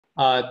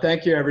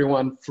Thank you,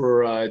 everyone,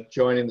 for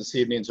joining this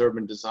evening's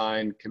Urban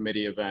Design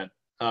Committee event.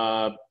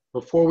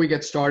 Before we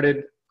get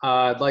started,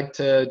 I'd like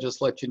to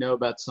just let you know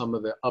about some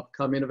of the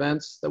upcoming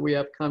events that we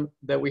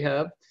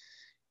have.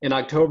 In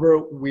October,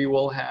 we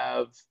will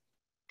have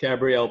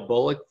Gabrielle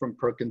Bullock from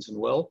Perkins &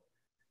 Will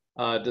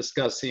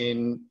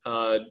discussing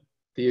the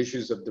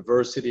issues of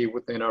diversity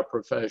within our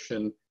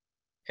profession,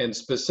 and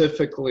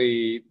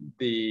specifically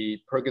the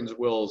Perkins &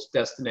 Will's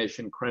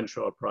Destination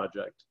Crenshaw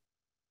project,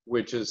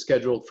 which is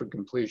scheduled for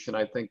completion,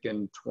 I think,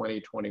 in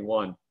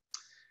 2021.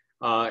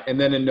 And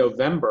then in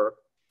November,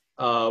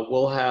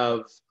 we'll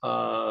have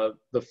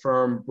the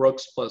firm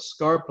Brooks plus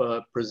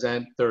Scarpa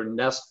present their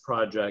Nest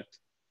project,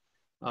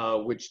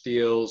 which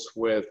deals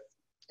with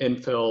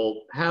infill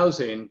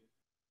housing,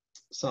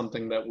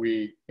 something that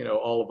we,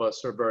 all of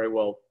us are very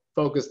well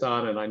focused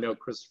on. And I know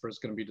Christopher is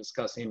going to be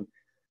discussing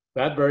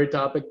that very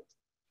topic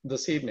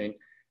this evening.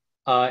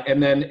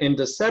 And then in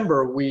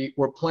December,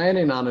 we're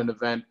planning on an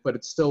event, but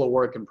it's still a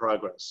work in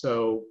progress.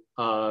 So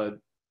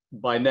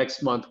by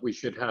next month, we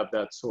should have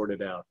that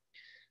sorted out.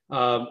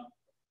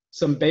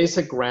 Some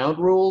basic ground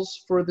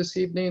rules for this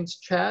evening's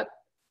chat.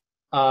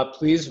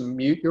 Please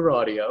mute your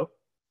audio.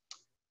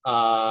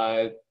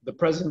 The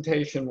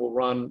presentation will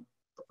run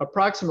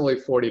approximately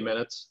 40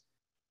 minutes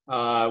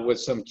with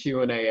some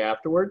Q&A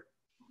afterward.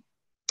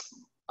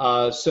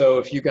 So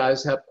if you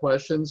guys have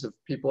questions, if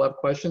people have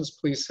questions,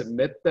 please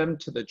submit them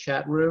to the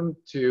chat room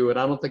and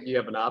I don't think you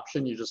have an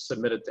option, you just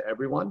submit it to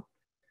everyone.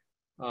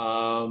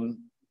 And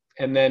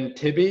then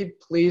Tibby,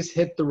 please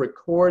hit the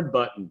record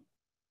button.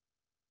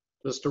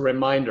 Just a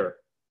reminder,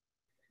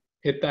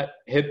 hit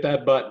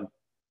that button.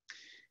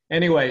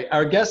 Anyway,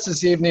 our guest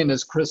this evening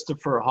is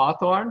Christopher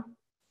Hawthorne.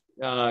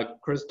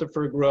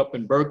 Christopher grew up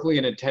in Berkeley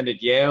and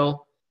attended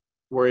Yale,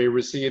 where he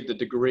received a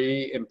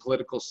degree in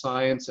political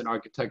science and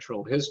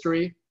architectural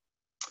history.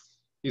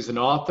 He's an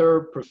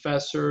author,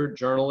 professor,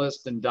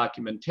 journalist, and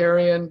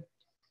documentarian.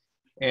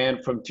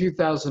 And from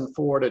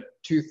 2004 to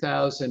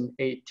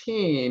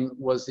 2018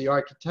 was the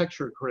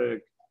architecture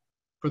critic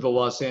for the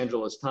Los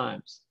Angeles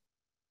Times.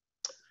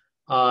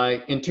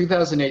 In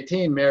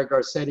 2018, Mayor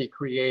Garcetti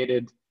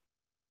created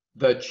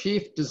the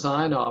Chief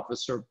Design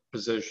Officer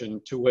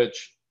position, to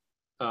which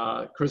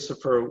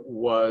Christopher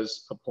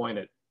was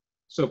appointed.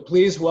 So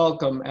please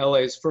welcome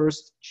LA's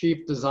first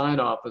Chief Design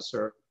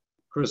Officer,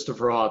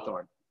 Christopher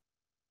Hawthorne.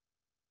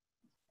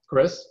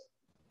 Chris,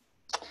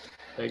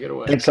 take it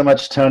away. Thanks so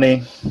much,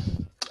 Tony.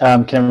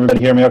 Can everybody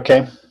hear me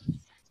okay?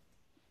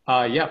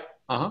 Yep.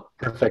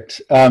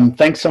 Perfect.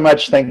 Thanks so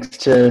much. Thanks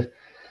to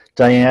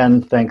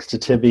Diane. Thanks to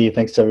Tibby.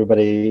 Thanks to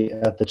everybody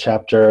at the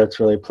chapter. It's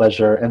really a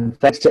pleasure. And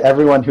thanks to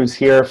everyone who's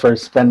here for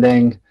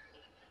spending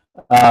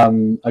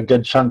a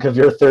good chunk of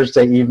your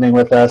Thursday evening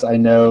with us. I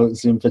know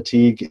Zoom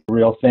fatigue is a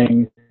real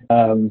thing.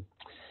 And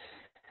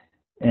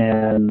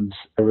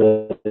I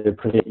really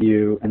appreciate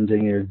you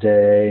ending your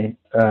day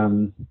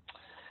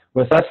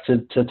with us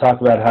to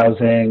talk about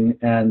housing,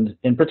 and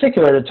in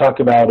particular to talk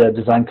about a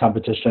design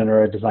competition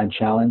or a design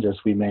challenge,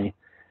 as we may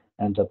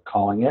end up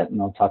calling it.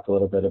 And I'll talk a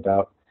little bit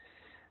about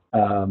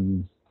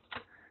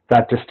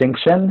that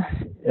distinction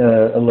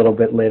a little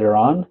bit later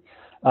on.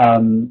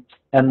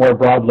 And more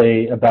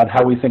broadly about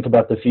how we think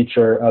about the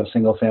future of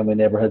single-family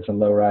neighborhoods and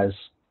low-rise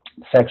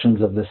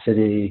sections of the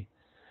city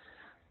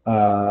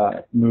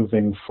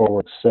moving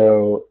forward.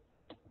 So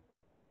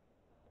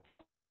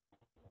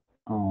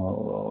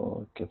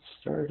I'll get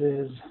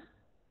started.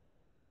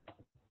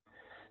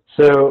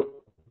 So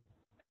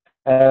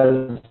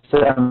as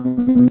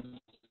Tony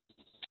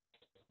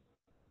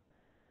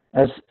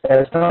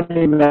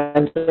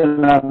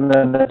mentioned, I'm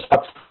in the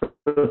top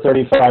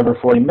 35 or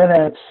 40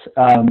 minutes.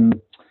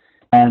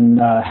 And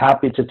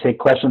happy to take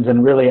questions.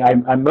 And really,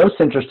 I'm most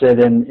interested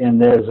in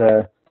this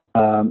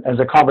as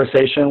a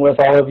conversation with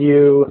all of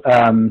you.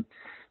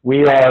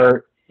 We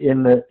are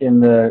in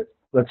the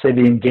let's say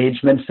the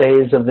engagement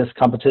phase of this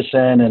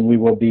competition, and we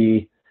will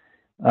be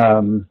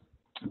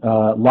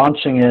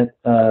launching it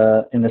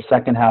in the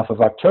second half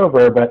of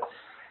October. But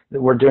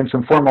we're doing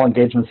some formal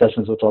engagement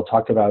sessions, which I'll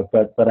talk about.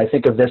 But I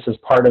think of this as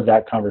part of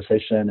that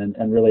conversation,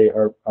 and really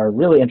are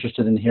really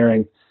interested in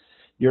hearing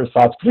your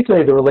thoughts,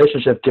 particularly the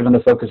relationship, given the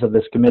focus of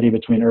this committee,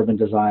 between urban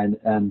design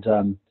and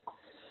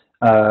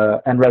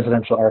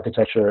residential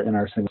architecture in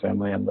our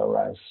single-family and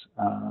low-rise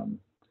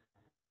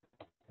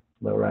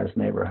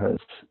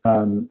neighborhoods.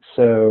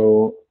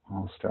 So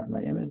I'll start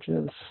my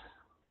images.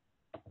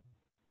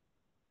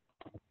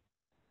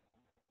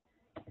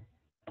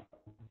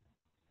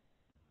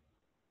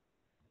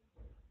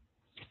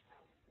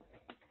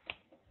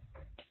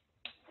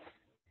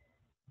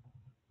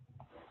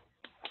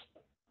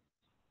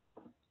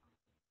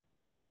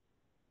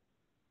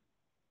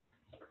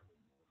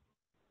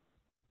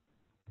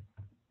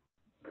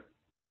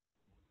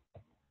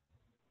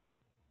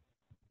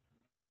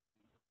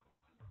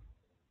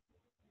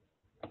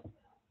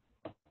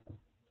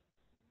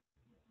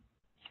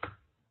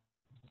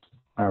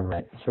 All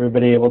right, is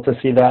everybody able to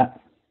see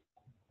that?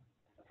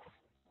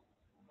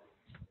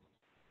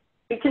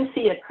 We can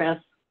see it, Chris.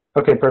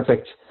 Okay,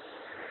 perfect.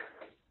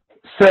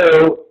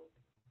 So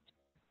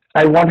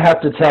I won't have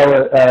to tell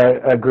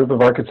a group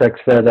of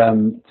architects that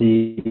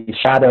the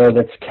shadow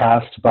that's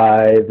cast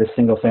by the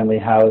single-family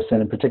house,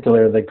 and in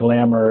particular the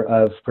glamour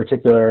of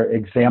particular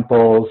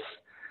examples,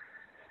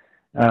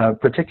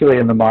 particularly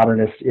in the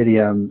modernist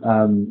idiom,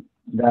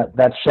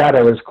 that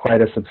shadow is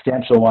quite a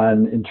substantial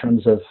one in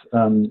terms of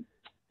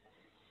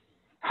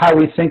how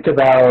we think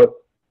about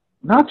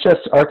not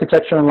just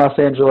architecture in Los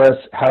Angeles,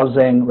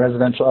 housing,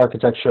 residential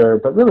architecture,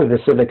 but really the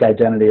civic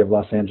identity of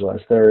Los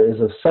Angeles. There is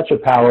such a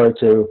power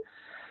to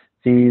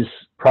these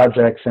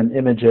projects and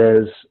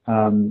images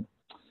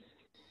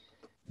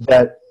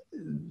that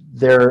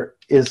there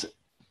is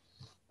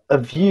a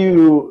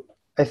view,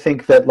 I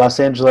think, that Los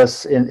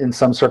Angeles in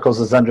some circles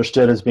is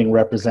understood as being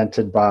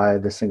represented by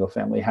the single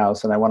family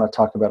house. And I want to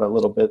talk about a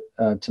little bit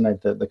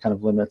tonight, the kind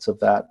of limits of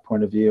that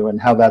point of view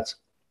and how that's,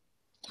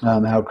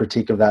 how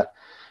critique of that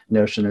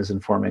notion is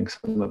informing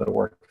some of the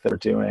work that we're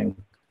doing.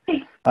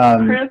 Hey,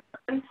 Chris,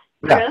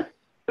 yeah.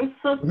 I'm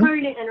so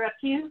sorry to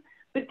interrupt you,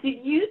 but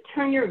did you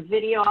turn your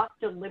video off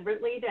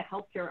deliberately to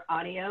help your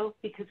audio?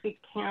 Because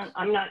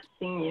I'm not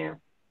seeing you.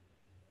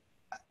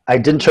 I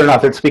didn't turn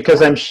off. It's because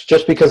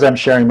just because I'm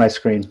sharing my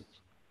screen.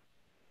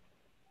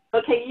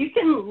 Okay, you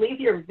can leave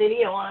your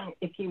video on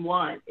if you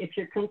want. If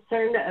you're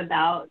concerned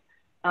about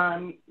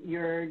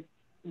your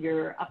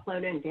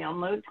upload and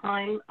download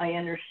time, I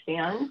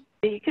understand.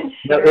 But you can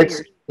share your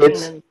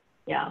screen.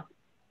 Yeah.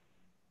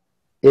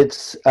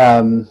 It's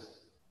I'm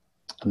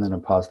going to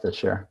pause the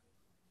share.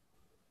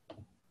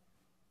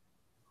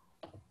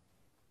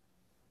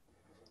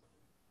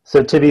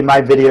 So Tibby,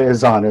 my video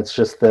is on. It's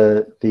just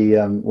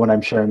when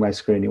I'm sharing my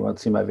screen, you won't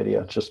see my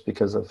video just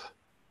because of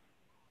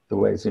the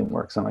way Zoom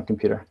works on my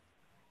computer.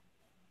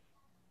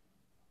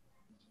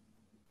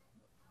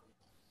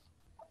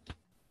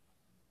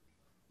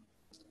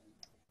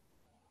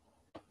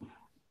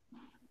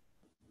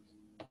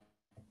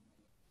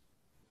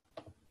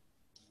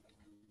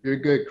 You're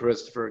good,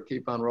 Christopher.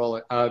 Keep on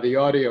rolling.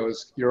 Your audio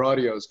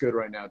is good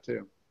right now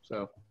too.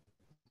 So.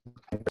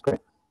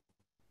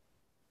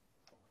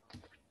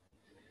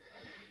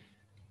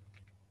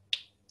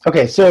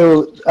 Okay,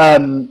 so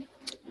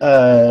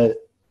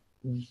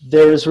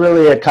there's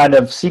really a kind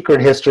of secret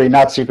history,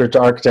 not secret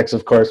to architects,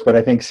 of course, but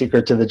I think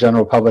secret to the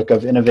general public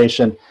of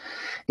innovation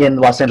in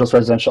Los Angeles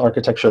residential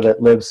architecture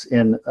that lives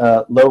in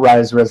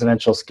low-rise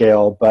residential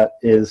scale, but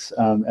is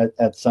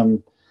at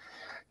some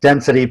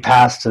density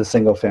past the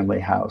single-family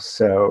house.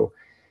 So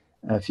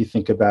if you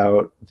think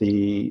about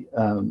the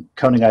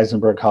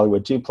Koenig-Eisenberg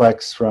Hollywood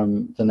duplex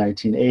from the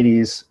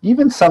 1980s,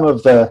 even some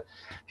of the,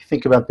 if you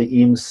think about the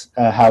Eames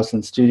house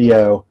and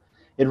studio,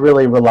 it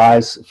really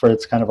relies for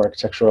its kind of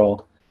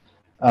architectural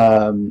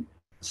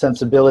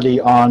sensibility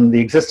on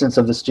the existence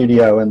of the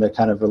studio and the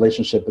kind of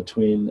relationship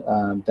between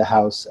the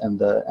house and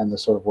the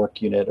sort of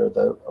work unit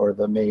or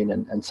the main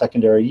and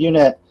secondary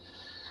unit.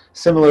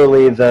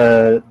 Similarly,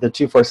 the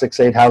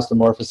 2468 House, the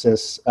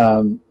Morphosis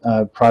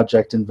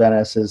project in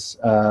Venice is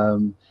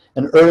an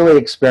early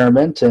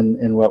experiment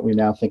in what we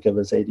now think of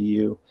as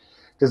ADU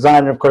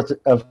design. And of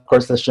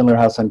course, the Schindler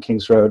House on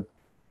Kings Road,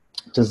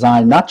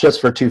 designed not just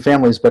for two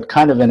families, but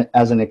kind of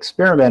as an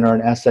experiment or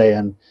an essay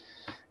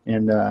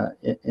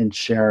in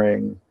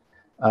sharing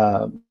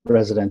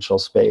residential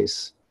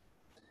space.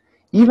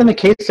 Even the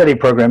case study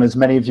program, as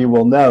many of you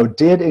will know,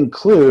 did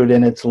include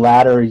in its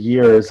latter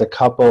years a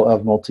couple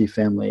of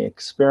multifamily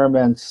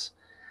experiments,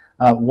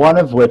 one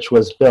of which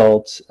was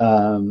built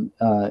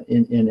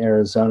in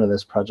Arizona,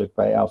 this project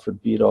by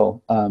Alfred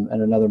Beadle,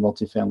 and another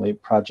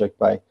multifamily project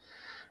by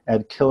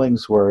Ed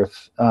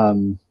Killingsworth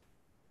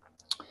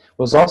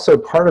was also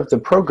part of the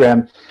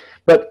program.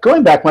 But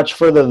going back much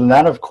further than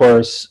that, of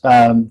course,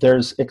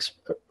 there's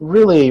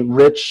really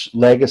rich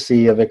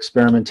legacy of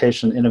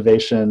experimentation,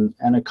 innovation,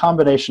 and a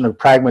combination of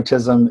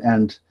pragmatism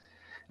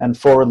and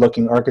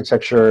forward-looking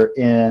architecture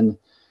in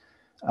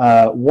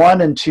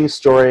 1- and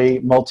 2-story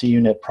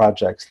multi-unit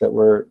projects that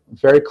were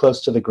very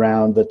close to the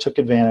ground, that took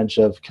advantage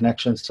of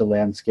connections to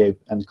landscape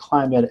and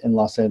climate in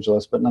Los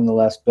Angeles, but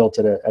nonetheless built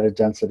at a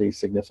density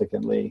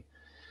significantly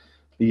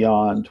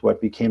beyond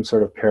what became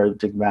sort of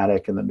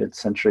paradigmatic in the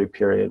mid-century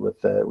period with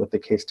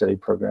the case study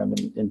program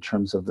in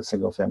terms of the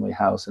single-family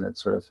house and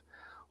its sort of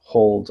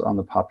hold on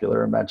the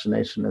popular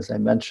imagination, as I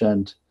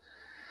mentioned.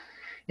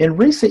 In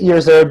recent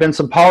years, there have been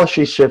some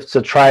policy shifts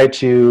to try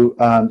to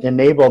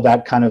enable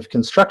that kind of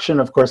construction.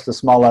 Of course, the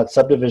small lot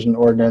subdivision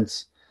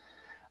ordinance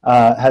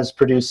has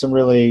produced some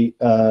really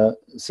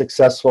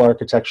successful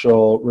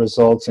architectural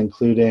results,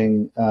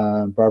 including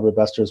Barbara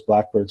Buster's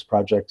Blackbirds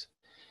project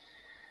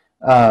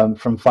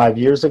from 5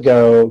 years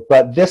ago.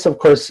 But this, of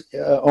course,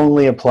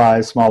 only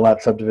applies small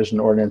lot subdivision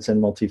ordinance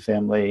in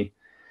multifamily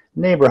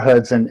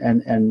neighborhoods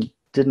and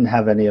didn't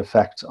have any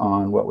effect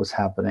on what was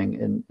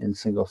happening in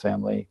single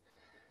family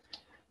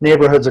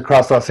neighborhoods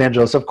across Los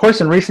Angeles. Of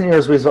course, in recent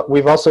years,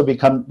 we've also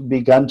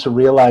begun to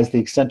realize the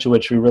extent to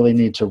which we really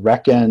need to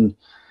reckon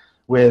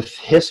with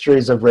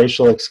histories of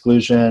racial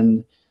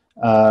exclusion,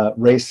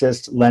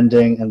 racist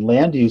lending and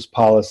land use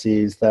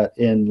policies that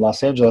in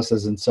Los Angeles,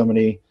 as in so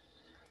many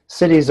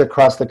cities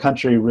across the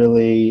country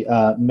really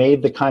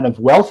made the kind of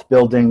wealth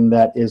building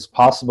that is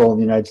possible in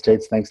the United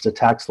States thanks to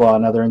tax law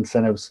and other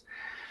incentives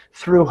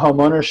through home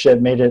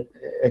ownership, made it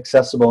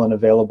accessible and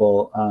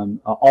available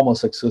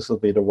almost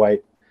exclusively to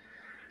white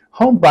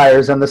home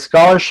buyers. And the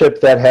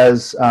scholarship that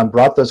has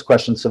brought those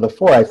questions to the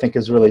fore, I think,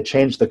 has really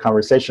changed the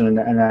conversation.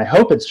 And I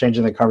hope it's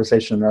changing the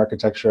conversation in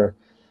architecture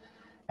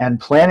and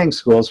planning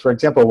schools. For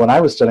example, when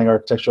I was studying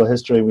architectural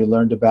history, we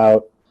learned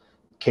about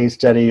case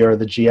study or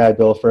the GI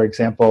Bill, for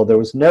example. There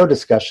was no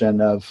discussion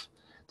of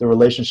the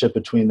relationship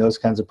between those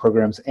kinds of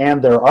programs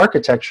and their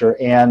architecture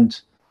and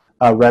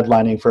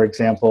redlining, for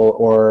example,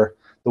 or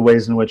the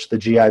ways in which the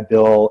GI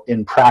Bill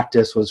in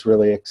practice was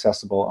really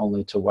accessible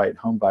only to white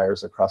home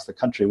buyers across the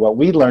country. What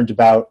we learned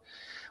about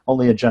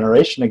only a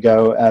generation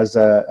ago as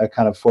a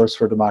kind of force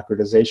for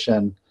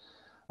democratization,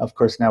 of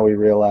course, now we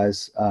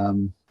realize,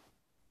 and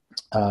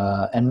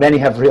many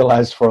have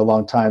realized for a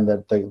long time,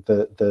 that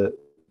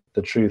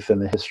the truth and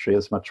the history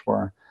is much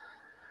more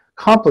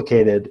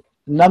complicated.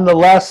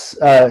 Nonetheless,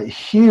 a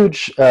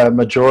huge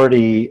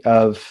majority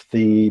of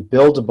the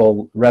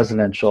buildable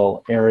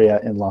residential area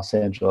in Los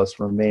Angeles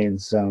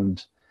remains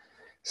zoned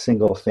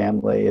single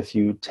family. If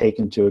you take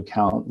into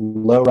account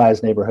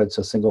low-rise neighborhoods,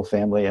 so single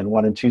family and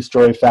 1- and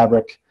 2-story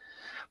fabric,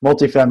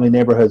 multifamily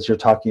neighborhoods, you're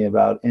talking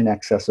about in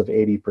excess of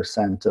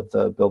 80% of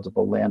the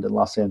buildable land in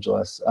Los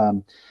Angeles.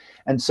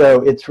 And so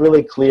it's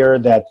really clear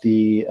that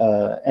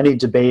any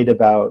debate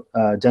about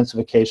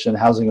densification,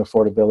 housing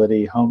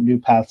affordability, new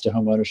paths to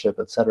home ownership,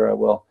 et cetera,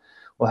 will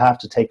have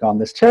to take on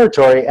this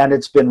territory. And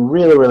it's been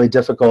really, really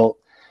difficult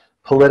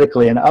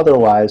politically and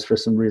otherwise, for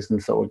some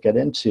reasons that we'll get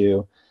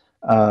into,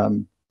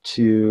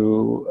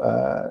 to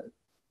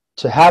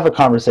have a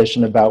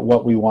conversation about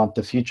what we want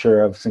the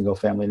future of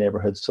single-family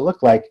neighborhoods to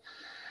look like,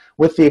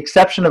 with the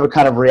exception of a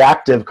kind of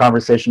reactive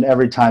conversation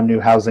every time new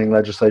housing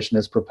legislation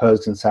is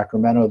proposed in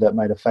Sacramento that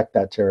might affect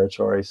that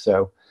territory.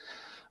 So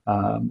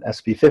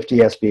SB 50,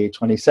 SB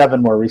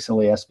 827, more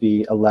recently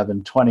SB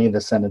 1120,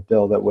 the Senate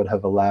bill that would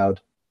have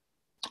allowed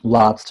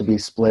lots to be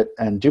split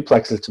and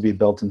duplexes to be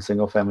built in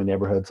single-family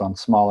neighborhoods on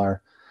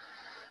smaller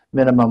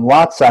minimum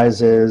lot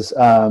sizes.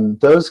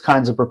 Those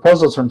kinds of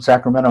proposals from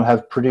Sacramento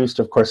have produced,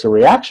 of course, a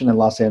reaction in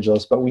Los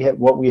Angeles, but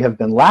what we have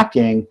been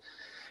lacking,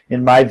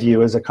 in my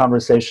view, is a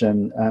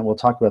conversation, and we'll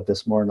talk about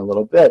this more in a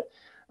little bit,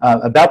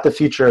 about the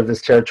future of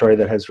this territory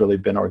that has really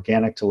been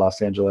organic to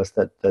Los Angeles,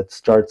 that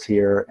starts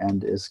here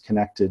and is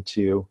connected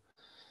to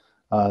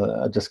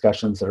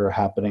discussions that are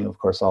happening, of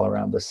course, all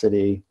around the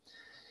city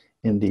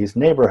in these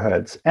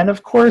neighborhoods. And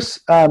of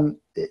course,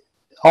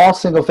 all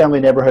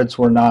single-family neighborhoods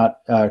were not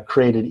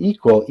created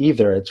equal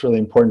either. It's really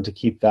important to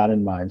keep that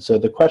in mind. So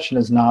the question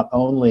is not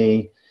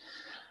only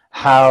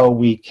how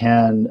we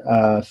can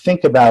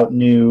think about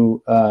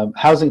new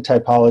housing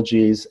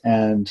typologies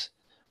and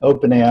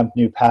opening up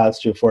new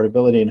paths to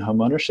affordability and home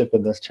ownership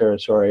in this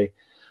territory,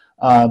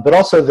 but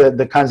also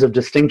the kinds of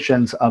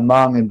distinctions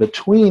among and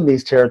between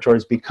these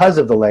territories because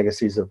of the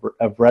legacies of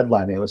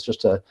redlining. It was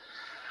just a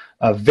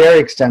very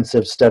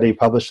extensive study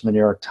published in the New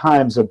York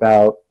Times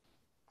about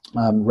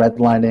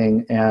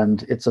redlining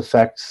and its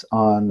effects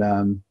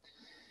on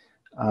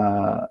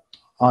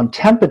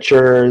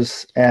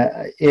temperatures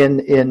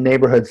in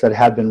neighborhoods that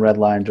had been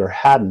redlined or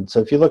hadn't. So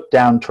if you look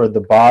down toward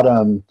the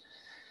bottom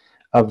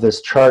of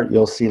this chart,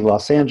 you'll see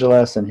Los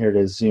Angeles, and here it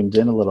is zoomed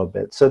in a little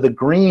bit. So the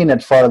green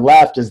at far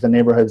left is the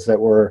neighborhoods that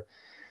were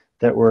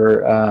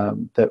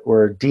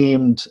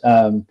deemed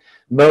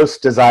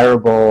most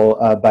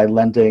desirable by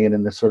lending and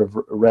in the sort of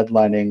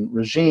redlining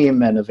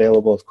regime, and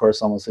available, of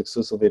course, almost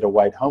exclusively to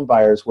white home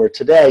buyers, where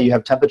today you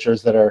have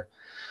temperatures that are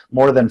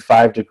more than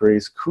 5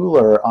 degrees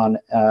cooler on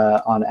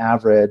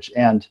average.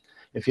 And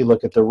if you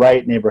look at the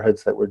right,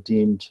 neighborhoods that were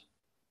deemed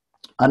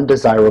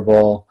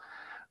undesirable,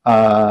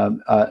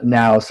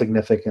 now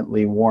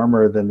significantly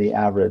warmer than the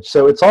average.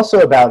 So it's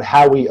also about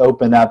how we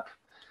open up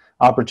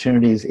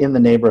opportunities in the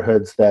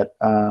neighborhoods that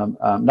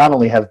not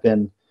only have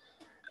been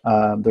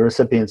the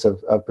recipients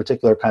of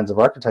particular kinds of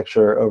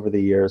architecture over the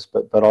years,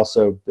 but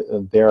also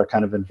bear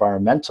kind of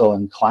environmental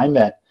and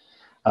climate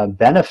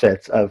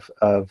benefits of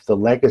the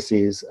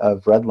legacies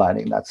of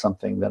redlining. That's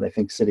something that I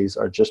think cities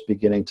are just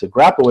beginning to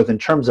grapple with in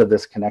terms of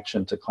this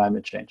connection to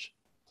climate change.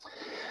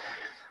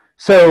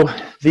 So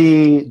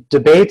the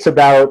debates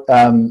about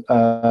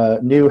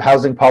new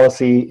housing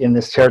policy in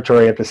this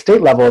territory at the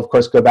state level, of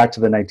course, go back to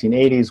the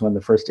 1980s when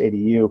the first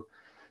ADU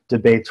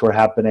debates were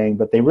happening,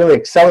 but they really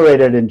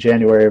accelerated in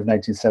January of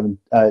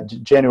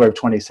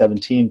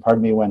 2017,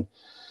 pardon me, when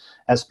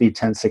SB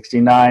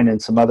 1069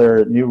 and some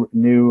other new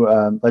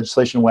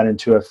legislation went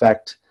into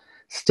effect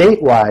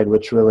statewide,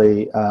 which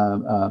really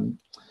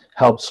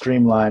helped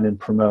streamline and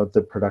promote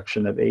the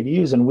production of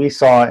ADUs. And we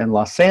saw in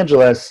Los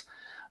Angeles,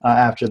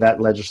 after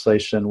that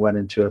legislation went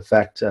into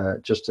effect,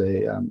 just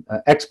an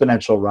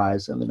exponential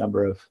rise in the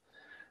number of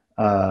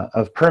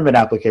permit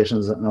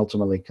applications and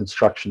ultimately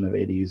construction of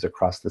ADUs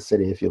across the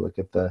city. If you look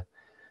at the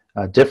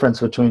difference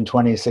between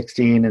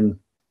 2016 and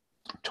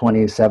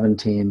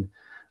 2017,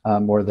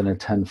 more than a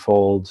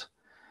tenfold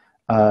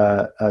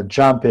a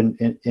jump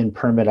in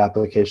permit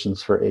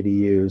applications for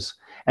ADUs.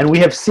 And we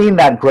have seen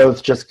that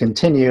growth just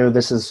continue.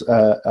 This is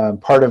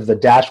part of the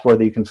dashboard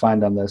that you can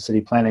find on the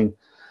City Planning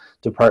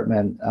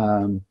Department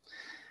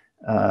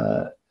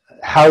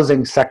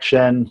housing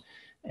section.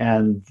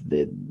 And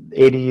the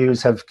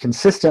ADUs have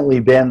consistently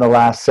been, the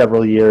last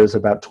several years,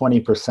 about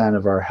 20%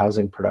 of our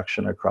housing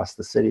production across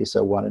the city.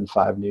 So 1 in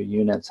 5 new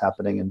units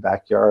happening in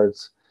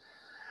backyards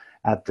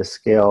at the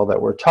scale that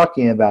we're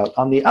talking about.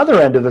 On the other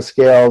end of the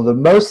scale, the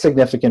most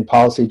significant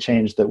policy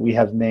change that we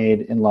have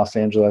made in Los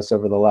Angeles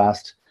over the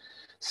last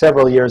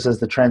several years is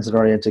the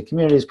Transit-Oriented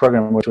Communities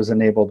Program, which was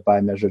enabled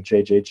by Measure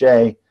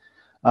JJJ,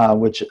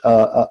 which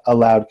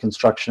allowed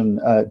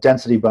construction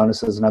density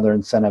bonuses and other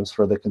incentives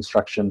for the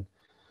construction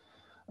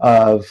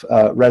of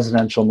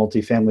residential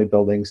multifamily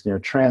buildings near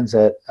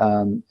transit.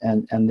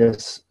 And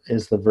this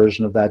is the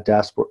version of that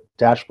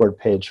dashboard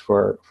page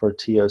for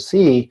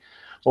TOC.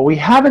 What we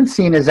haven't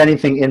seen is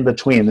anything in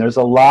between. There's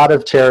a lot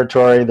of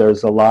territory,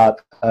 there's a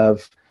lot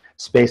of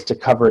space to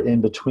cover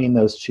in between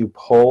those two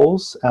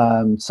poles,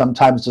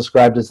 sometimes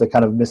described as the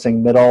kind of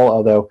missing middle,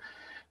 although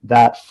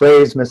that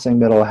phrase missing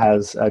middle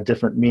has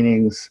different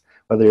meanings,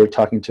 whether you're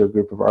talking to a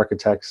group of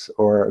architects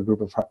or a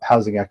group of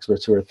housing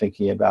experts who are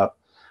thinking about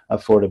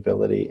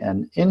affordability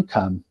and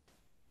income.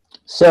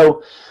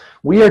 So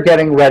we are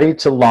getting ready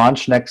to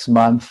launch next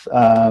month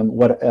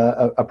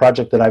a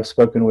project that I've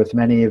spoken with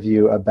many of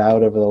you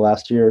about over the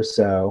last year or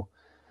so,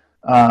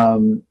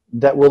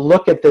 that will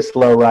look at this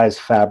low-rise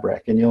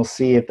fabric. And you'll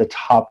see at the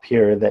top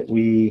here that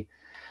we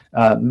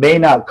may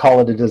not call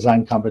it a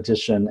design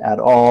competition at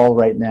all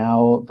right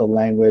now. The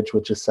language,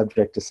 which is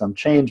subject to some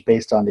change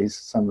based on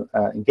some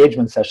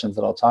engagement sessions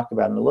that I'll talk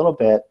about in a little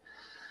bit,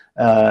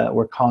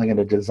 we're calling it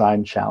a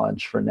design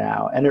challenge for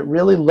now. And it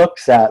really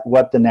looks at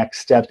what the next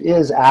step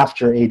is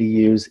after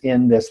ADUs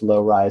in this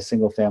low-rise,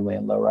 single-family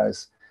and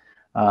low-rise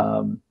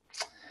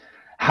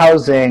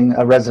housing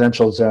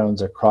residential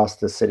zones across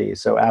the city.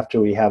 So after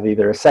we have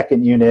either a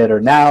second unit,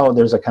 or now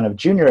there's a kind of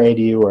junior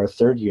ADU or a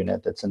third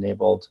unit that's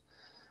enabled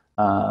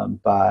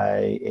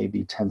by AB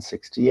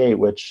 1068,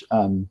 which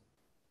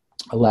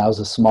allows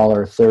a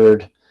smaller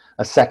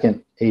a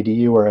second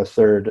ADU or a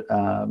third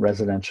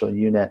residential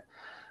unit.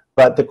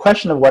 But the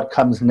question of what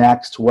comes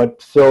next,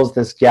 what fills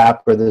this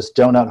gap or this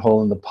donut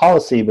hole in the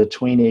policy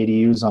between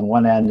ADUs on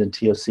one end and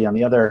TOC on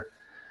the other,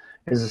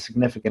 is a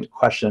significant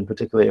question,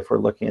 particularly if we're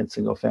looking at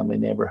single-family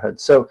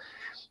neighborhoods. So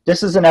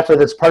this is an effort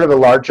that's part of a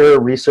larger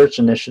research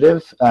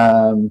initiative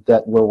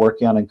that we're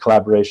working on in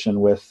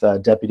collaboration with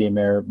Deputy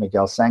Mayor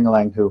Miguel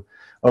Sangalang, who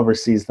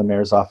oversees the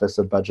Mayor's Office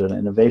of Budget and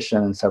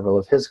Innovation, and several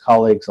of his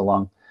colleagues,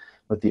 along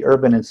with the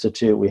Urban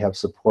Institute. We have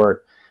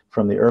support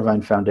from the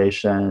Irvine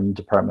Foundation,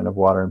 Department of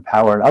Water and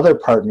Power, and other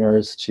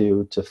partners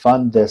to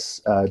fund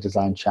this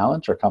design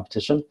challenge or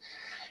competition.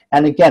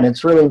 And again,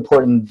 it's really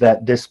important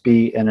that this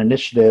be an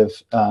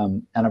initiative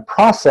and a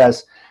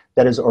process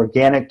that is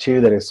organic to,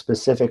 that is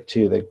specific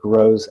to, that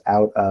grows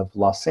out of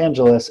Los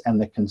Angeles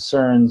and the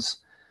concerns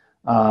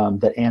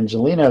that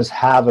Angelenos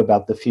have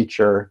about the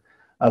future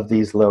of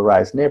these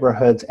low-rise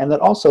neighborhoods, and that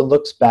also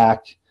looks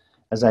back,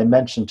 as I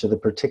mentioned, to the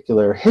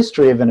particular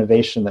history of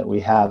innovation that we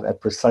have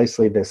at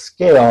precisely this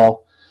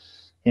scale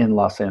in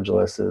Los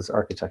Angeles's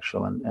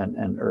architectural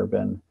and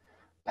urban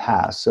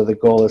past. So the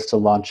goal is to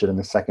launch it in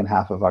the second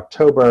half of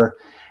October.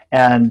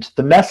 And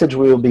the message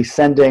we will be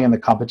sending in the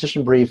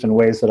competition brief, in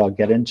ways that I'll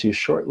get into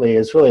shortly,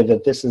 is really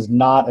that this is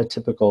not a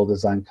typical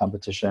design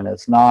competition.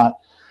 It's not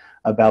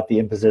about the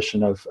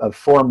imposition of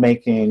form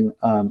making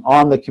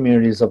on the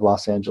communities of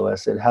Los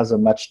Angeles. It has a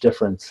much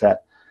different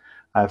set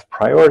of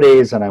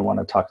priorities, and I want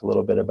to talk a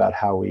little bit about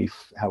how we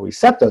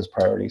set those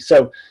priorities.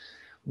 So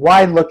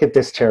why look at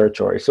this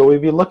territory? So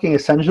we'd be looking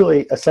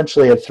essentially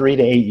at 3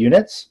 to 8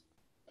 units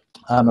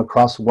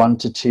across 1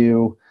 to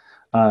 2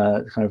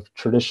 kind of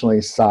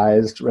traditionally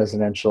sized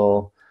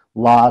residential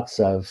lots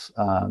of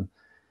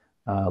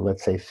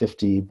let's say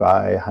 50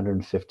 by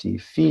 150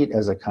 feet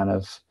as a kind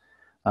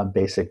of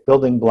basic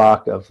building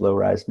block of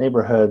low-rise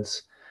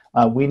neighborhoods.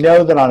 We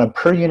know that on a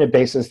per unit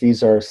basis,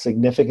 these are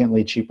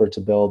significantly cheaper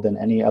to build than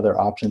any other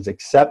options,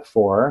 except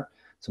for,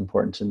 it's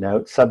important to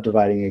note,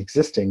 subdividing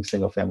existing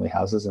single-family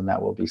houses, and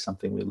that will be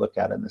something we look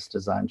at in this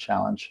design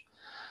challenge.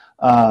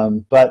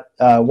 But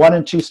 1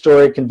 and 2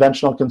 story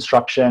conventional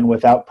construction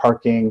without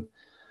parking,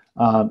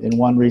 in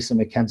one recent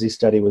McKinsey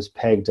study, was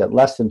pegged at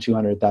less than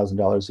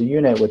 $200,000 a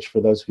unit, which, for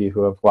those of you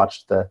who have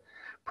watched the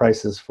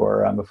prices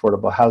for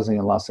affordable housing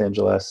in Los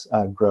Angeles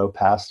grow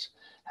past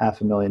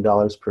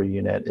 $500,000 per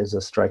unit, is a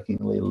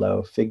strikingly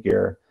low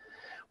figure.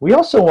 We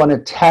also want to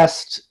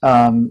test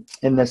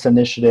in this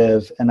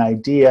initiative an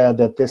idea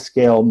that this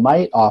scale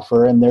might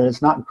offer, and there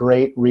is not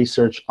great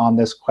research on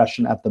this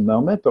question at the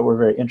moment, but we're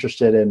very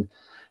interested in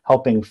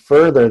helping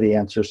further the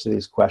answers to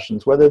these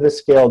questions, whether this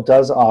scale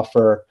does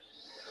offer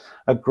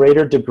a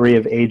greater degree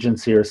of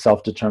agency or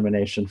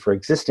self-determination for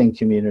existing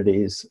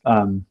communities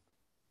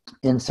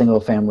in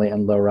single-family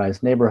and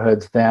low-rise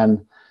neighborhoods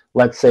than,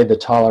 let's say, the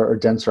taller or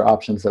denser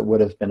options that would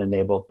have been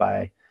enabled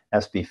by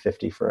SB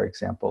 50, for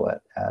example,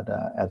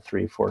 at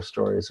 3-4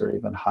 stories or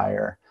even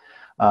higher.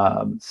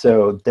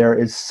 So there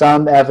is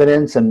some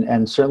evidence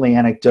and certainly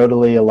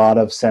anecdotally a lot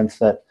of sense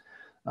that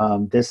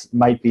this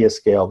might be a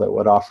scale that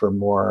would offer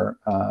more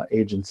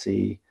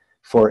agency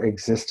for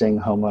existing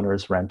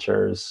homeowners,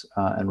 renters,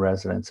 and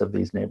residents of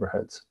these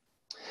neighborhoods.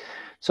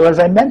 So as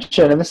I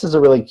mentioned, and this is a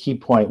really key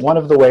point, one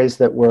of the ways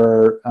that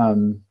we're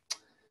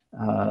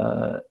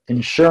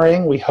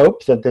ensuring, we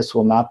hope that this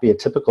will not be a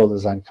typical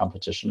design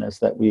competition, is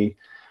that we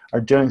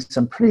are doing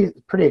some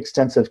pretty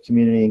extensive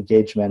community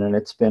engagement, and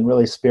it's been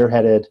really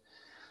spearheaded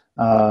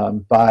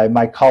by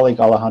my colleague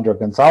Alejandro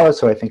Gonzalez,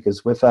 who I think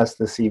is with us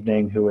this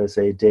evening, who is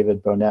a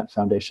David Bonnet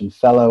Foundation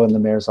Fellow in the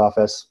Mayor's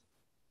Office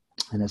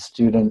and a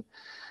student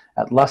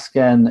at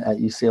Luskin at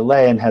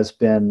UCLA, and has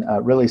been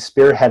really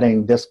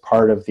spearheading this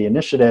part of the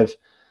initiative.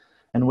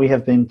 And we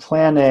have been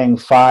planning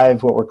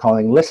 5 what we're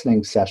calling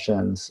listening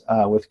sessions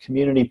with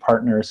community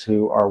partners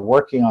who are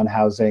working on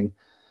housing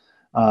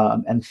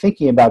and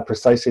thinking about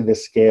precisely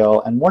this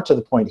scale, and more to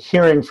the point,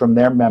 hearing from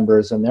their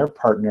members and their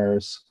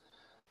partners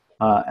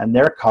and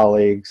their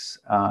colleagues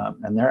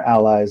and their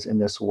allies in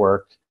this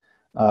work,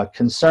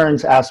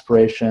 concerns,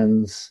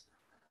 aspirations,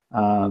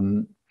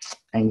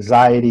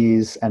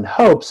 anxieties, and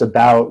hopes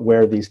about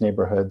where these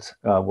neighborhoods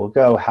will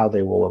go, how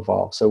they will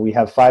evolve. So we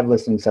have 5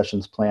 listening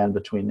sessions planned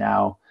between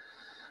now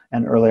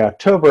and early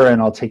October,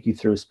 and I'll take you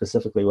through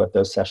specifically what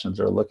those sessions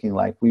are looking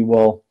like. We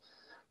will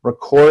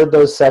record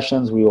those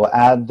sessions. We will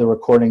add the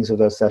recordings of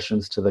those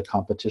sessions to the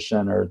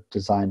competition or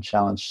design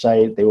challenge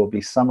site. They will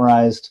be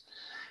summarized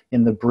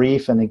in the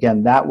brief, and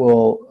again, that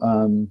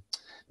will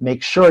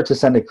make sure to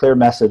send a clear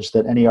message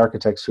that any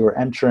architects who are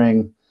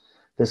entering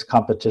this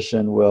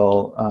competition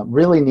will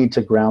really need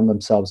to ground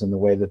themselves in the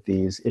way that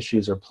these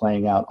issues are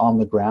playing out on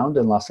the ground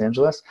in Los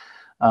Angeles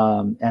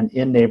and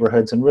in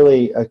neighborhoods, and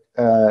really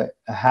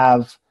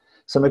have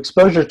some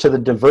exposure to the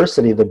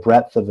diversity, the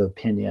breadth of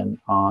opinion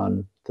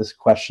on this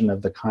question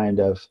of the kind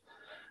of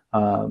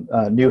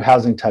new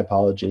housing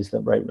typologies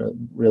that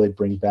really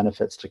bring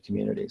benefits to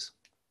communities.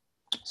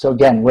 So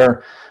again,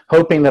 we're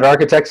hoping that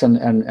architects,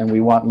 and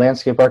we want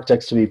landscape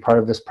architects to be part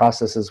of this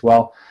process as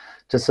well,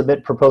 to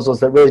submit proposals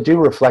that really do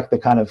reflect the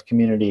kind of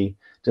community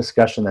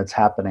discussion that's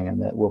happening and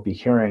that we'll be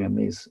hearing in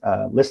these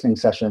listening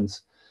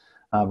sessions,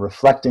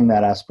 reflecting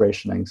that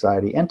aspiration,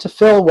 anxiety, and to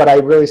fill what I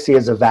really see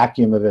as a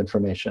vacuum of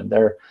information.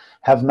 There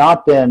have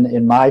not been,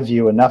 in my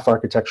view, enough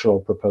architectural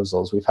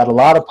proposals. We've had a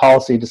lot of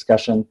policy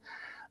discussion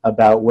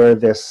about where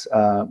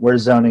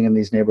zoning in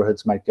these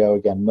neighborhoods might go,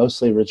 again,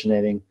 mostly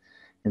originating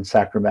in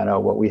Sacramento.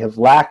 What we have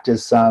lacked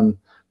is some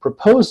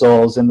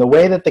proposals in the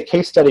way that the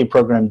case study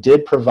program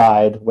did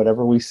provide,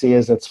 whatever we see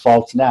as its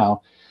faults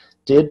now,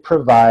 did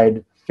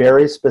provide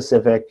very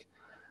specific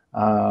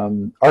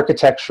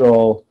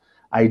architectural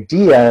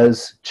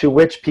ideas to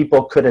which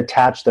people could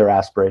attach their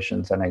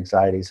aspirations and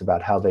anxieties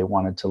about how they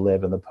wanted to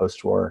live in the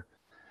post-war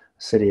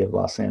city of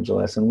Los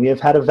Angeles. And we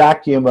have had a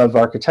vacuum of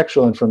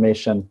architectural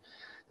information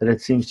that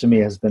it seems to me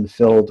has been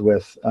filled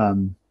with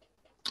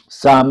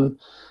some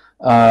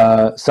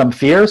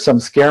fear, some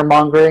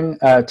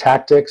scaremongering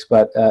tactics,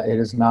 but it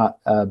has not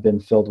been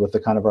filled with the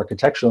kind of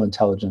architectural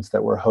intelligence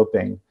that we're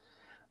hoping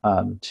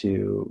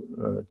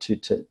to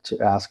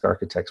ask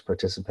architects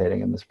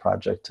participating in this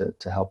project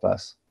to help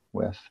us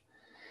with.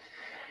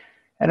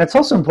 And it's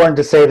also important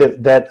to say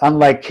that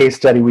unlike case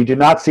study, we do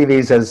not see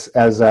these as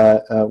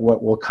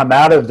what will come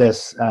out of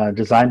this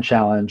design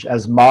challenge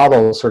as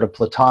models, sort of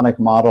platonic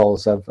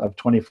models of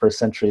 21st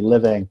century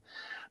living,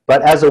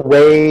 but as a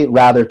way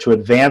rather to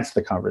advance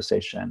the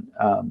conversation,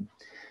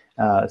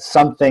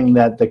 something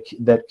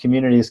that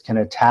communities can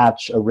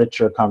attach a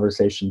richer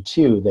conversation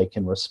to, they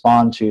can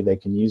respond to, they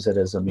can use it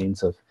as a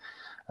means of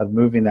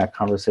moving that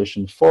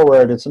conversation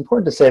forward. It's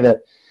important to say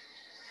that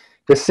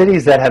the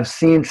cities that have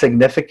seen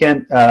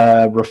significant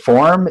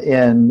reform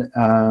in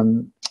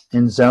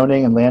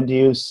zoning and land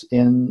use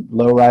in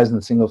low-rise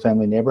and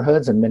single-family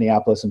neighborhoods, and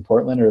Minneapolis and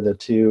Portland are the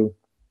 2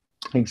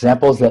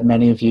 examples that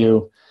many of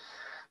you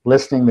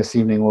listening this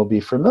evening will be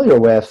familiar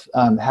with,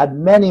 had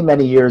many,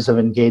 many years of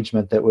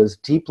engagement that was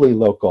deeply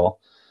local,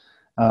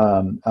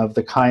 of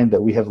the kind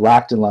that we have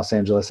lacked in Los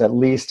Angeles, at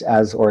least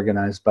as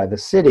organized by the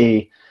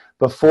city,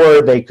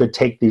 before they could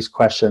take these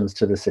questions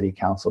to the city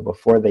council,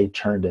 before they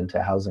turned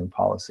into housing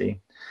policy.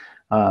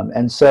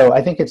 And so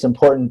I think it's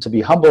important to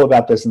be humble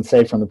about this and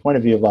say, from the point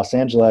of view of Los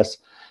Angeles,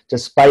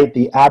 despite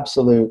the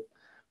absolute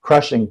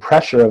crushing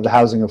pressure of the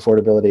housing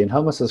affordability and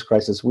homelessness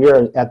crisis, we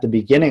are at the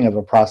beginning of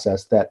a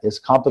process that is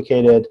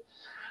complicated,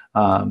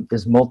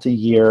 is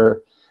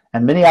multi-year,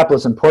 and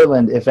Minneapolis and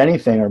Portland, if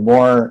anything, are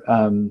more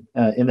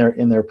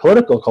in their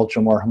political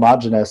culture, more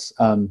homogenous,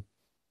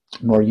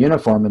 more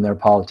uniform in their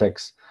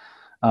politics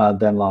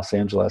than Los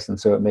Angeles. And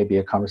so it may be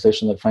a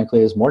conversation that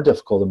frankly is more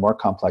difficult and more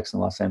complex in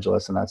Los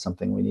Angeles, and that's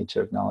something we need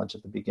to acknowledge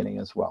at the beginning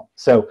as well.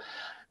 So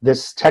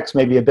this text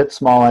may be a bit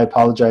small. I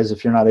apologize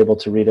if you're not able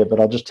to read it, but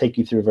I'll just take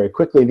you through very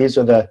quickly. These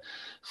are the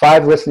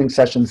 5 listening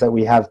sessions that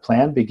we have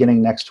planned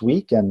beginning next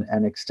week and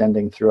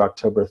extending through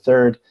October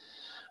 3rd.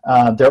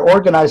 They're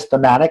organized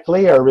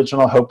thematically. Our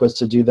original hope was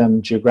to do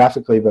them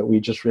geographically, but we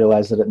just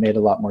realized that it made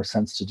a lot more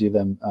sense to do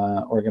them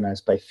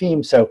organized by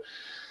theme. So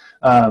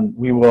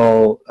we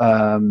will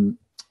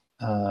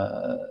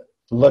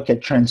look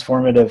at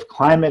transformative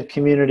climate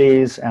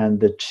communities, and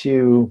the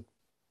two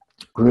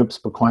groups,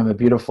 Pacoima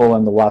Beautiful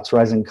and the Watts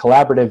Rising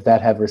Collaborative,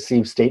 that have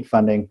received state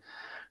funding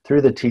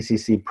through the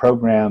TCC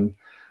program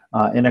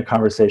in a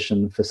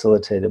conversation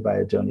facilitated by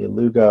Adonia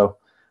Lugo.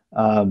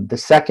 The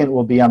second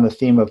will be on the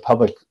theme of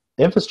public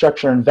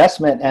infrastructure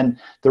investment and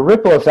the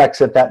ripple effects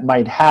that that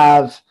might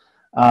have,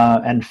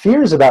 and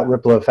fears about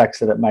ripple effects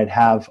that it might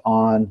have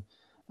on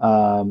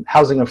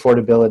housing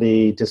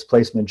affordability,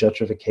 displacement,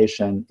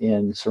 gentrification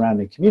in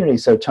surrounding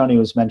communities. So Tony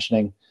was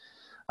mentioning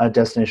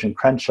Destination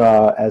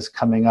Crenshaw as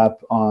coming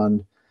up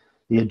on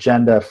the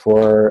agenda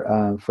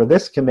for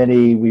this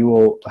committee. We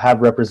will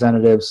have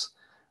representatives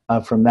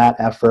from that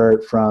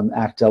effort, from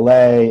ACT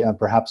LA,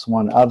 perhaps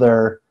one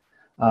other,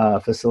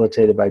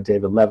 facilitated by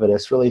David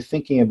Levitas, really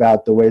thinking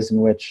about the ways in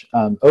which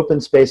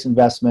open space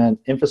investment,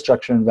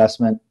 infrastructure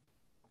investment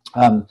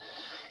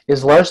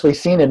is largely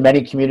seen in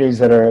many communities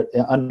that are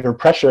under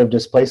pressure of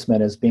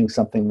displacement as being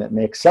something that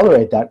may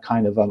accelerate that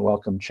kind of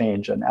unwelcome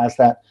change. And as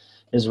that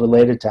is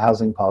related to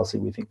housing policy,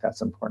 we think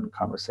that's an important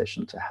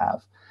conversation to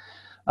have.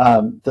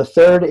 The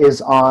third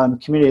is on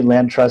community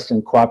land trust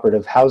and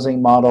cooperative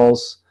housing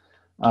models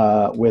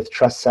with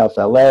Trust South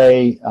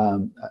LA,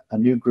 a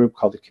new group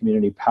called the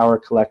Community Power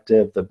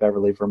Collective, the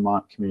Beverly,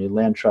 Vermont Community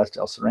Land Trust,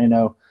 El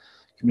Sereno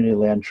Community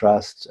Land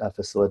Trust,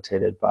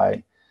 facilitated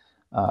by,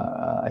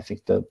 I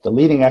think, the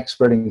leading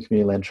expert in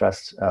community land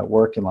trust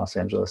work in Los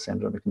Angeles,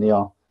 Sandra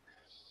McNeil.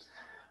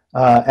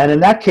 And in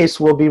that case,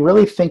 we'll be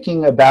really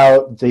thinking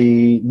about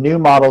the new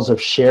models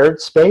of shared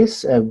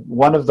space.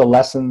 One of the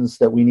lessons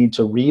that we need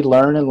to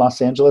relearn in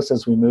Los Angeles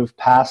as we move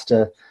past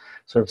a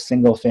sort of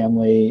single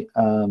family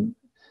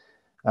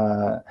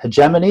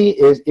hegemony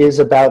is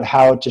about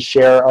how to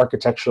share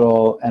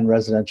architectural and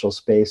residential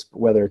space,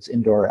 whether it's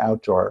indoor or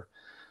outdoor,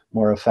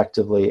 more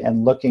effectively,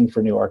 and looking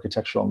for new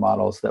architectural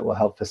models that will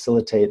help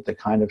facilitate the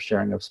kind of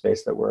sharing of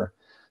space that we're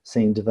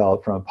seeing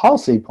develop from a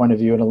policy point of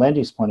view and a land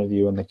use point of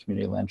view in the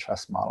community land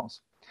trust models.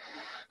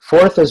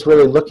 Fourth is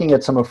really looking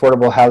at some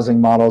affordable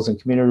housing models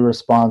and community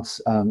response,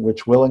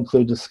 which will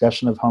include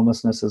discussion of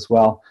homelessness as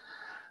well,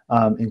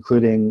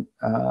 including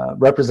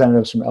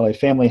representatives from LA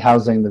Family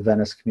Housing, the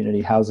Venice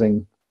Community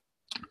Housing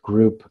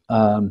Group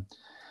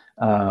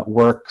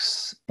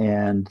works,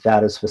 and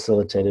that is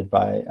facilitated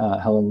by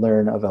Helen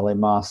Learn of LA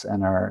Moss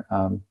and our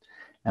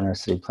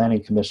City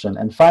Planning Commission.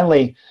 And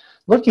finally,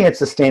 looking at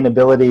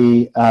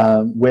sustainability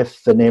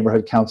with the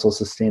Neighborhood Council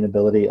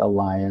Sustainability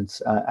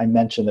Alliance. I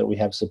mentioned that we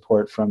have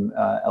support from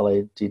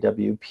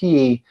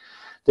LADWP.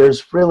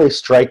 There's really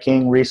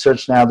striking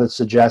research now that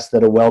suggests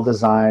that a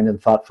well-designed and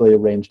thoughtfully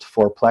arranged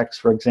fourplex,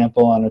 for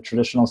example, on a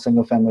traditional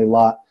single-family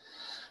lot,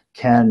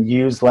 can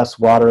use less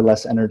water,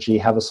 less energy,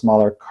 have a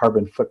smaller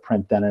carbon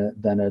footprint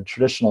than a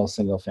traditional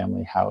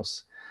single-family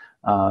house.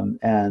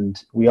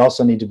 And we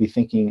also need to be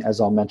thinking, as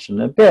I'll mention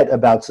in a bit,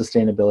 about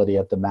sustainability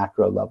at the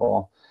macro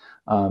level.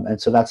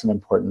 And so that's an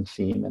important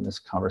theme in this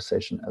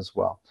conversation as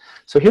well.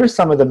 So here's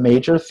some of the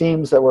major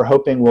themes that we're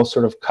hoping will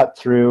sort of cut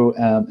through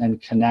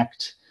and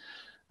connect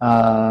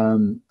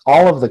all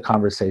of the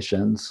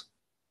conversations.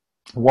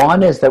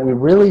 One is that we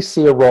really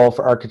see a role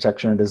for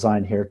architecture and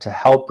design here to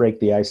help break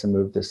the ice and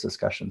move this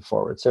discussion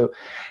forward. So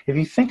if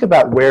you think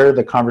about where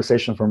the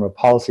conversation from a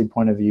policy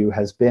point of view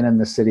has been in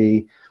the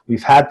city,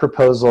 we've had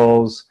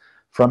proposals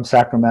from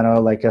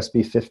Sacramento like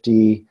SB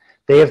 50.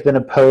 They have been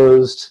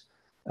opposed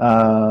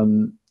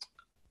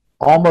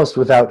almost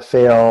without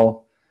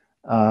fail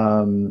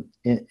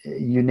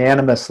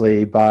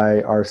unanimously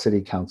by our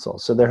city council.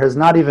 So there has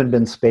not even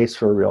been space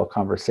for a real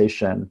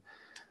conversation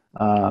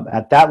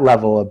at that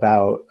level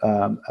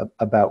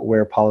about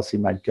where policy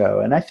might go.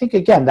 And I think,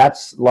 again,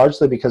 that's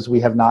largely because we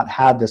have not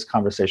had this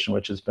conversation,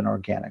 which has been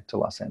organic to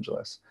Los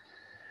Angeles.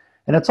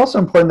 And it's also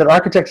important that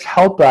architects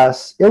help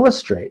us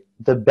illustrate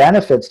the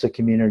benefits to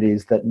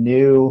communities that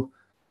new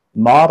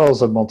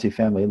models of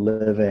multifamily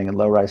living and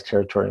low-rise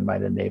territory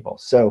might enable.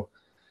 So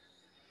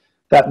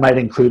that might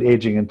include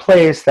aging in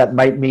place. That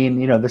might mean,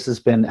 this has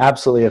been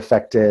absolutely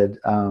affected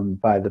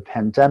by the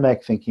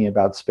pandemic, thinking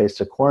about space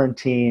to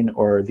quarantine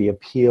or the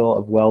appeal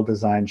of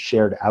well-designed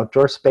shared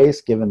outdoor space,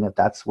 given that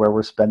that's where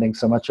we're spending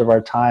so much of our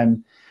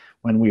time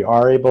when we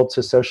are able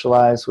to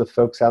socialize with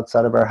folks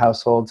outside of our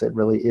households. It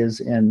really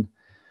is in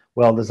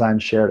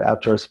well-designed shared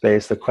outdoor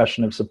space. The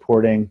question of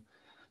supporting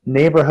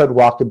neighborhood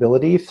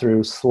walkability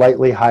through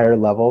slightly higher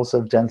levels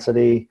of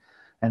density,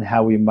 and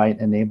how we might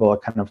enable a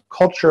kind of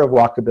culture of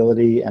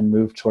walkability and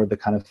move toward the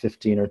kind of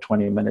 15 or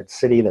 20-minute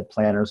city that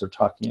planners are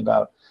talking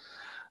about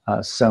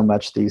so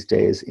much these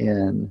days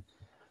in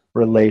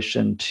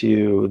relation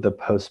to the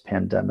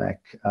post-pandemic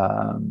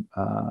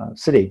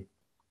city.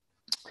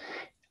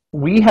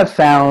 We have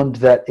found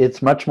that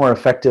it's much more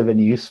effective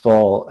and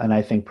useful, and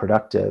I think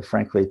productive,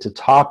 frankly, to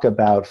talk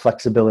about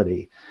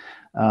flexibility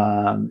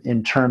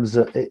in terms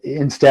of,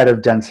 instead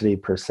of density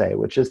per se,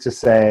 which is to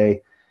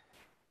say,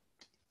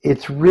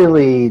 it's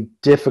really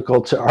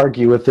difficult to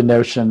argue with the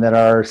notion that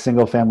our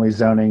single-family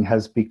zoning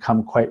has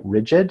become quite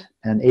rigid,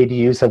 and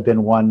ADUs have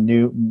been one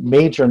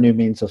major new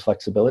means of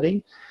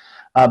flexibility.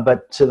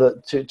 But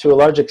to a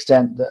large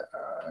extent, the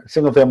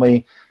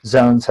single-family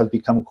zones have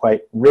become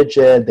quite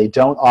rigid. They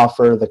don't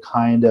offer the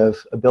kind of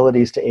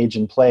abilities to age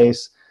in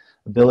place,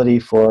 ability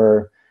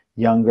for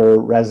younger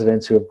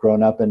residents who have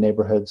grown up in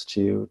neighborhoods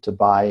to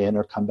buy in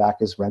or come back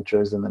as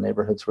renters in the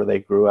neighborhoods where they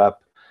grew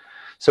up.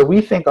 So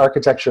we think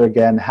architecture,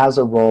 again, has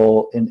a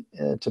role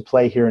to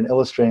play here in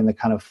illustrating the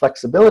kind of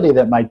flexibility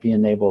that might be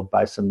enabled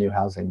by some new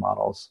housing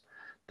models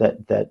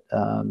that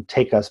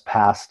take us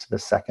past the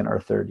second or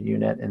third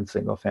unit in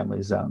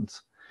single-family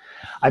zones.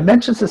 I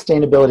mentioned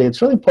sustainability.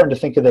 It's really important to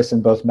think of this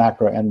in both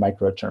macro and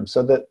micro terms.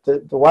 So the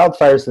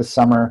wildfires this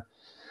summer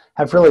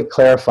have really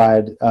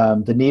clarified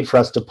the need for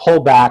us to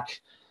pull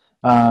back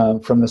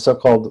from the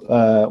so-called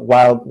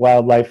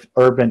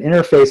wildlife-urban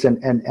interface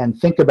and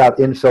think about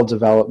infill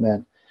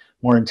development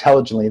more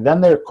intelligently. Then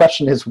the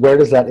question is, where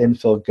does that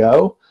infill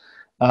go?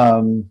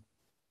 And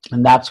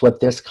that's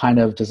what this kind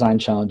of design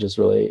challenge is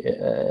really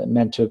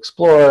meant to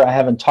explore. I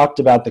haven't talked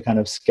about the kind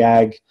of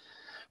SCAG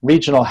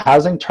regional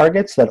housing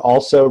targets that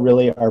also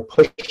really are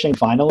pushing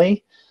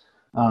finally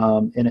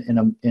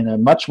in a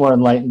much more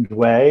enlightened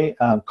way,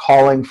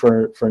 calling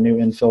for new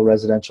infill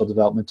residential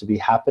development to be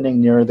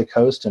happening near the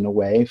coast and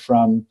away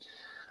from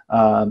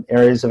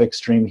areas of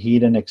extreme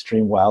heat and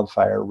extreme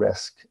wildfire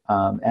risk,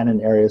 and in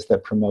areas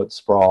that promote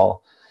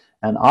sprawl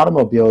and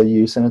automobile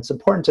use. And it's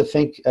important to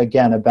think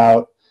again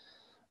about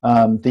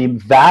the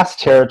vast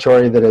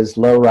territory that is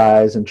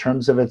low-rise in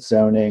terms of its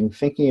zoning,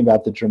 thinking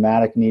about the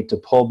dramatic need to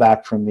pull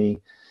back from the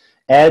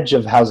edge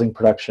of housing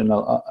production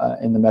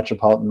in the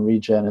metropolitan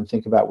region and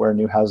think about where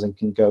new housing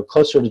can go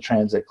closer to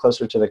transit,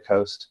 closer to the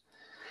coast.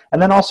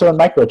 And then also in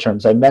micro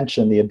terms, I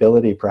mentioned the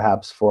ability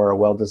perhaps for a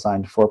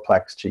well-designed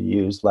fourplex to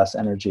use less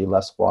energy,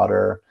 less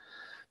water,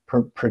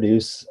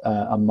 produce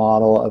a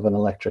model of an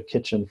electric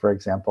kitchen, for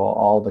example,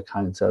 all the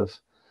kinds of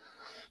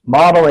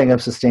modeling of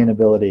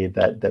sustainability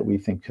that we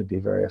think could be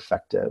very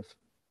effective.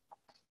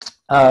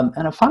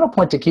 And a final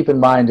point to keep in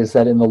mind is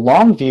that in the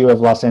long view of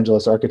Los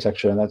Angeles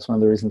architecture, and that's one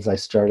of the reasons I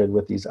started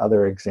with these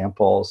other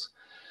examples,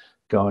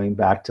 going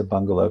back to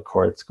bungalow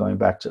courts, going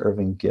back to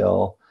Irving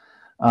Gill,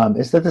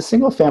 is that the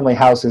single family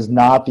house is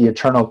not the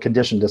eternal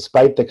condition,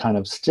 despite the kind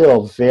of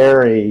still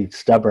very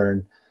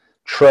stubborn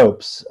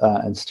tropes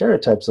and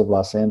stereotypes of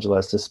Los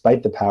Angeles,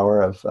 despite the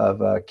power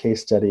of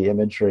case study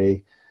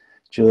imagery,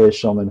 Julia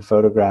Schulman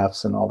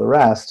photographs, and all the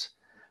rest.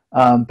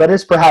 But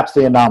it's perhaps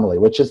the anomaly,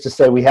 which is to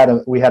say we had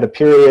a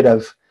period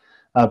of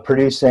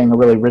producing a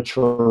really rich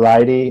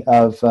variety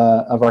of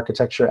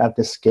architecture at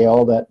this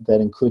scale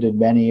that included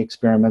many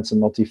experiments in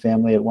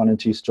multifamily at 1 and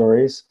 2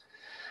 stories.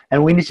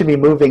 And we need to be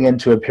moving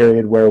into a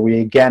period where we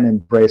again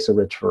embrace a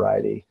rich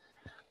variety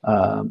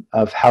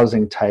of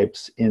housing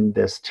types in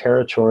this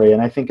territory.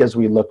 And I think as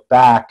we look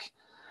back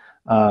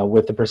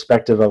with the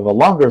perspective of a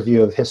longer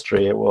view of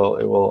history, it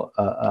will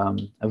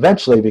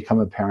eventually become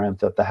apparent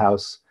that the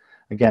house,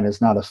 again,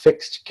 is not a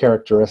fixed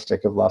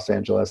characteristic of Los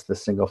Angeles,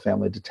 this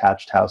single-family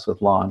detached house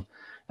with lawn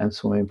and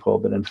swimming pool,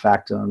 but in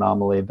fact an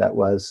anomaly that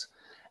was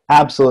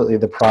absolutely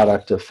the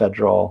product of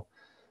federal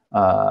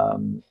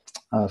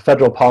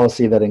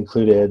policy that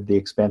included the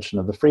expansion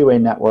of the freeway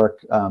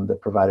network that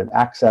provided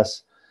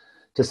access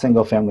to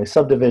single-family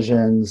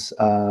subdivisions,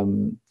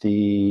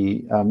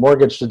 the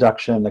mortgage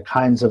deduction, the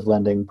kinds of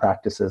lending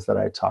practices that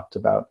I talked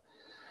about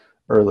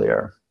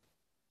earlier.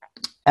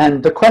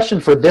 And the question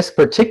for this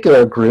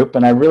particular group,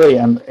 and I really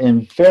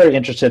am very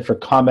interested for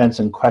comments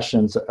and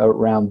questions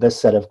around this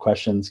set of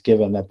questions,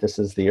 given that this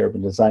is the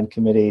Urban Design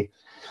Committee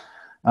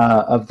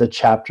of the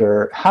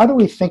chapter. How do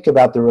we think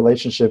about the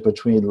relationship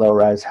between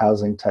low-rise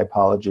housing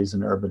typologies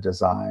and urban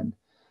design?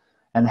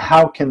 And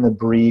how can the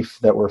brief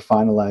that we're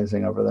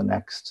finalizing over the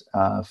next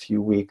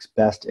few weeks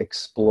best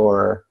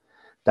explore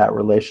that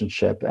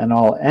relationship? And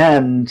I'll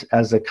end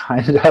as a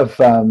kind of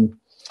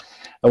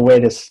a way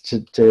to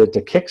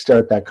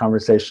kickstart that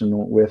conversation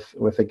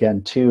with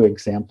again, 2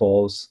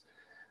 examples,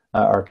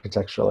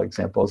 architectural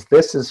examples.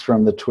 This is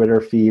from the Twitter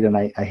feed, and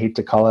I hate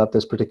to call out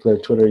this particular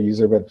Twitter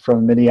user, but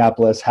from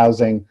Minneapolis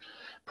housing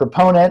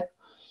proponent,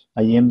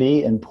 a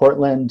YIMBY in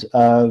Portland,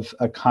 of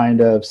a kind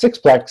of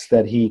sixplex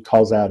that he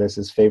calls out as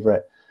his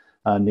favorite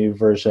new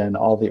version.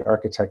 All the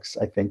architects,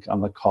 I think, on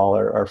the call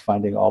are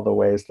finding all the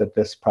ways that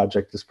this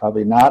project is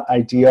probably not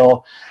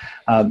ideal,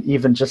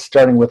 even just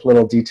starting with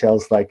little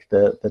details like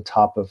the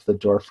top of the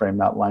door frame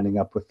not lining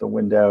up with the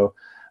window,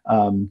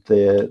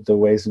 the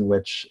ways in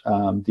which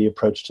the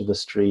approach to the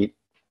street,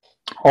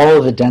 all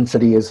of the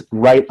density is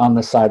right on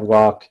the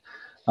sidewalk,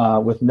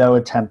 with no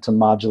attempt to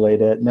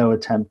modulate it, no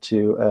attempt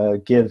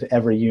to give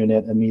every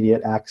unit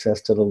immediate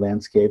access to the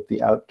landscape,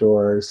 the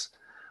outdoors,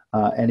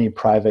 any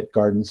private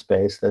garden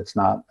space that's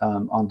not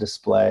on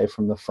display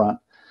from the front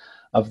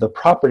of the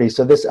property.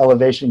 So this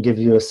elevation gives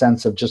you a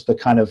sense of just the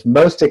kind of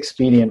most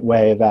expedient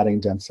way of adding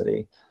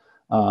density.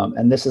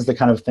 And this is the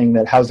kind of thing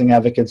that housing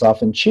advocates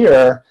often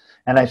cheer,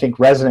 and I think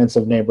residents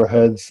of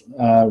neighborhoods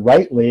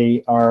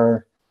rightly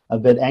are a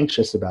bit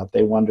anxious about.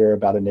 They wonder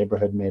about a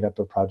neighborhood made up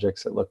of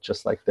projects that look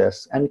just like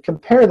this. And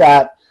compare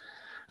that,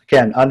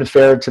 again,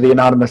 unfair to the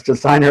anonymous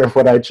designer of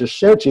what I just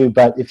showed you,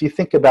 but if you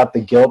think about the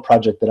Gill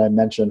project that I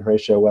mentioned,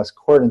 Horatio West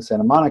Court in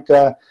Santa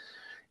Monica,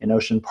 in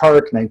Ocean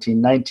Park,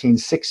 1919,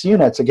 6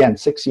 units, again,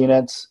 6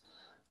 units,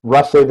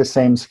 roughly the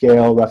same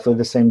scale, roughly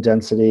the same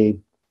density,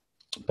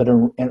 but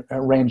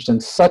arranged in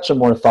such a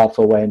more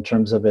thoughtful way in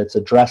terms of its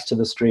address to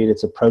the street,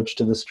 its approach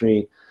to the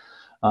street,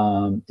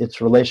 its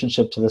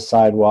relationship to the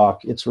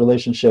sidewalk, its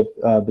relationship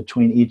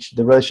between each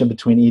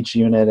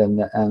unit and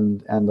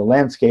the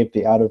landscape,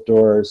 the out of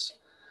doors,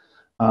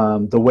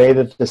 the way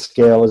that the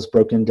scale is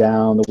broken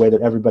down, the way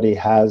that everybody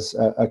has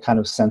a kind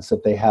of sense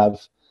that they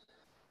have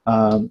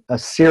a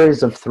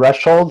series of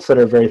thresholds that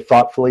are very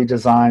thoughtfully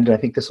designed. I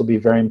think this will be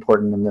very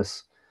important in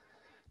this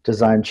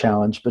design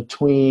challenge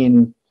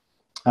between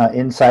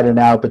inside and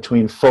out,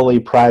 between fully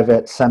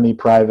private,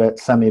 semi-private,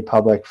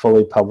 semi-public,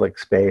 fully public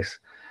space.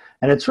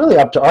 And it's really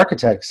up to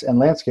architects and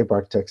landscape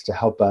architects to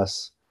help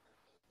us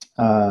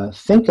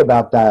think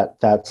about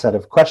that set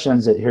of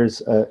questions.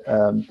 Here's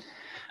a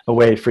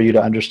way for you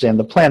to understand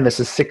the plan. This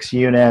is 6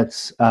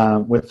 units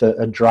with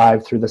a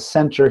drive through the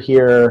center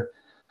here,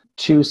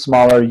 2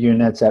 smaller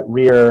units at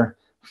rear,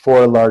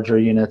 4 larger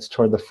units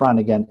toward the front.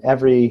 Again,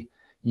 every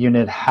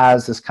unit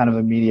has this kind of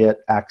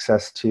immediate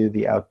access to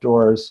the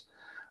outdoors.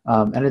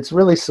 And it's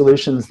really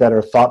solutions that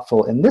are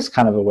thoughtful in this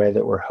kind of a way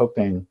that we're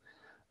hoping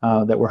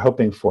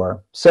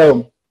for.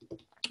 So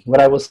what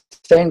I will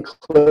say in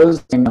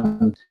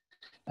closing,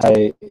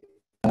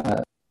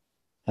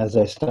 as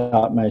I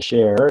stop my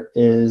share,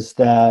 is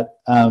that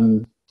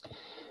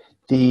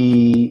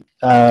the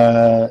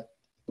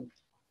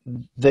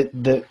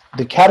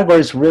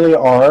categories really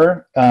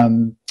are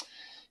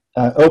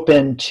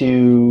open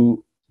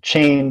to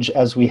change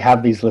as we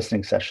have these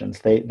listening sessions.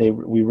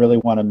 We really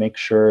want to make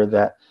sure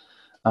that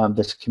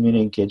this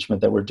community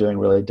engagement that we're doing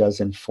really does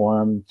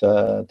inform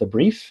the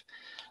brief.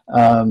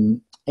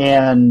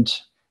 And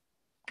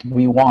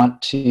we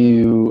want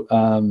to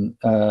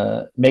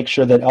make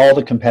sure that all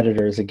the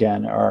competitors,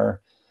 again,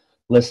 are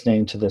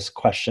listening to this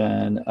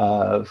question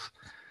of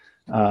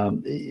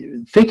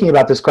thinking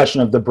about this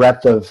question of the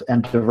breadth of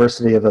and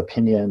diversity of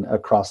opinion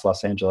across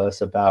Los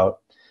Angeles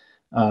about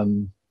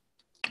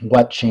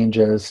what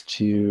changes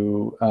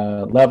to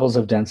levels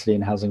of density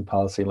and housing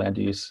policy land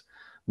use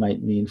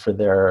might mean for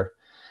their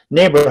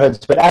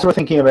neighborhoods. But as we're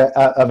thinking of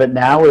it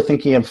now, we're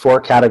thinking of 4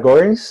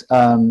 categories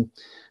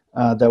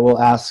that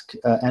we'll ask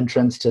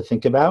entrants to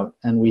think about.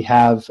 And we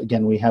have,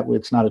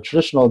 it's not a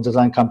traditional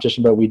design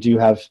competition, but we do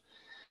have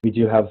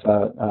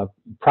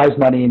prize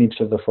money in each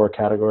of the 4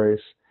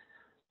 categories.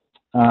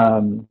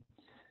 Bear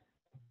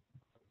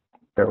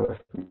with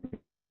me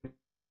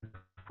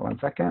for 1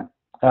 second.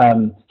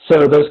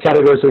 So those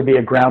categories would be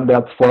a ground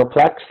up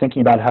 4-plex,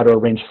 thinking about how to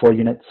arrange 4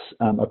 units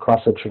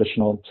across a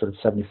traditional sort of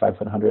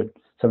 7,500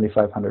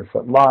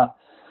 foot lot.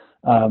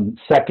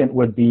 Second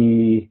would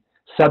be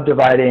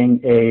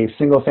subdividing a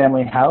single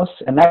family house,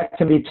 and that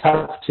can be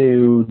tough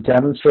to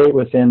demonstrate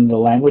within the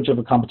language of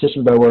a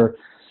competition, but we're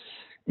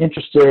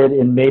interested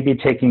in maybe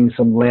taking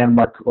some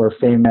landmark or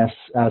famous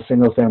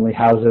single family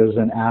houses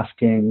and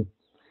asking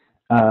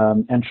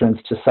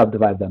entrants to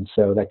subdivide them.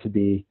 So that could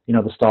be,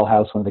 the Stahl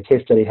house, one of the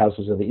case study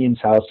houses, or the Eames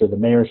house, or the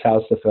mayor's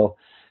house, if he'll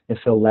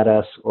let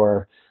us,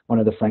 or one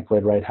of the Frank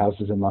Lloyd Wright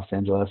houses in Los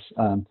Angeles.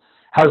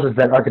 Houses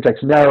that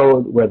architects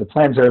know, where the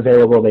plans are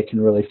available, they can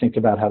really think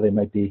about how they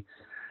might be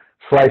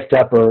sliced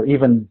up or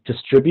even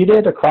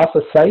distributed across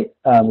a site.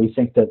 We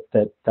think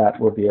that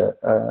will be a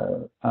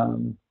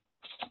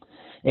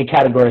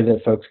category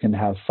that folks can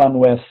have fun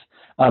with.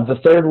 The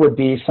third would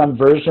be some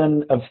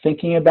version of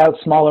thinking about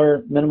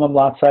smaller minimum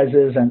lot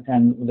sizes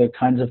and the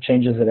kinds of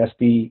changes that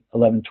SB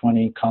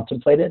 1120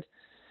 contemplated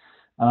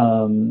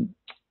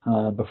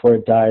before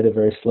it died a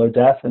very slow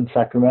death in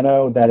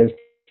Sacramento. That is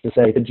to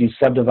say, could you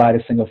subdivide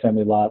a single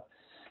family lot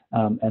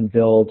and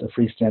build a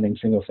freestanding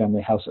single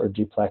family house or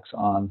duplex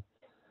on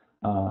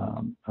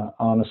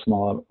a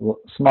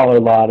smaller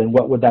lot, and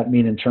what would that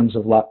mean in terms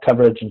of lot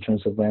coverage, in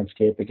terms of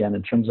landscape, again,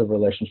 in terms of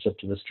relationship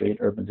to the street,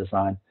 urban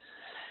design.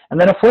 And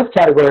then a 4th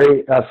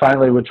category,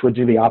 finally, which would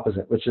do the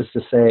opposite, which is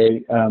to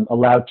say,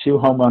 allow 2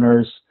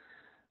 homeowners,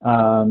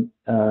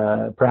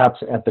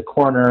 perhaps at the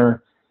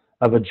corner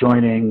of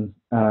adjoining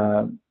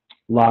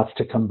lots,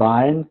 to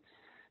combine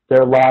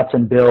their lots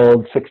and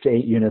build 6 to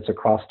 8 units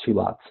across 2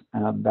 lots.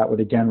 That would,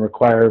 again,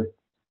 require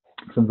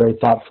some very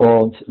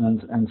thoughtful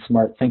and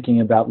smart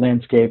thinking about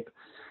landscape,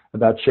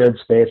 about shared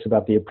space,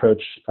 about the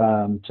approach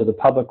to the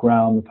public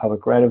realm, the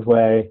public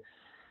right-of-way.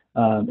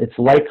 It's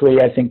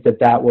likely, I think,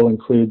 that will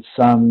include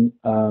some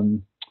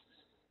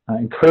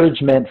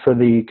encouragement for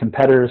the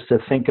competitors to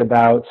think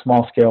about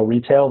small-scale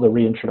retail, the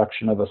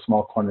reintroduction of a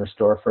small corner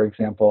store, for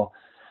example,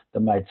 that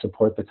might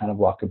support the kind of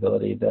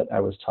walkability that I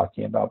was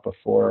talking about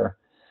before.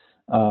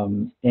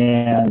 And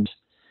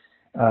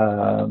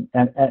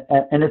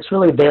it's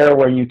really there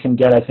where you can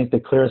get, I think, the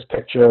clearest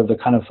picture of the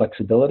kind of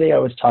flexibility I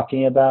was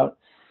talking about.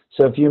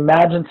 So if you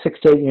imagine 6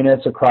 to 8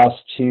 units across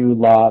 2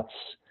 lots,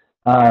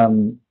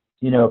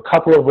 a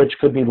couple of which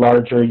could be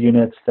larger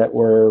units that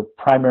were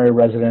primary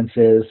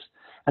residences,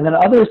 and then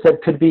others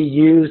that could be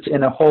used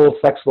in a whole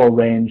flexible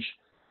range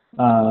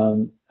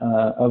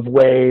of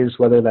ways,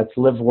 whether that's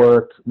live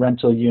work,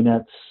 rental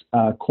units,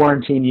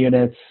 quarantine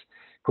units,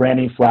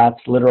 granny flats,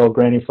 literal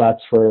granny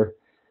flats for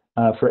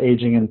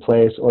aging in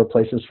place, or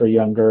places for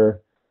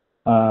younger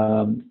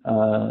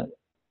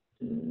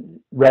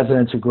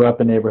residents who grew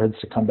up in neighborhoods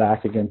to come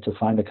back again to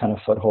find a kind of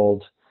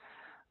foothold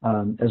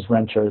as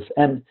renters.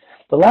 And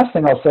the last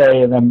thing I'll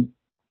say, and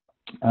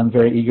I'm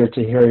very eager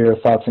to hear your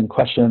thoughts and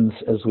questions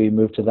as we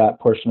move to that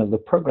portion of the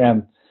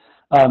program,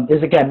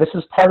 is again, this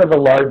is part of a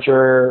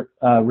larger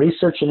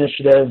research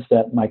initiative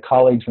that my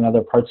colleagues in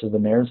other parts of the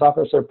mayor's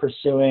office are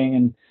pursuing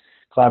in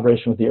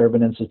collaboration with the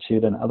Urban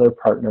Institute and other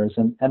partners.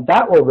 And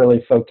that will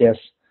really focus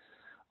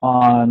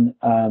on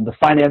the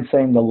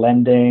financing, the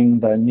lending,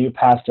 the new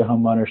path to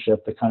home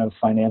ownership, the kind of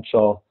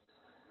financial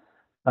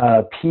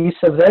piece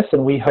of this.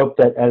 And we hope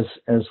that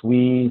as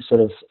we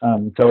sort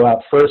of go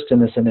out first in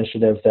this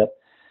initiative, that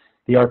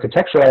the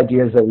architectural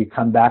ideas that we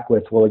come back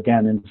with will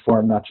again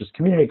inform not just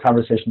community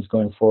conversations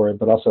going forward,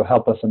 but also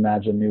help us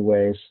imagine new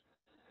ways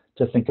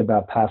to think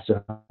about paths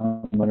to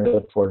home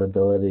ownership,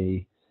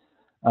 affordability,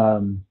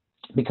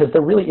 because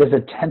there really is a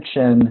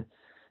tension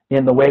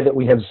in the way that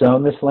we have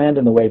zoned this land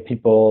and the way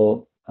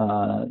people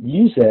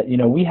use it.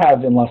 We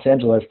have in Los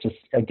Angeles, just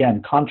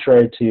again,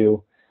 contrary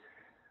to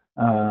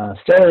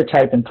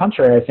stereotype and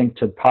contrary, I think,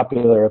 to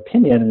popular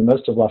opinion in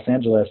most of Los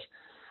Angeles,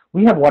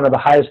 we have one of the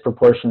highest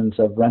proportions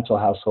of rental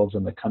households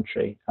in the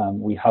country.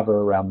 We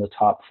hover around the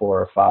top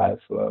 4 or 5,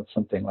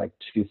 something like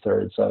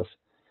 2/3 of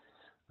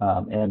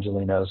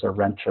Angelenos are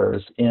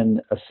renters in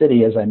a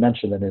city, as I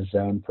mentioned, that is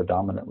zoned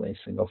predominantly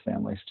single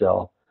family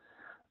still.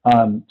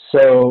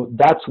 So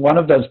that's one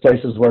of those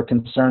places where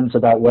concerns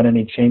about what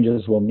any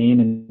changes will mean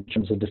in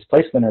terms of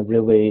displacement are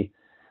really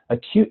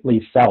acutely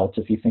felt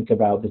if you think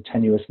about the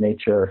tenuous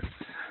nature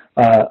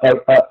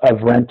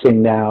of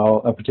renting now,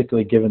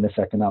 particularly given this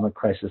economic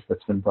crisis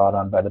that's been brought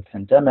on by the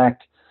pandemic.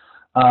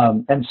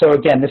 And so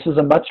again, this is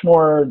a much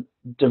more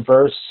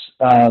diverse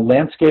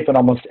landscape in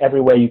almost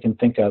every way you can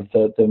think of.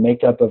 The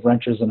makeup of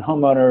renters and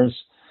homeowners,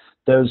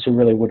 those who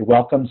really would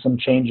welcome some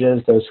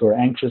changes, those who are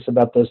anxious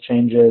about those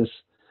changes.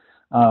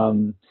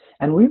 And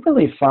we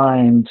really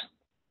find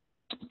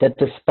that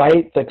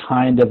despite the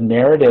kind of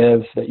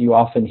narrative that you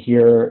often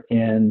hear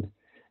in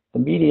the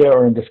media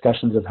or in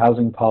discussions of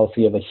housing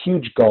policy of a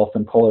huge gulf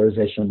and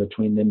polarization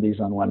between NIMBYs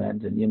on one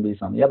end and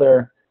YIMBYs on the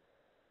other,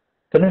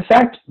 that in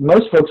fact,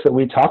 most folks that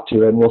we talk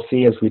to, and we'll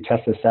see as we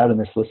test this out in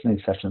this listening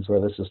sessions where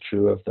this is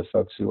true of the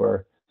folks who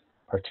are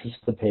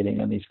participating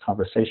in these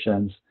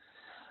conversations,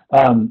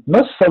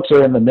 most folks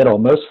are in the middle.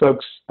 Most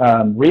folks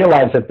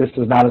realize that this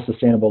is not a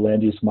sustainable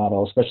land use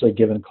model, especially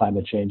given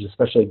climate change,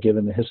 especially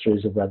given the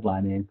histories of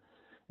redlining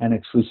and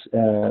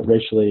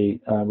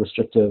racially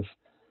restrictive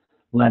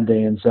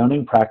lending and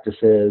zoning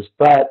practices,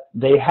 but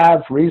they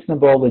have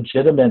reasonable,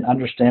 legitimate,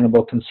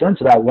 understandable concerns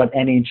about what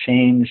any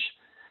change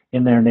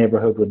in their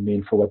neighborhood would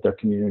mean for what their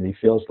community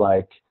feels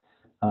like,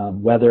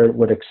 whether it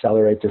would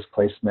accelerate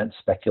displacement,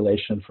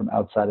 speculation from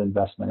outside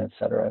investment, et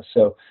cetera.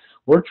 So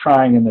we're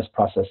trying in this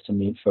process to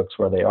meet folks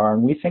where they are,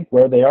 and we think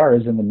where they are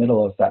is in the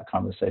middle of that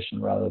conversation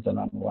rather than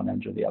on one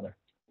end or the other.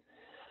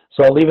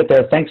 So I'll leave it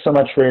there. Thanks so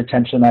much for your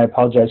attention. I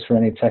apologize for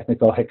any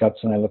technical hiccups,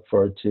 and I look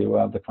forward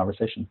to the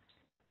conversation.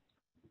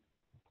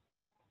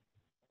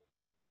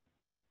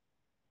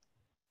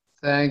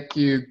 Thank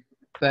you.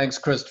 Thanks,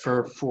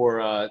 Christopher,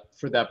 for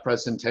that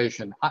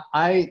presentation.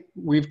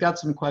 We've got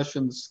some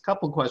questions, a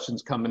couple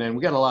questions coming in.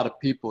 We got a lot of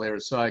people here,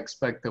 so I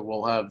expect that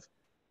we'll have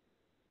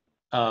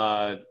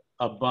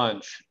a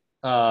bunch.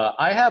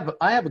 I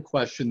have a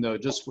question though,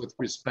 just with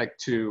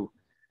respect to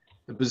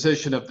the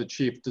position of the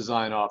Chief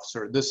Design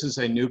Officer. This is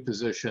a new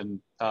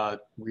position.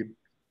 We've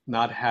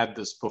not had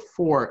this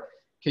before.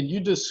 Can you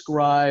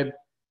describe,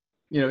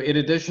 in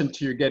addition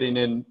to your getting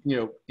in,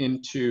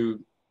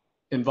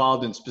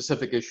 involved in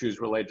specific issues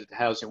related to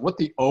housing, what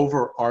the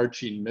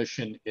overarching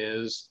mission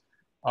is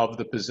of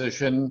the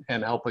position,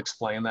 and help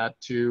explain that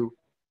to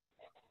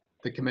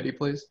the committee,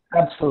 please?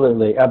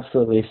 Absolutely,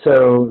 absolutely.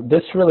 So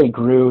this really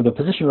grew, the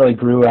position really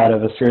grew out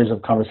of a series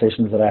of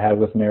conversations that I had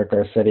with Mayor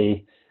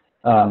Garcetti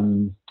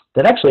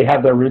that actually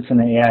have their roots in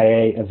the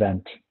AIA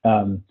event.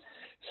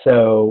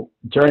 So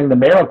during the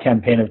mayoral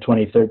campaign of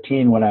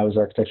 2013, when I was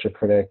architecture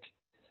critic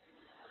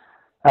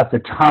at the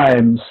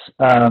Times,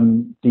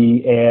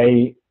 the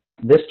AIA,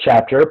 this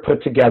chapter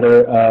put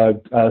together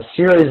a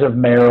series of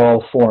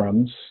mayoral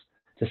forums,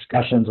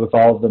 discussions with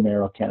all of the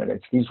mayoral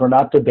candidates. These were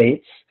not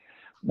debates.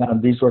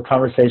 These were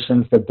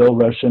conversations that Bill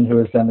Roshan, who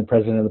was then the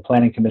president of the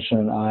Planning Commission,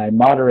 and I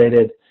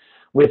moderated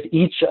with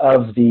each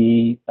of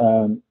the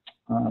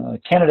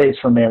candidates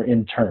for mayor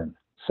in turn.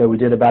 So we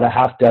did about a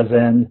half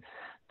dozen.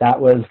 That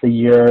was the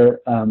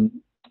year,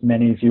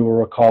 many of you will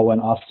recall,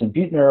 when Austin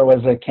Buettner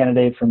was a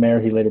candidate for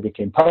mayor. He later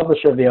became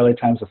publisher of the LA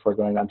Times before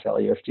going on to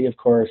LUSD, of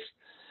course.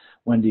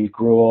 Wendy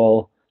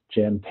Gruhl,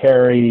 Jan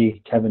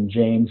Perry, Kevin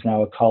James,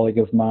 now a colleague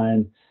of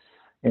mine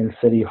in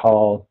City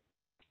Hall.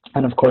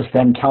 and of course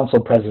then council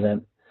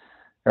president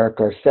Eric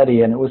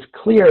Garcetti. And it was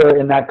clear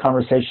in that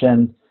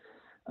conversation,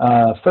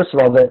 first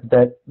of all,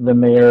 that the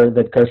mayor,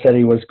 that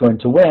Garcetti was going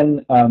to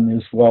win.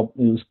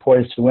 He was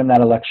poised to win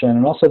that election,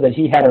 and also that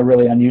he had a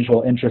really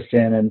unusual interest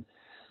in and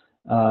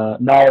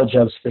knowledge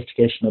of,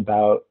 sophistication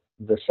about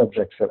the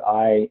subjects that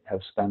I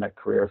have spent a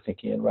career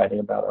thinking and writing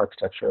about: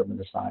 architecture, urban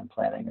design,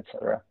 planning,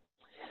 etc.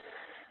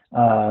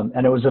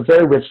 And it was a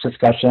very rich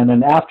discussion.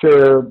 And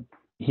after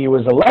he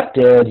was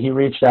elected, he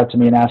reached out to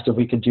me and asked if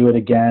we could do it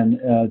again,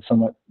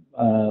 somewhat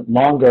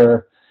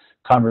longer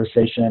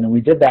conversation. And we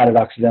did that at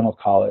Occidental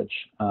College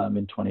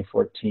in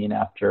 2014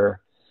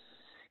 after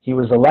he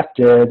was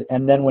elected.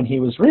 And then when he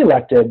was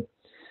reelected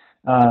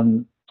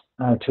to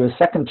a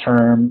second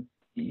term,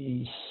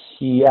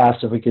 he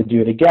asked if we could do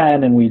it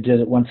again, and we did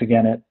it once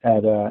again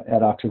at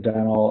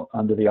Occidental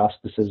under the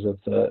auspices of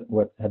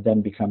what had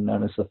then become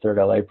known as the Third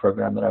LA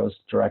program that I was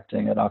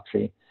directing at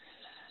Oxy.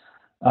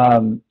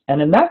 And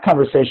in that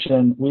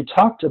conversation, we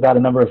talked about a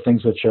number of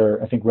things which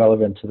are, I think,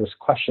 relevant to this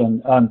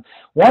question.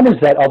 One is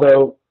that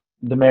although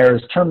the mayor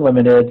is term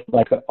limited,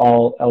 like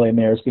all LA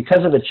mayors,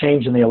 because of the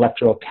change in the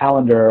electoral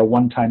calendar, a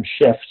one-time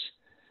shift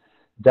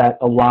that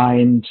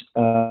aligned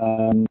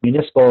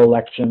municipal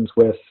elections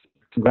with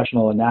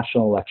congressional and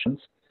national elections,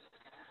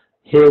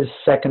 his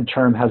second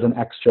term has an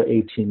extra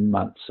 18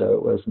 months. So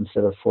it was,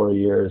 instead of 4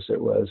 years,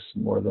 it was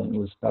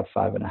about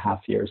 5.5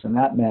 years. And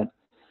that meant,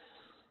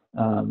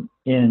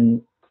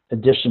 in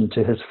addition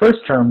to his first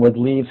term, would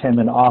leave him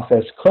in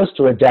office close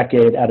to a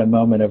decade at a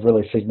moment of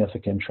really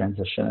significant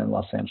transition in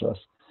Los Angeles.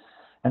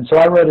 And so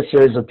I wrote a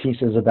series of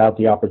pieces about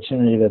the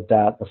opportunity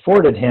that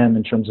afforded him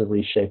in terms of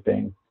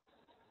reshaping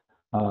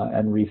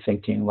and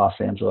rethinking Los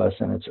Angeles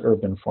and its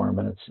urban form,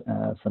 and its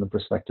from the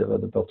perspective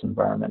of the built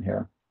environment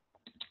here.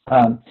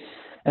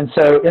 And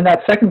so in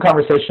that second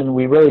conversation,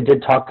 we really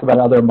did talk about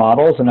other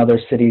models and other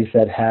cities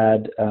that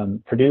had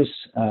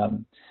produced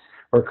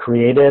or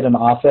created an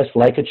office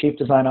like a chief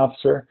design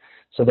officer.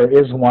 So there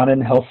is one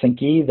in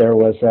Helsinki. There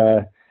was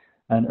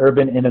an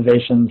urban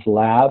innovations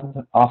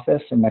lab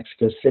office in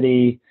Mexico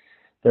City.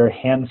 There are a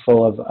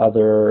handful of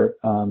other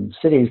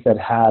cities that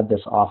had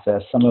this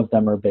office. Some of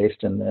them are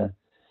based in the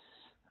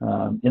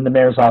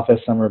mayor's office,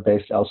 some are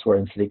based elsewhere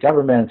in city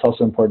government. It's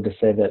also important to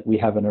say that we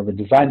have an urban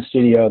design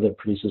studio that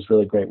produces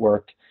really great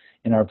work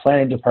in our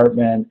planning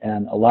department,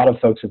 and a lot of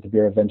folks at the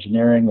Bureau of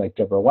Engineering, like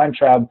Deborah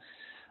Weintraub,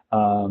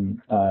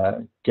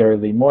 Gary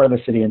Lee Moore, the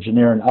city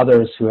engineer, and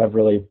others who have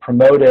really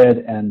promoted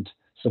and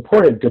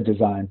supported good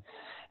design.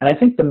 And I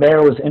think the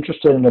mayor was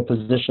interested in a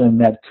position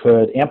that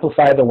could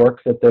amplify the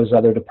work that those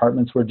other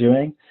departments were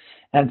doing,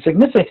 and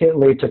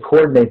significantly to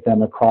coordinate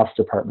them across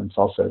departments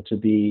also, to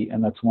be,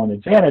 and that's one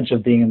advantage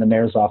of being in the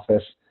mayor's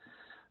office,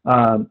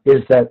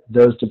 is that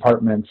those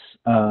departments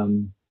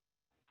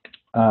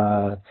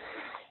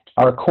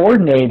are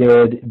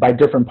coordinated by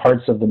different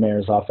parts of the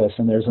mayor's office,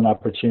 and there's an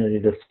opportunity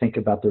to think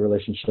about the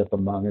relationship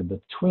among and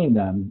between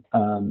them.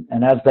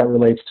 And as that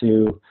relates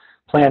to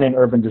planning,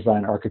 urban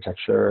design,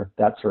 architecture,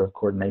 that sort of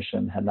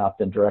coordination had not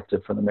been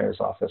directed from the mayor's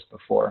office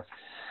before.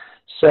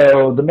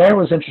 So the mayor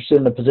was interested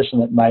in a position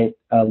that might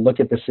look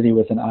at the city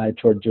with an eye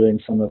toward doing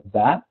some of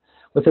that,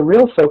 with a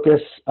real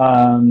focus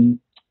on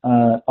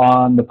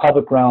the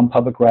public realm,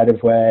 public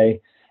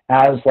right-of-way,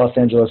 as Los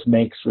Angeles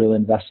makes real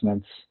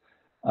investments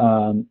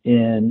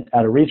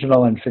at a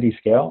regional and city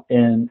scale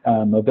in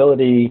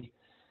mobility,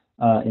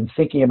 in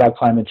thinking about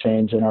climate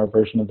change in our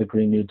version of the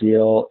Green New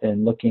Deal,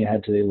 in looking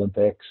ahead to the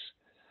Olympics,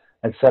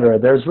 et cetera.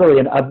 There's really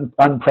an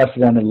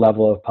unprecedented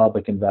level of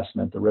public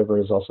investment. The river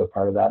is also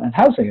part of that, and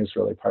housing is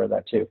really part of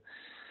that too.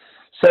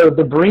 So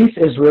the brief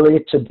is really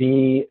to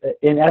be,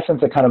 in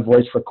essence, a kind of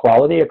voice for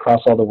quality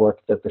across all the work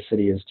that the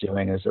city is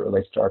doing as it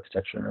relates to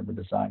architecture and urban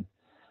design.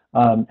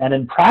 And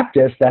in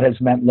practice, that has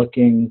meant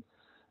looking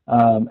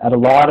at a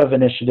lot of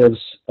initiatives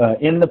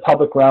in the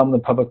public realm, the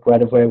public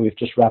right-of-way. We've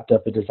just wrapped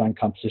up a design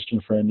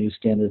competition for a new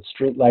standard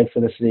street light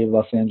for the city of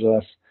Los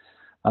Angeles.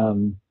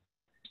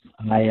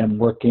 I am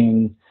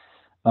working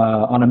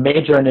on a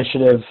major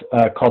initiative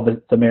called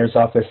the Mayor's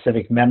Office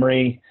Civic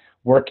Memory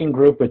Working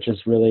Group, which is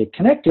really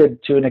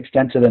connected to an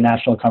extent to the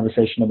national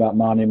conversation about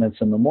monuments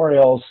and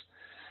memorials,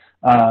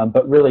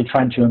 but really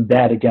trying to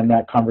embed, again,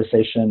 that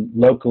conversation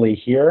locally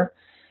here,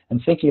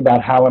 and thinking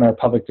about how in our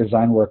public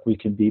design work we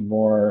can be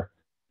more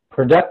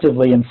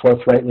productively and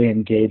forthrightly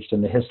engaged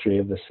in the history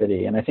of the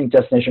city. And I think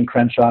Destination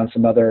Crenshaw and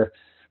some other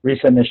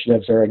recent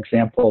initiatives are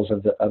examples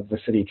of the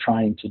city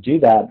trying to do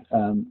that.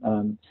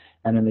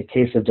 And in the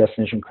case of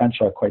Destination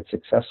Crenshaw, quite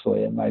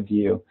successfully, in my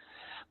view.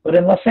 But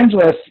in Los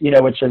Angeles,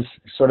 which has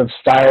sort of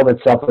styled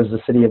itself as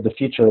the city of the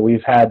future,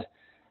 we've had,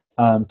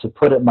 to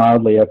put it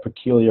mildly, a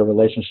peculiar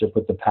relationship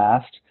with the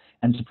past.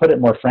 And to put it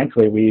more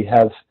frankly, we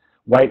have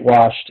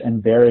whitewashed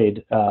and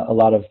buried a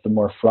lot of the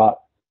more fraught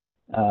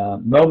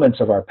moments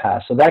of our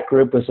past. So that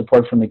group, with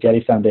support from the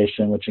Getty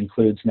Foundation, which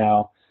includes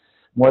now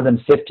more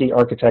than 50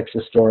 architects,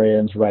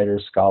 historians,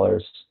 writers,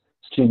 scholars,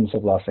 students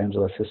of Los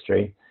Angeles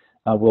history,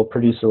 will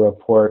produce a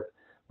report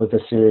with a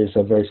series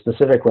of very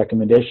specific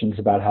recommendations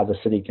about how the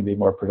city can be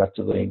more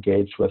productively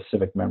engaged with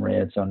civic memory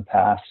in its own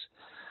past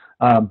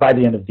by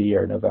the end of the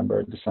year,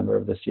 November, December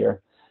of this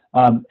year.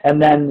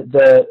 And then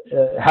the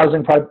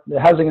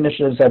housing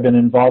initiatives I've been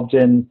involved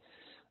in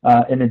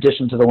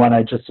addition to the one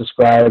I just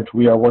described,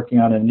 we are working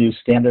on a new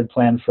standard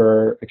plan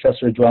for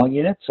accessory dwelling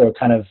units, so a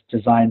kind of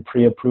design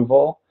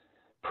pre-approval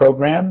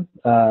program.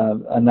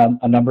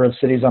 A number of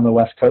cities on the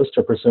West Coast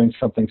are pursuing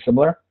something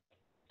similar.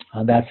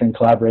 That's in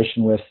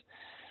collaboration with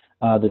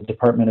the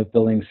Department of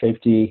Building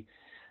Safety,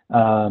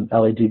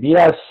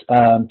 LADBS,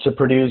 to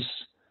produce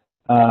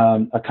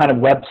a kind of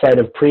website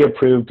of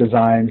pre-approved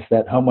designs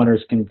that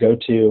homeowners can go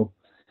to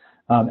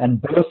and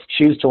both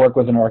choose to work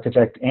with an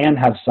architect and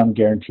have some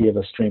guarantee of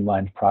a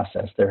streamlined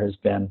process. There has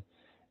been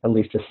at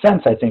least a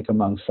sense, I think,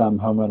 among some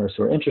homeowners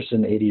who are interested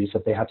in ADUs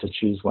that they have to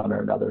choose one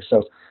or another.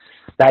 So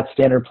that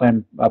standard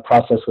plan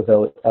process with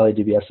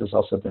LADBS has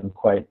also been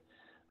quite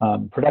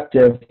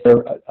productive.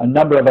 There are a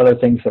number of other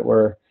things that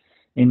we're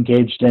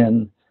engaged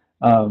in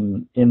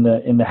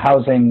the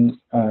housing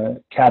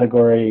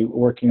category,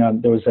 working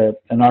on, there was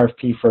an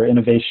RFP for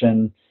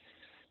innovation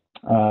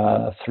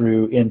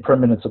in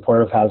permanent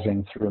supportive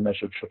housing through a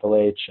measure of Triple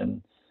H,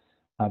 and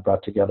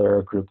brought together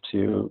a group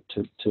to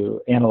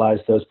analyze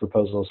those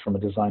proposals from a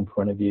design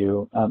point of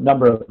view, a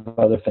number of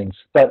other things.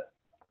 But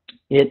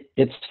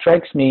it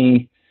strikes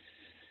me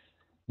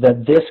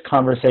that this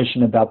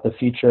conversation about the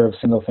future of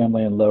single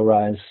family and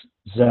low-rise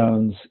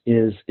zones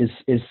is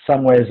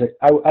some ways,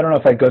 I don't know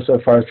if I'd go so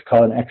far as to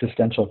call it an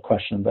existential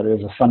question, but it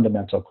is a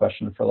fundamental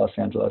question for Los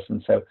Angeles.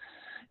 And so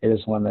it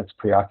is one that's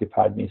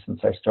preoccupied me since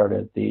I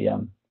started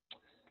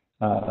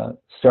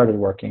started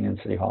working in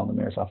City Hall in the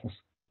mayor's office.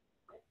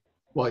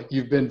 Well,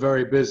 you've been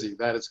very busy.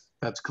 That's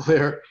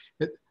clear.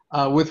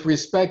 With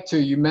respect to,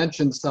 you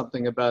mentioned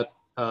something about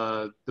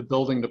the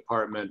building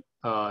department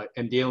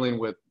and dealing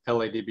with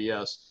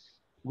LADBS.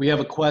 We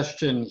have a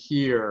question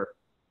here.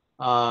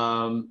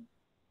 The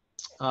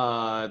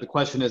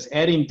question is,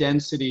 adding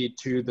density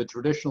to the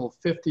traditional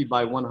 50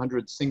 by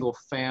 100 single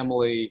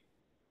family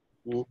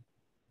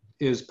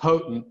is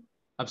potent.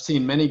 I've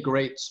seen many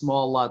great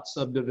small lot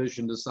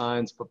subdivision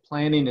designs, but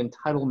planning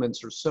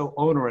entitlements are so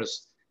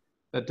onerous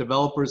that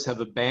developers have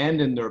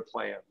abandoned their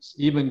plans,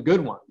 even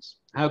good ones.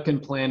 How can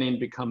planning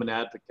become an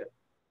advocate?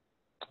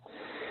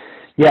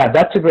 Yeah,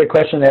 that's a great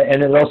question.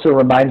 And it also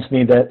reminds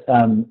me that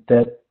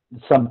that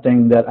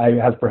something that I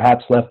have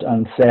perhaps left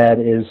unsaid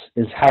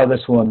is how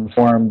this will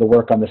inform the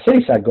work on the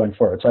city side going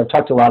forward. So I've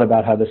talked a lot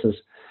about how this is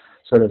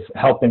sort of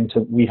helping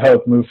to, we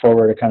hope, move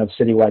forward a kind of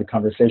citywide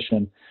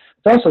conversation.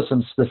 There's also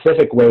some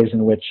specific ways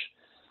in which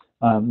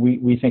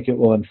we think it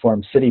will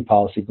inform city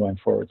policy going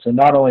forward. So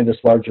not only this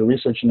larger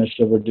research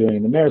initiative we're doing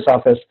in the mayor's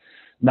office,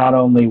 not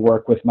only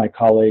work with my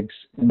colleagues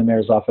in the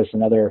mayor's office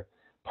and other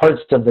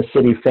parts of the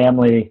city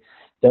family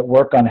that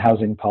work on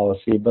housing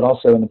policy, but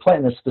also in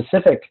the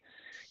specific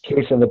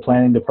case of the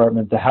planning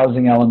department, the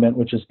housing element,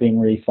 which is being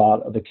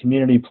rethought, of the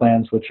community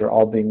plans, which are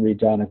all being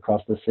redone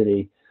across the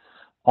city.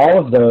 All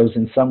of those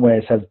in some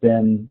ways have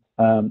been,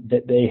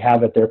 that they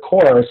have at their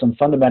core some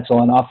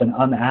fundamental and often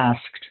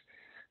unasked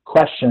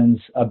questions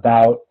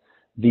about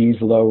these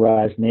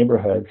low-rise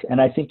neighborhoods.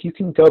 And I think you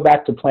can go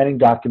back to planning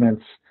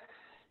documents,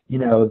 you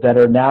know, that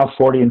are now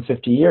 40 and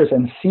 50 years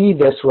and see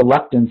this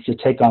reluctance to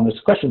take on this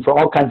question for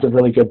all kinds of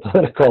really good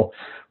political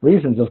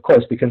reasons, of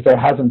course, because there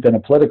hasn't been a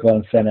political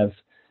incentive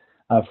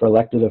for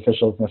elected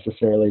officials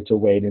necessarily to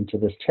wade into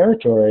this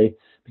territory,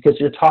 because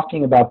you're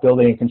talking about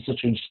building a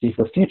constituency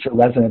for future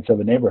residents of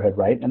a neighborhood,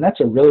 right? And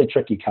that's a really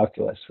tricky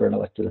calculus for an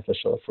elected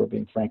official, if we're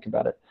being frank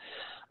about it.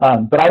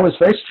 But I was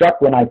very struck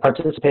when I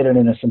participated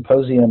in a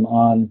symposium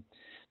on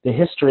the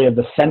history of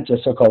the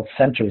so-called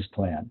Centers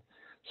Plan.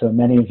 So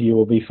many of you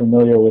will be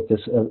familiar with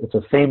this. It's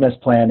a famous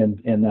plan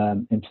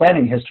in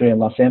planning history in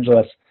Los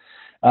Angeles.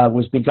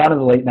 Was begun in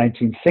the late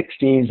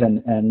 1960s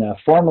and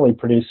formally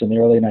produced in the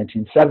early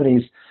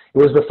 1970s. It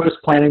was the first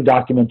planning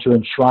document to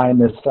enshrine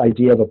this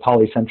idea of a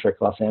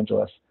polycentric Los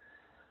Angeles.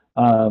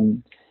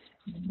 And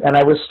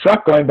I was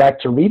struck going back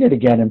to read it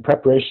again in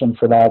preparation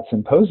for that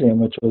symposium,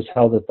 which was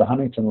held at the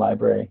Huntington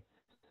Library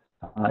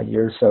a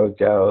year or so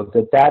ago,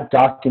 that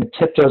document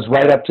tiptoes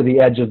right up to the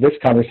edge of this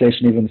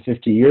conversation even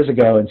 50 years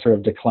ago and sort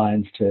of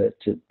declines to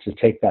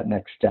take that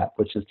next step,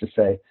 which is to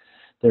say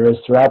there is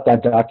throughout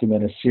that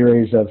document a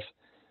series of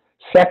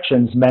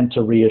sections meant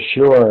to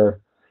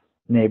reassure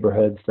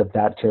neighborhoods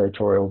that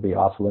territory will be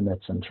off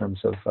limits in terms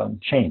of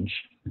change.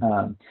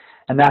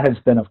 And that has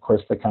been, of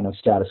course, the kind of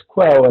status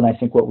quo. And I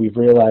think what we've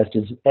realized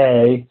is,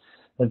 A,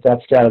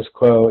 that status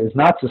quo is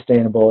not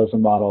sustainable as a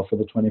model for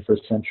the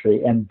 21st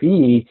century, and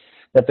B,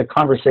 that the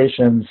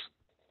conversations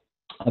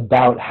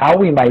about how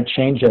we might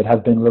change it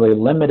have been really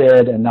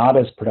limited and not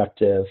as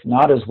productive,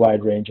 not as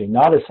wide-ranging,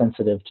 not as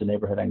sensitive to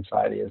neighborhood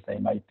anxiety as they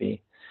might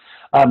be.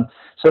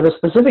 So the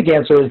specific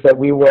answer is that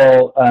we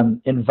will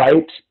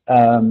invite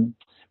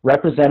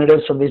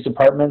representatives from these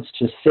departments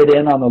to sit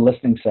in on the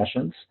listening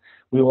sessions.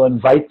 We will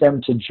invite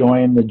them to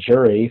join the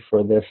jury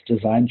for this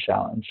design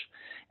challenge.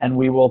 and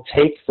we will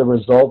take the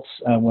results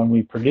when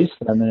we produce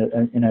them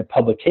in a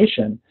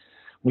publication.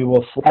 We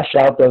will flesh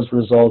out those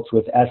results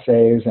with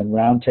essays and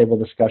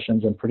roundtable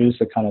discussions and produce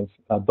a kind of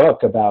a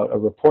book about, a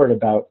report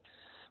about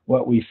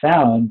what we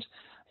found.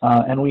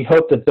 And we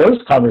hope that those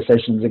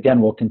conversations,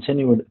 again, will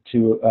continue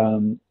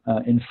to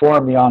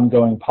inform the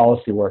ongoing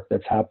policy work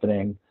that's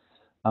happening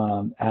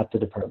at the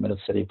Department of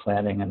City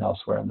Planning and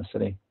elsewhere in the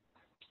city.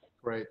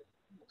 Great.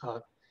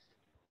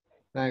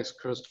 Thanks,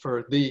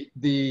 Christopher.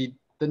 The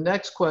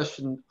next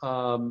question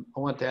I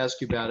want to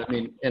ask you about, I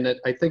mean, and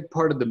I think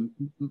part of the,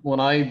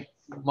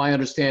 my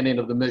understanding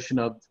of the mission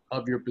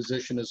of your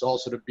position is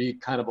also to be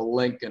kind of a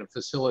link and a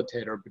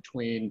facilitator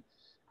between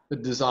the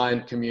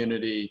design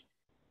community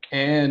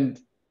and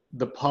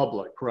the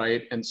public,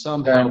 right? And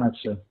somehow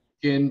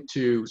begin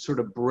to sort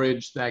of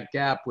bridge that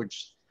gap,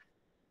 which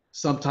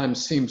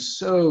sometimes seems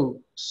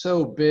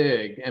so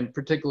big, and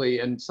particularly,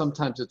 and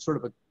sometimes it's sort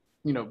of a,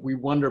 you know, we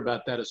wonder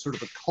about that as sort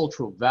of a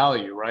cultural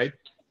value, right?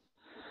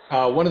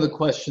 One of the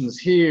questions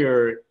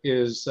here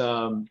is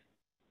from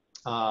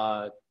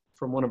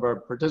one of our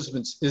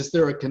participants: is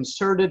there a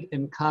concerted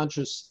and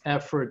conscious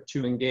effort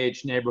to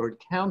engage neighborhood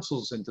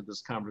councils into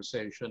this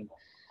conversation?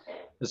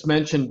 As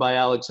mentioned by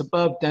Alex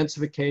above,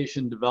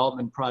 densification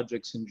development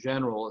projects in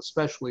general,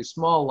 especially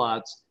small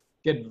lots,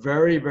 get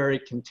very, very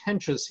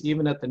contentious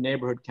even at the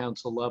neighborhood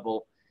council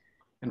level,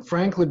 and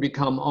frankly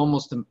become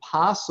almost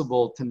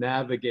impossible to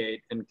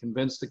navigate and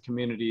convince the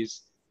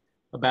communities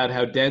about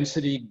how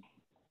density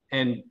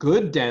and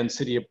good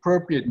density,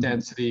 appropriate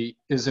density,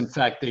 is in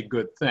fact a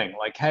good thing.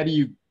 Like, how do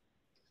you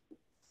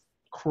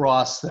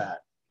cross that?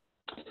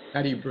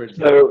 How do you bridge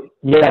that? So,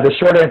 yeah, the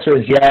short answer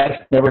is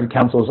yes, neighborhood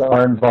councils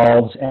are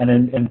involved, and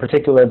in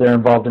particular, they're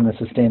involved in the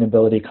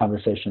sustainability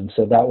conversation.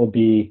 So that will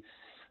be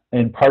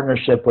in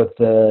partnership with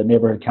the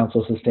Neighborhood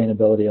Council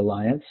Sustainability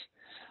Alliance.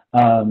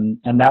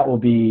 And that will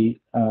be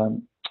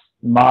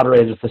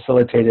moderated,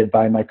 facilitated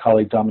by my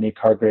colleague Dominique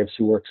Hargraves,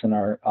 who works in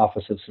our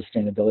Office of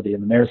Sustainability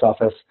in the Mayor's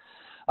Office.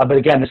 But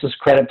again, this is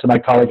credit to my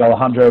colleague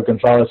Alejandro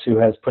Gonzalez, who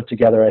has put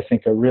together, I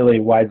think, a really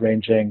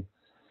wide-ranging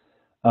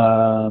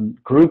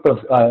group of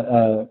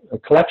a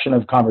collection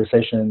of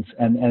conversations,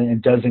 and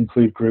it does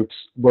include groups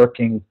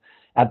working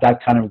at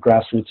that kind of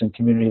grassroots and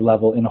community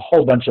level in a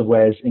whole bunch of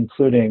ways,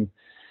 including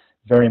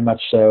very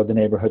much so the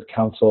neighborhood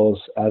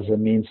councils as a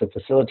means of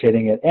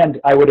facilitating it.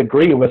 And I would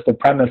agree with the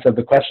premise of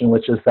the question,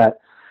 which is that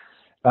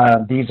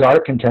these are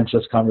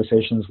contentious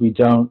conversations. We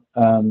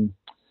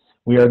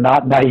are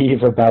not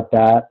naive about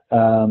that.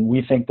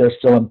 We think they're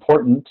still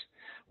important.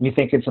 We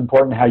think it's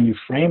important how you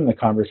frame the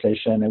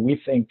conversation, and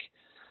we think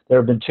there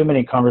have been too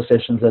many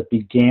conversations that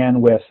began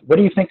with, what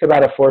do you think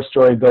about a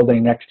 4-story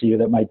building next to you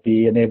that might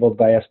be enabled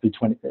by SB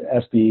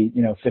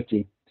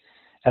 50,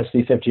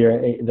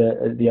 or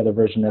the other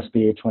version,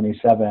 SB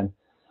 27.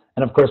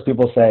 And of course,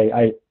 people say,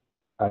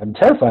 I'm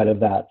terrified of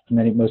that.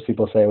 Most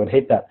people say I would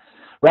hate that.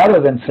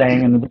 Rather than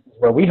saying, and this is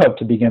where we hope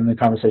to begin the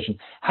conversation,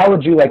 how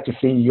would you like to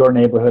see your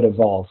neighborhood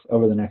evolve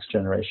over the next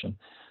generation?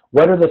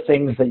 What are the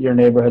things that your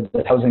neighborhood,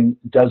 that housing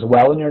does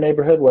well in your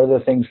neighborhood? What are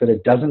the things that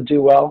it doesn't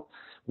do well?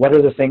 What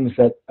are the things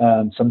that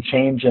some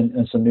change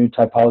and some new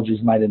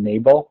typologies might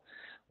enable?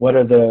 What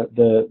are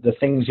the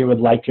things you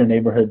would like your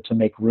neighborhood to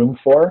make room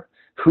for?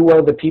 Who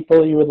are the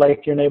people you would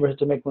like your neighborhood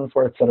to make room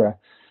for, et cetera?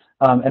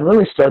 And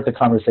really start the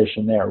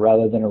conversation there,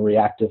 rather than a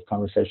reactive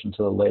conversation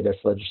to the latest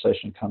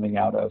legislation coming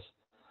out of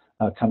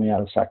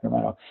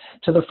Sacramento.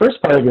 To the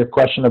first part of your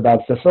question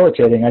about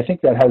facilitating, I think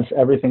that has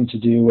everything to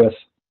do with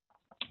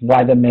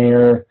why the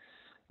mayor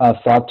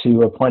thought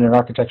to appoint an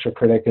architecture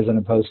critic as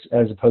opposed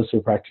to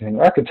a practicing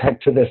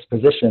architect to this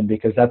position,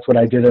 because that's what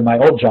I did in my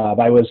old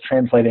job. I was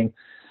translating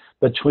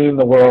between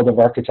the world of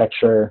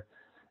architecture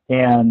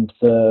and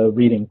the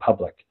reading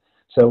public.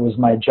 So it was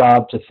my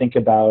job to think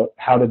about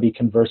how to be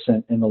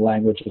conversant in the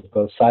language of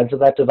both sides of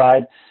that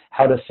divide,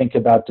 how to think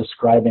about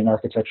describing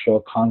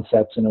architectural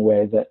concepts in a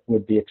way that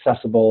would be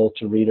accessible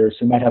to readers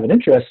who might have an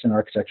interest in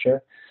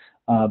architecture,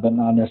 but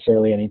not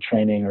necessarily any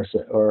training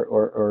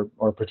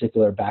or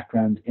particular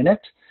background in it.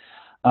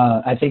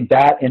 I think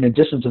that, in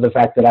addition to the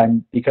fact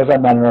that because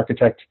I'm not an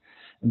architect,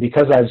 and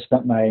because I've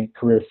spent my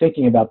career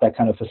thinking about that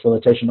kind of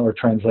facilitation or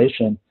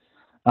translation,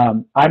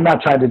 I'm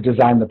not trying to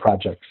design the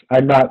projects.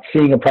 I'm not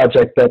seeing a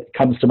project that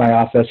comes to my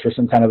office for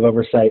some kind of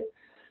oversight.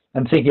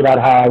 I'm thinking about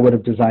how I would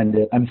have designed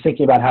it. I'm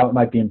thinking about how it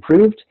might be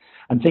improved.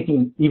 I'm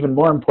thinking, even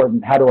more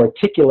important, how to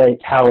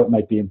articulate how it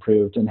might be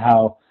improved and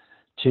how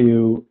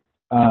to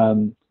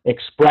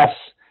express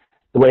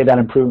the way that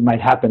improvement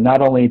might happen,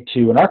 not only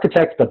to an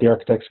architect, but the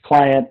architect's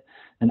client,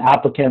 an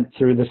applicant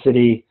through the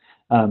city,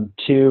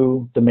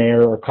 to the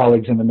mayor or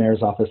colleagues in the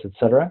mayor's office, et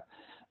cetera.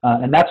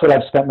 And that's what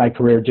I've spent my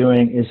career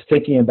doing, is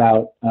thinking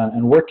about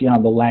and working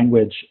on the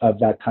language of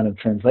that kind of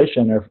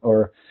translation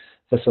or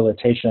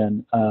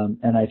facilitation.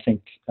 And I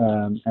think,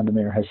 and the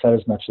mayor has said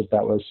as much,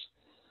 that was,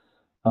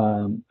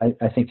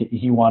 I think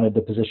he wanted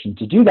the position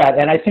to do that.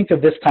 And I think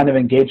of this kind of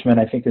engagement,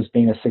 I think, as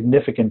being a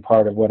significant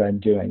part of what I'm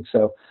doing.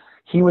 So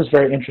he was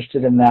very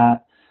interested in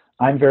that.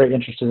 I'm very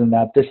interested in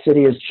that. This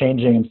city is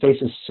changing and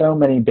faces so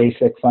many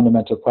basic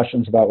fundamental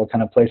questions about what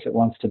kind of place it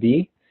wants to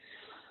be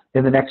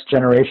in the next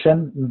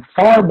generation.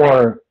 Far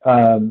more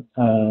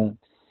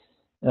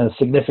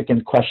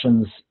significant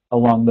questions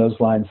along those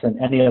lines than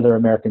any other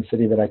American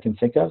city that I can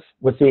think of,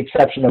 with the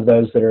exception of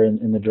those that are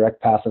in the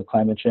direct path of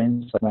climate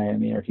change, like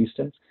Miami or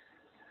Houston.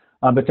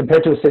 But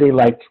compared to a city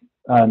like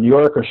New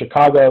York or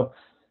Chicago,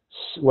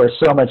 where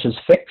so much is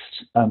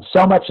fixed,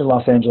 so much in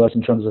Los Angeles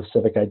in terms of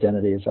civic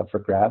identity is up for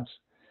grabs.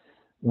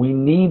 We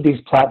need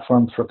these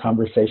platforms for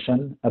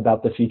conversation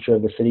about the future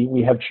of the city.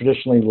 We have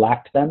traditionally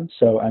lacked them,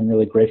 so I'm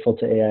really grateful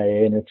to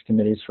AIA and its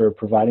committees for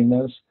providing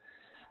those.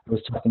 I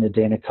was talking to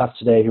Dana Cuff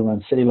today, who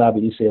runs City Lab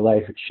at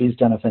UCLA. She's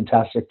done a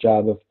fantastic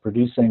job of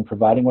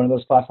providing one of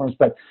those platforms.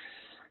 But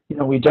you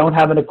know, we don't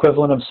have an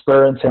equivalent of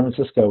Spur in San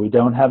Francisco. We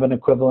don't have an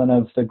equivalent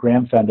of the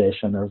Graham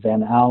Foundation or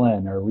Van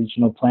Allen or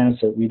Regional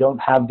Planet. We don't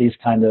have these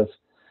kind of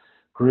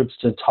groups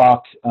to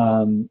talk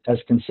as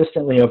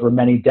consistently over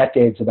many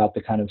decades about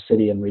the kind of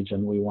city and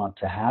region we want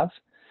to have.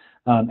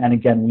 And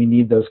again, we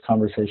need those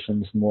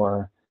conversations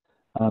more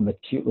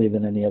acutely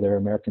than any other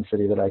American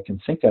city that I can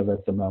think of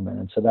at the moment.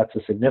 And so that's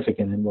a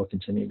significant and will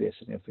continue to be a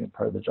significant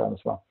part of the job as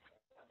well.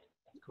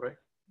 Great,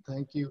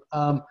 thank you.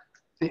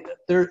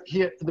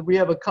 We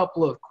have a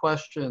couple of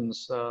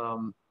questions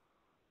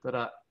that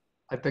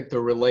I think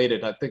they're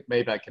related. I think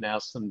maybe I can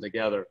ask them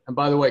together. And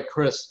by the way,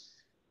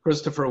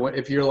 Christopher,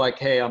 if you're like,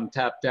 hey, I'm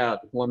tapped out,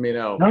 let me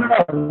know. No,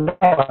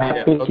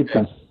 Yeah,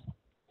 okay.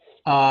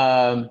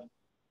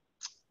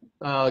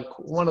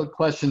 One of the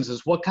questions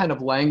is, what kind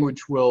of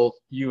language will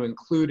you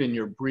include in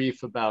your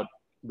brief about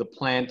the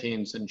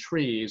plantings and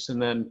trees? And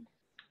then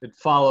it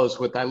follows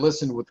with, I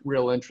listened with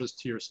real interest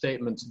to your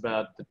statements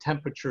about the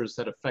temperatures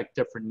that affect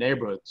different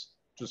neighborhoods,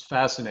 which is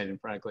fascinating,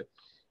 frankly.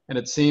 And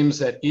it seems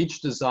that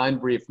each design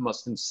brief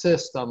must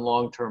insist on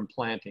long-term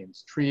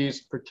plantings,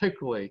 trees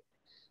particularly,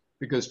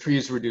 because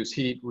trees reduce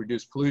heat,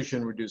 reduce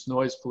pollution, reduce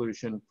noise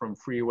pollution from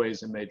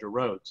freeways and major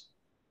roads.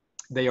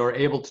 They are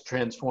able to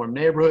transform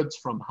neighborhoods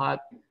from hot,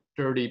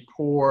 dirty,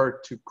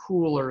 poor to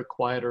cooler,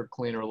 quieter,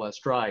 cleaner, less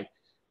dry.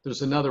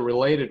 There's another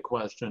related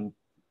question.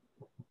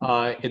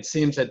 It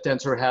seems that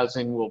denser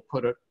housing will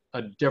put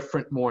a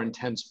different, more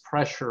intense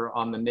pressure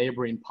on the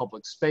neighboring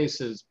public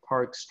spaces,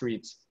 parks,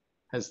 streets.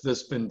 Has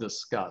this been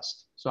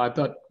discussed? So I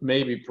thought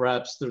maybe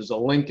perhaps there's a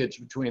linkage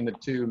between the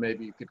two.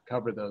 Maybe you could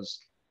cover those.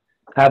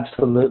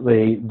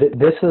 Absolutely.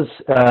 This is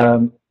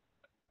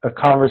a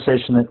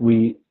conversation that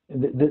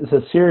there's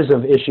a series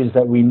of issues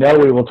that we know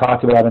we will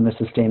talk about in the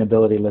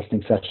sustainability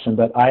listening session,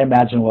 but I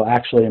imagine will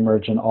actually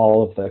emerge in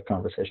all of the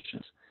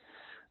conversations.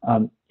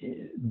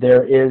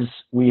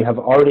 We have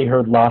already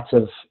heard lots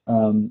of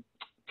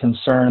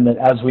concern that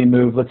as we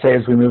move, let's say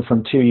as we move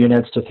from 2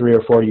 units to 3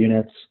 or 4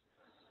 units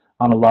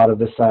on a lot of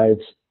the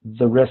sites,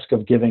 the risk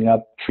of giving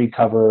up tree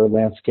cover,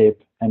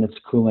 landscape, and its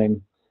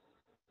cooling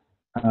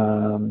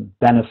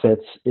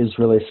benefits is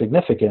really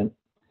significant.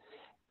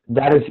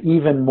 That is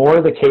even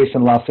more the case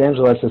in Los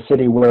Angeles, a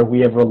city where we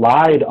have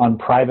relied on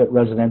private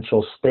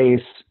residential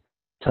space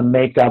to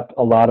make up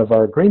a lot of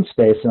our green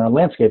space and our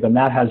landscape. And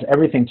that has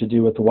everything to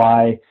do with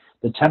why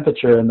the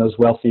temperature in those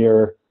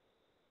wealthier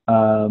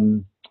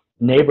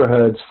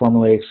neighborhoods,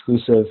 formerly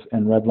exclusive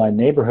and red line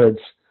neighborhoods,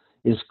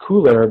 is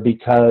cooler,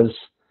 because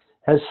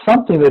it has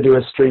something to do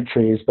with street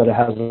trees, but it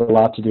has a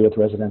lot to do with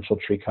residential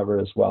tree cover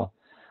as well.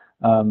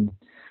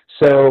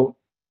 So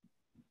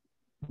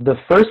the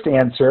first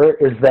answer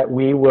is that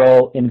we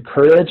will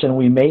encourage, and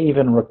we may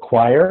even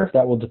require,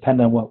 that will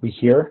depend on what we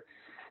hear,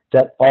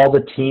 that all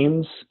the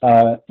teams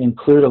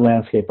include a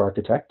landscape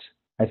architect.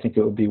 I think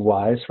it would be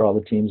wise for all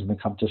the teams in the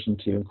competition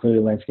to include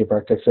a landscape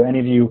architect. So any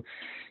of you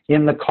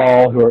in the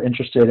call who are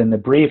interested in the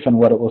brief and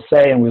what it will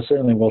say, and we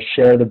certainly will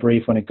share the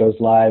brief when it goes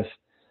live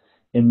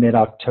in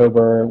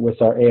mid-October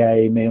with our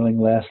AIA mailing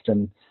list.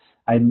 And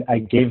I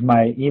gave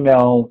my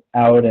email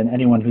out, and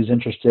anyone who's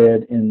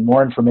interested in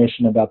more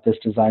information about this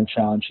design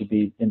challenge should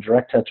be in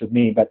direct touch with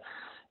me. But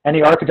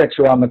any architects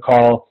who are on the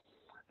call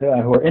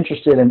who are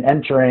interested in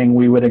entering,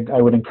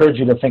 I would encourage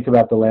you to think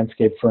about the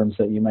landscape firms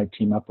that you might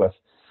team up with,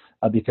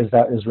 because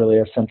that is really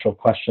a central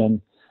question.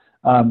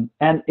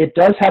 And it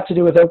does have to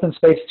do with open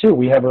space too.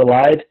 We have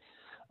relied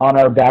on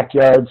our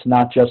backyards,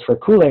 not just for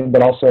cooling,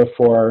 but also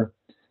for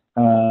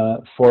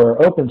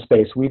open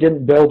space. We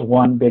didn't build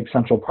one big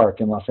central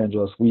park in Los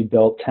Angeles. We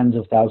built tens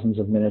of thousands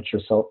of miniature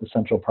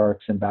central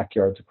parks and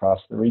backyards across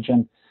the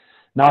region.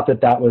 Not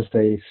that that was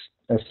a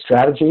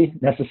strategy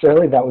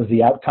necessarily, that was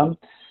the outcome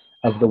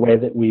of the way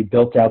that we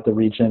built out the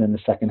region in the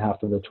second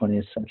half of the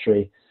 20th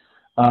century.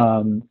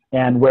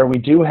 And where we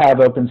do have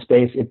open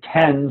space, it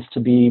tends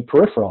to be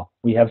peripheral.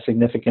 We have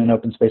significant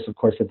open space, of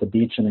course, at the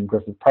beach and in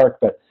Griffith Park,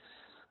 but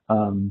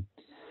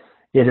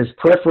it is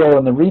peripheral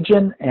in the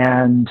region,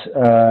 and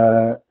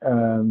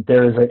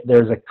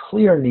there's a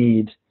clear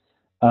need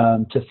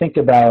to think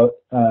about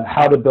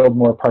how to build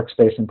more park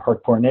space in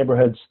park-poor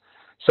neighborhoods.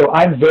 So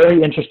I'm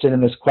very interested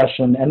in this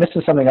question, and this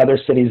is something other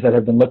cities that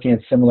have been looking at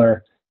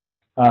similar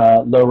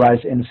low-rise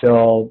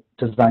infill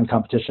design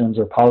competitions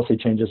or policy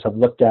changes have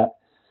looked at.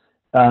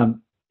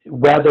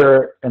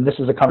 whether, and this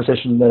is a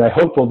conversation that I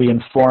hope will be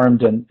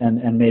informed and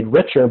made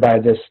richer by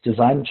this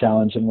design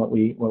challenge and what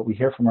we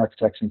hear from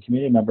architects and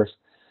community members,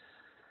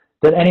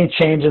 that any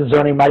change in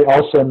zoning might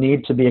also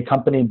need to be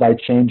accompanied by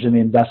change in the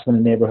investment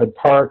in neighborhood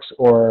parks,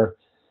 or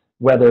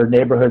whether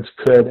neighborhoods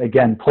could,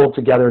 again, pull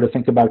together to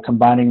think about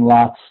combining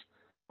lots,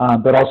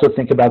 but also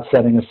think about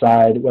setting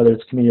aside, whether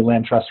it's community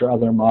land trust or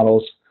other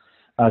models,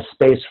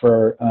 space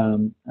for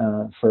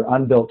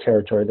unbuilt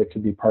territory that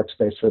could be park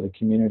space for the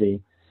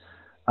community.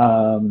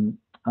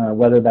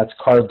 Whether that's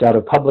carved out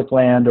of public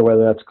land or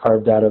whether that's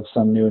carved out of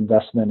some new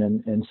investment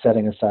in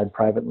setting aside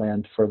private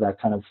land for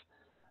that kind of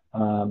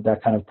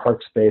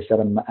park space at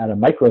a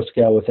micro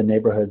scale within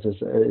neighborhoods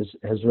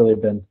has really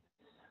been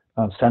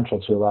central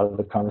to a lot of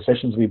the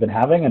conversations we've been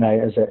having. And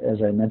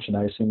as I mentioned,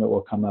 I assume it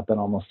will come up in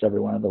almost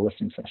every one of the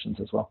listening sessions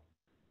as well.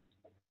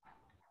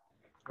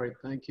 Great,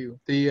 thank you.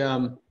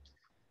 The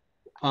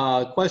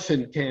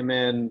question came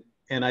in,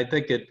 and I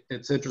think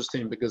it's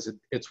interesting because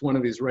it's one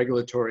of these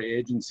regulatory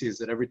agencies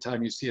that every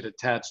time you see it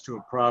attached to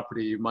a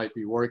property you might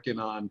be working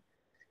on,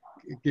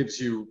 it gives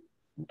you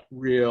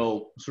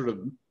real sort of,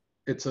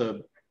 it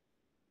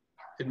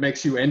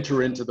makes you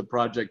enter into the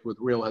project with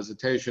real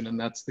hesitation, and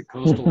that's the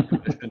Coastal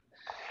Commission.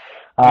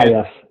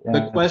 Yes. Yeah.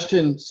 The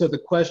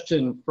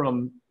question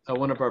from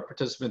one of our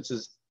participants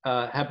is,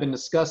 have been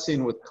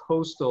discussing with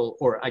Coastal,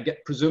 or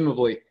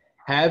presumably,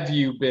 have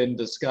you been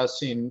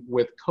discussing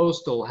with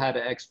Coastal how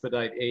to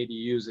expedite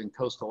ADUs in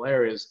coastal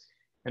areas?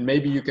 And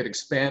maybe you could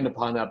expand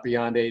upon that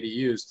beyond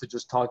ADUs to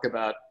just talk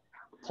about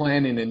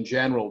planning in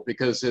general,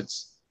 because it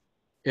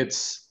can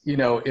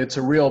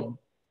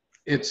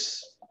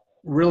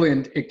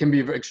be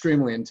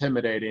extremely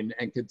intimidating,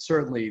 and could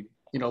certainly,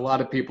 a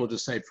lot of people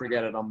just say,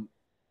 forget it.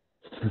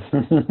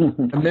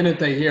 The minute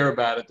they hear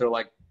about it, they're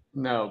like,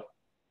 no.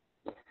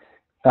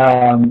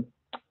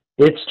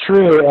 It's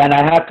true, and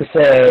I have to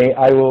say,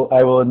 I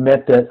will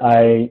admit that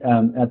I,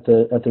 at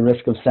the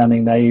risk of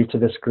sounding naive to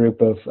this group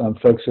of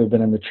folks who have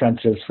been in the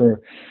trenches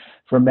for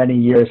many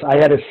years, I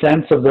had a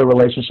sense of the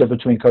relationship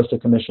between Coastal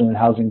Commission and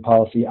housing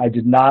policy. I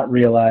did not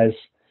realize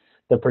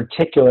the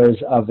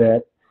particulars of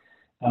it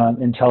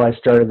until I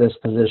started this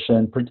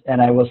position,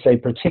 and I will say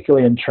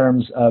particularly in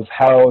terms of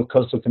how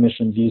Coastal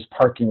Commission views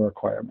parking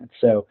requirements.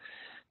 So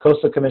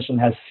Coastal Commission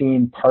has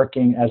seen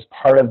parking as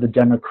part of the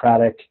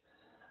democratic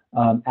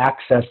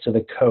access to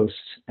the coast,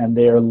 and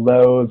they are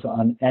loath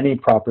on any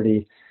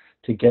property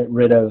to get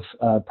rid of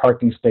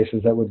parking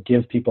spaces that would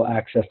give people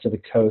access to the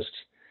coast.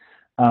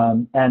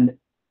 And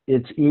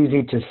it's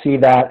easy to see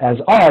that as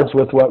odds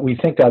with what we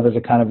think of as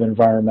a kind of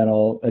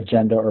environmental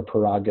agenda or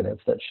prerogative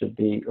that should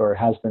be or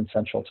has been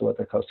central to what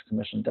the Coastal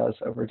Commission does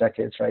over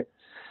decades, right?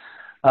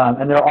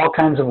 And there are all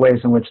kinds of ways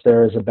in which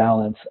there is a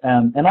balance.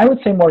 And I would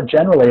say more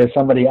generally, as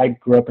somebody, I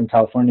grew up in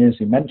California, as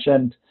you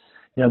mentioned,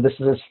 this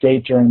is a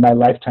state during my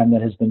lifetime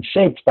that has been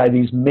shaped by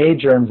these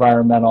major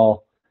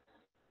environmental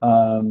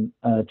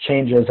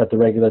changes at the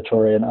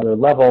regulatory and other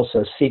levels.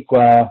 So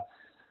CEQA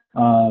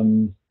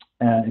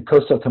and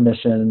Coastal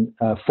Commission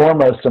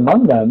foremost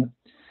among them.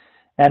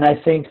 And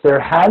I think there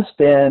has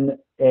been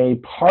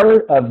a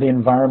part of the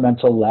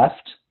environmental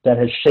left that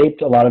has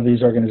shaped a lot of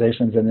these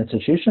organizations and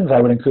institutions. I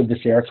would include the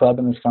Sierra Club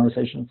in this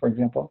conversation, for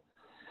example,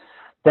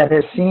 that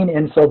has seen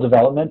infill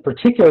development,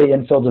 particularly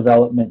infill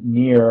development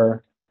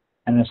near,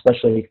 and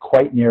especially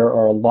quite near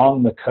or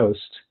along the coast,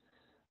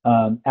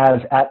 as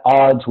at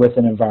odds with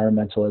an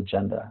environmental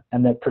agenda,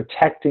 and that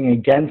protecting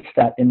against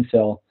that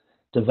infill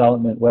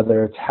development,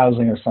 whether it's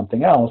housing or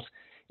something else,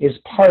 is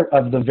part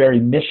of the very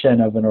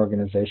mission of an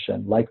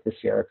organization like the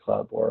Sierra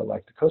Club or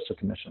like the Coastal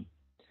Commission.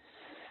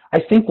 I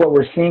think what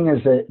we're seeing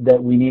is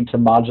that we need to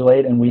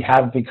modulate, and we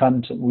have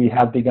begun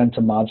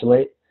to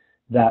modulate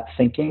that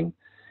thinking,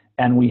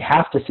 and we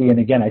have to see, and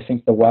again, I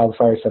think the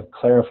wildfires have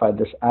clarified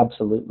this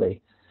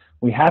absolutely.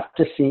 We have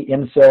to see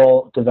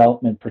infill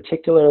development,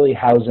 particularly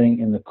housing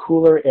in the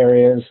cooler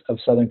areas of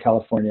Southern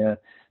California,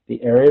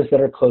 the areas that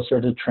are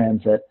closer to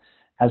transit,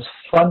 as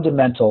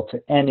fundamental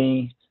to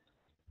any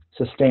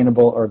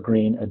sustainable or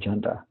green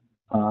agenda.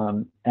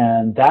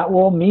 And that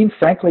will mean,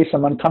 frankly,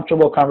 some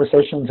uncomfortable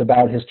conversations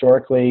about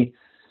historically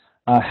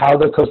how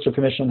the Coastal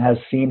Commission has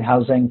seen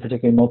housing,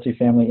 particularly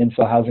multifamily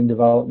infill housing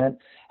development,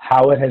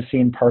 how it has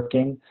seen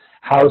parking,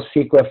 how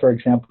CEQA, for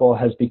example,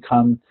 has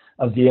become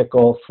a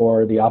vehicle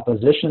for the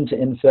opposition to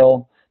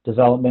infill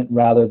development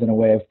rather than a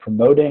way of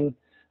promoting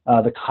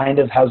the kind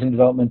of housing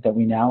development that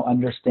we now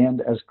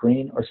understand as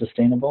green or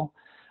sustainable.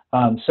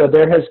 So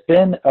there has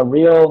been a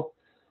real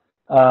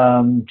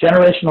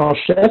generational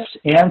shift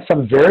and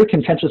some very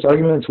contentious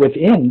arguments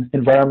within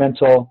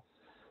environmental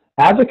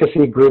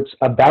advocacy groups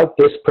about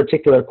this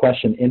particular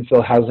question,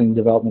 infill housing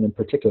development in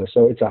particular.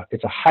 So it's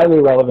a highly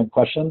relevant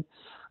question.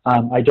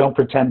 I don't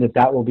pretend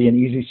that will be an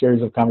easy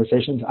series of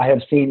conversations. I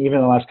have seen, even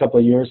in the last couple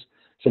of years,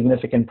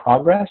 significant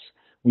progress.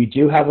 We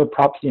do have a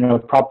Prop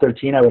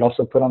 13 I would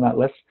also put on that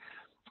list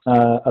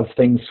of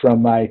things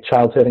from my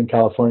childhood in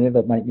California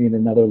that might need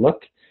another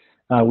look.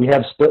 We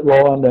have split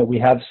roll on that. We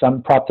have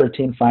some Prop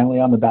 13 finally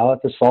on the ballot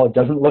this fall. It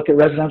doesn't look at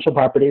residential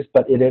properties,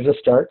 but it is a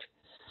start.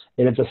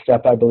 it is a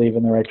step, I believe,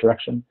 in the right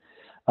direction.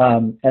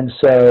 And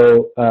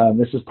so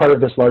this is part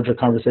of this larger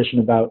conversation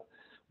about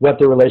what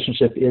the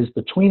relationship is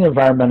between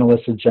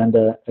environmentalist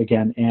agenda,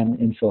 again, and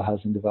infill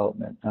housing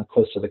development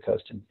close to the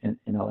coast in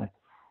LA.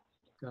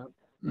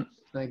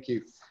 Thank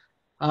you.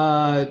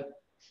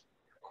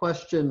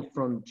 Question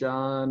from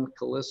John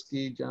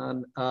Kaliski.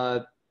 John,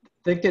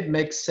 think it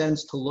makes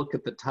sense to look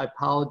at the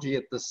typology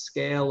at the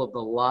scale of the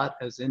lot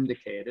as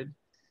indicated.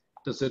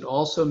 Does it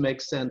also make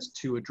sense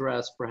to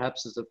address,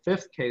 perhaps as a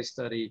fifth case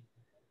study,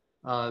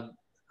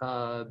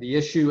 the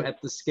issue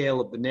at the scale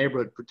of the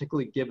neighborhood,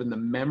 particularly given the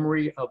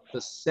memory of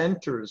the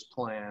center's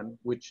plan,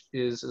 which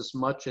is as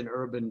much an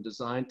urban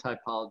design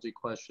typology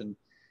question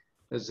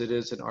as it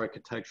is an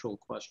architectural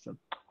question?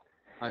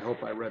 I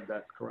hope I read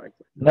that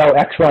correctly. No,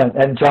 excellent.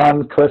 And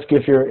John Klisk,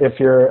 if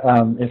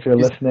you're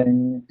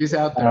listening, he's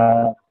out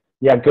there.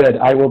 Yeah, good.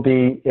 I will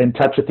be in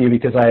touch with you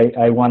because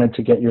I wanted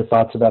to get your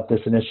thoughts about this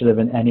initiative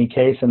in any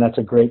case, and that's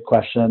a great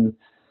question.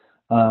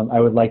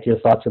 I would like your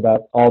thoughts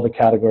about all the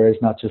categories,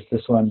 not just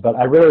this one, but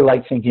I really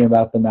like thinking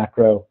about the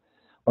macro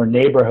or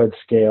neighborhood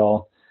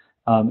scale,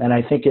 and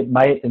I think it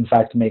might, in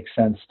fact, make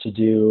sense to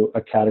do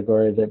a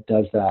category that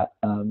does that.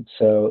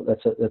 So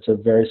that's a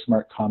very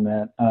smart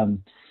comment.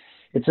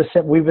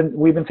 We've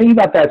been thinking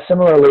about that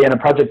similarly in a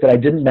project that I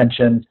didn't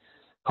mention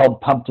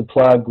called Pump to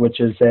Plug, which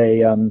is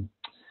a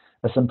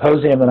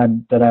symposium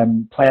that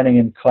I'm planning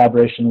in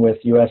collaboration with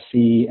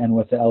USC and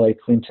with the LA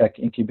Clean Tech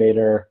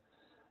Incubator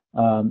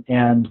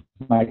and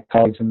my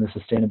colleagues in the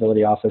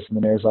Sustainability Office and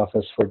the Mayor's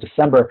Office for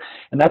December.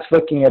 And that's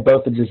looking at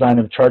both the design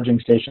of charging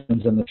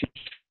stations and the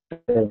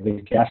future of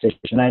the gas station.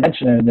 And I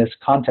mention it in this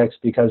context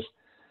because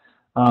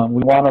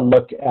we want to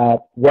look at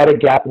what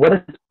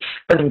a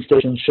charging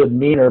station should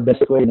mean, or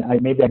basically,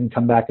 and maybe I can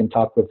come back and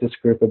talk with this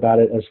group about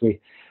it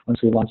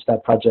once we launch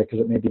that project,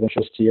 because it may be of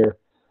interest to your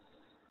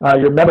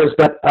members.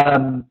 But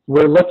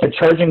we're looking at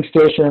charging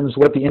stations,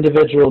 what the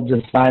individual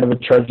design of a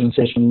charging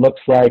station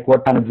looks like,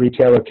 what kind of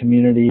retail or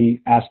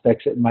community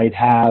aspects it might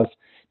have,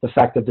 the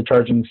fact that the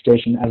charging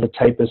station as a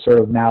type is sort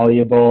of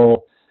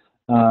malleable.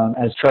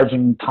 As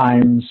charging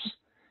times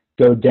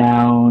go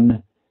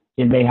down,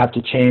 it may have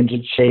to change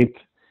its shape.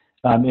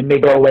 It may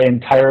go away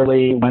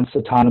entirely once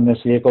autonomous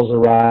vehicles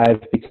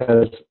arrive,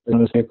 because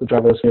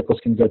driverless vehicles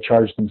can go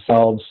charge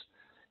themselves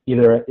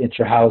either at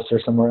your house or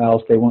somewhere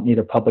else. They won't need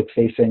a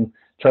public-facing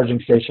charging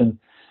station.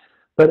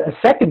 But a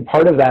second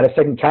part of that, a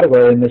second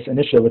category in this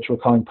initiative, which we're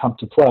calling Pump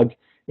to Plug,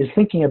 is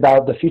thinking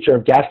about the future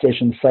of gas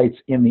station sites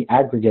in the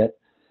aggregate.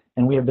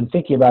 And we have been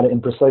thinking about it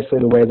in precisely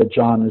the way that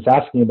John is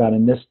asking about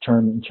in this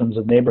term, in terms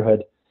of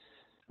neighborhood.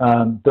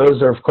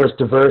 Those are, of course,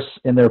 diverse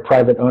in their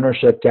private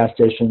ownership gas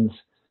stations.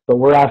 But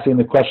we're asking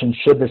the question,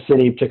 should the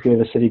city,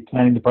 particularly the city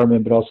planning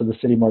department, but also the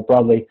city more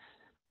broadly,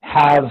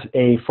 have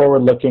a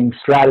forward-looking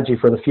strategy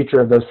for the future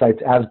of those sites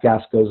as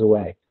gas goes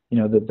away? You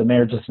know, the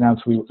mayor just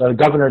announced, the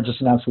governor just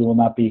announced we will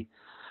not be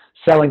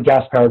selling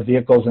gas-powered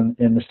vehicles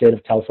in the state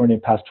of California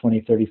past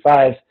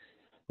 2035.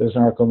 There was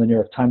an article in the New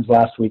York Times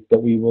last week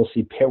that we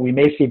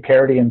may see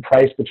parity in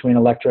price between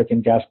electric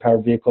and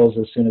gas-powered vehicles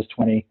as soon as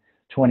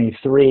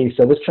 2023.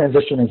 So this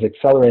transition is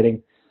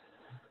accelerating.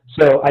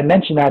 So I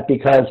mention that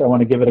because I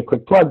want to give it a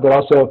quick plug, but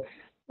also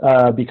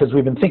because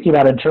we've been thinking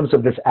about it in terms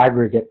of this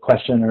aggregate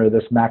question or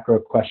this macro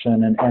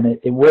question. And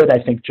it would,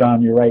 I think,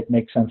 John, you're right,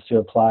 make sense to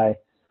apply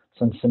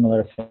some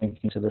similar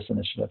thinking to this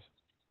initiative.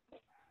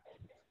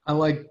 I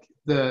like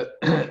the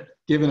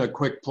giving a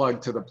quick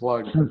plug to the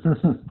plug.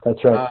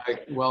 That's right.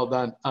 Well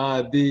done.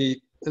 A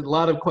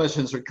lot of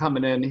questions are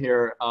coming in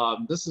here.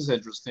 This is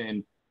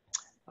interesting.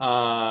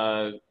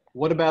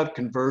 What about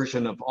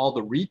conversion of all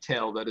the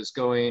retail that is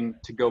going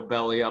to go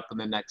belly up in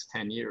the next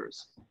 10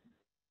 years?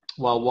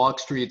 While walk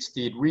streets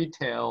need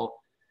retail,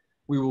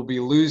 we will be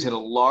losing a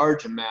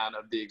large amount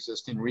of the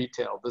existing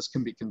retail. This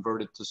can be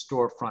converted to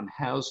storefront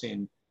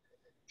housing.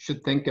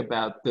 Should think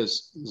about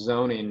this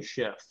zoning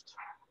shift.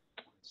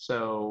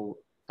 So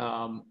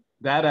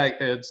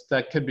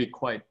that could be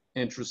quite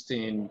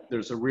interesting.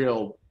 There's a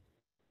real,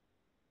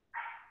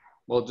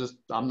 well, just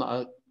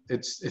I'll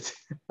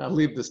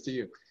leave this to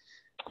you.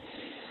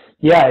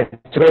 Yeah,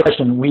 it's a great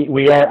question.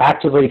 We are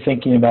actively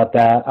thinking about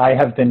that. I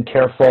have been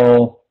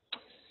careful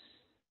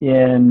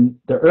in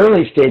the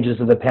early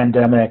stages of the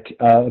pandemic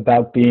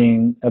about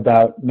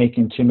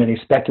making too many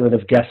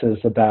speculative guesses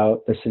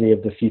about the city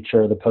of the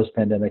future, the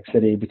post-pandemic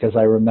city, because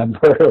I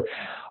remember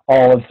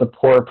all of the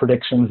poor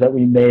predictions that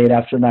we made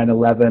after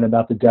 9/11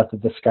 about the death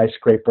of the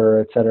skyscraper,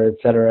 et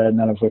cetera,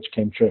 none of which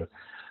came true.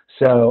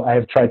 So I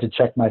have tried to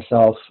check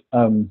myself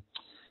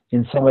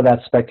in some of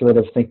that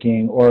speculative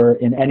thinking, or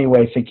in any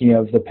way thinking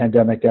of the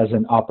pandemic as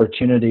an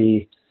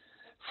opportunity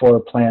for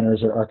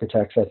planners or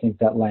architects. I think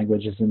that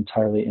language is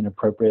entirely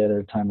inappropriate at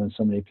a time when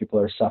so many people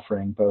are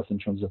suffering, both in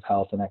terms of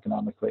health and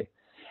economically.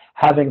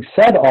 Having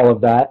said all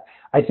of that,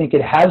 I think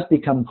it has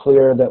become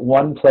clear that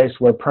one place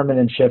where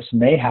permanent shifts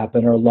may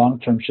happen or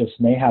long-term shifts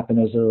may happen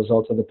as a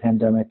result of the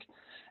pandemic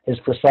is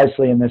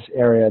precisely in this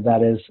area.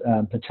 That is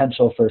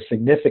potential for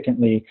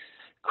significantly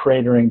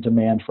cratering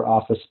demand for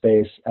office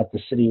space at the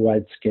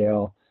citywide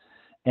scale.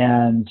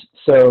 And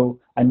so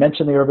I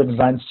mentioned the Urban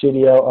Design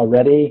Studio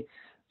already.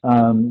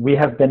 We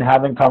have been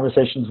having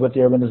conversations with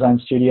the Urban Design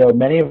Studio,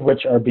 many of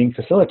which are being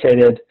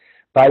facilitated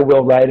by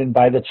Will Wright and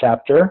by the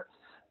chapter,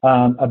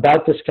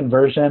 about this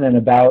conversion and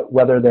about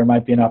whether there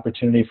might be an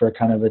opportunity for a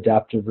kind of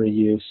adaptive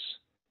reuse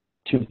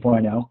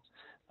 2.0.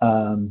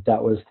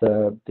 That was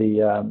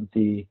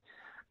the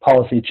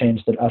policy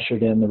change that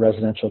ushered in the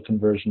residential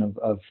conversion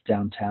of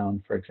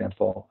downtown, for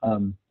example,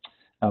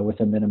 with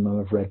a minimum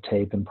of red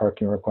tape and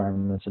parking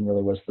requirements, and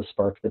really was the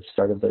spark that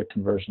started the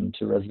conversion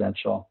to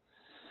residential,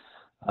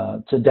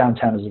 to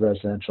downtown as a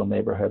residential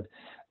neighborhood.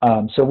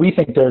 So we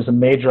think there's a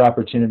major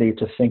opportunity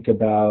to think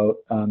about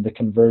the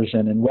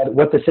conversion and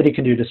what the city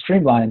can do to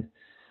streamline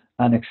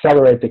and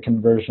accelerate the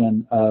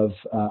conversion of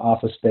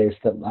office space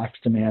that lacks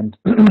demand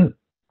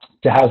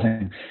to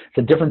housing. It's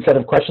a different set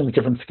of questions,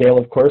 different scale,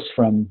 of course,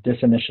 from this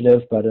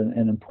initiative, but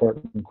an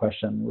important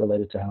question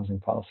related to housing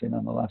policy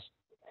nonetheless.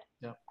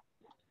 Yeah.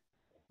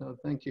 No,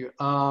 thank you.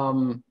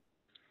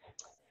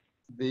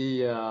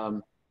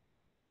 The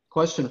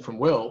question from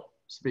Will,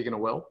 speaking of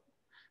Will,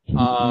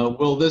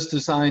 will this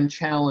design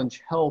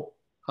challenge help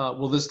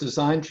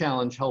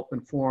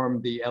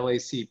inform the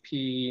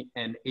LACP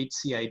and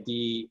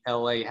HCID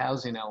LA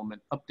housing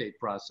element update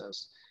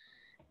process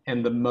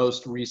and the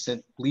most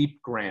recent LEAP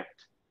grant?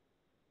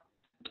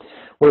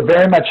 We're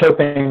very much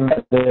hoping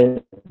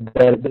that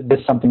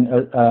there's something,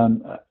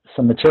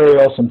 some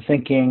material, some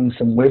thinking,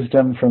 some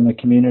wisdom from the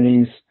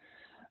communities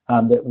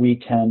that we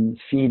can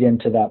feed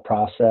into that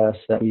process,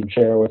 that we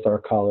share with our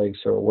colleagues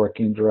who are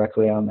working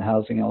directly on the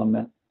housing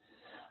element.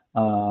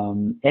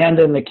 And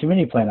in the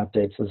community plan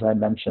updates, as I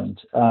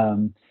mentioned.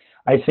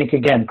 I think,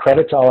 again,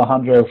 credit to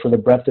Alejandro for the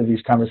breadth of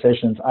these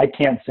conversations. I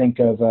can't think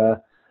of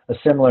a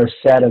similar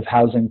set of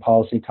housing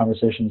policy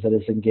conversations that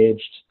has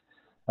engaged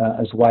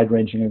as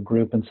wide-ranging a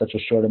group in such a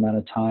short amount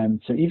of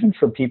time. So even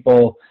for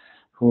people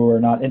who are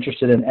not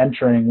interested in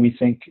entering, we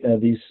think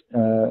these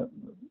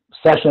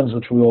sessions,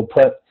 which we will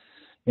put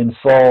in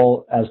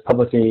full as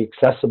publicly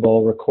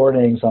accessible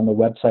recordings on the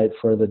website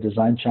for the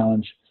Design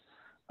Challenge,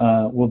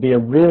 will be a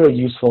really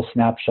useful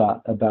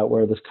snapshot about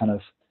where this kind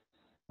of,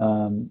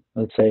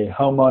 let's say,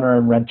 homeowner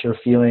and renter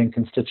feeling,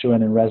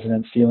 constituent and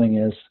resident feeling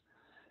is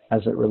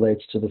as it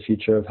relates to the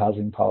future of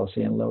housing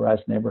policy in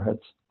low-rise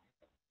neighborhoods.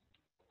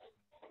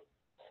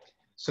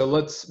 So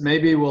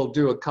maybe we'll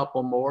do a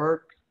couple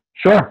more.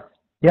 Sure.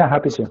 Yeah,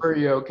 happy to. Are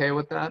you okay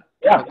with that?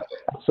 Yeah,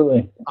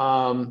 absolutely.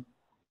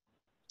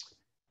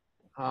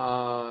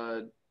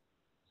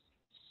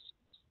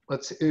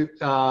 Let's see.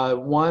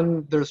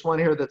 There's one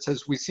here that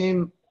says, we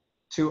seem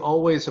to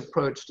always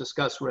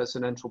discuss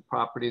residential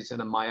properties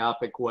in a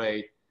myopic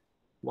way.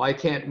 Why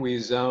can't we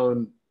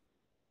zone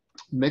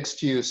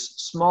mixed use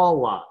small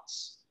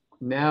lots?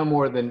 Now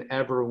more than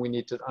ever, we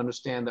need to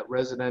understand that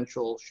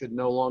residential should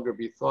no longer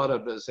be thought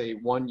of as a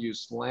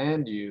one-use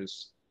land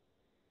use.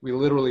 We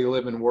literally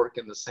live and work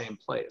in the same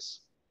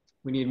place.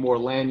 We need more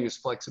land use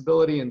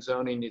flexibility, and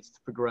zoning needs to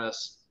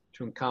progress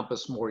to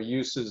encompass more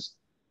uses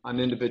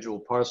on individual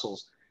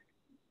parcels.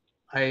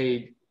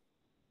 Maybe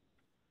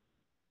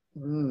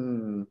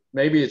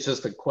it's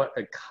just a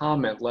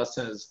comment, less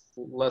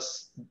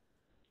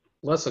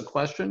a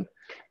question.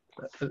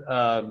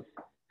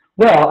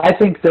 Well, I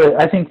think the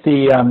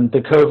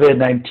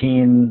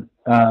COVID-19,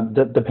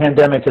 the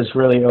pandemic has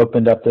really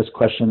opened up this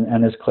question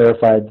and has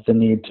clarified the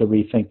need to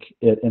rethink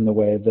it in the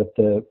way that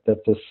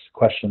this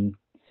question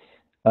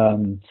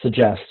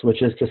suggests,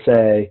 which is to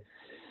say,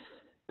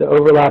 the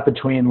overlap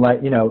between, I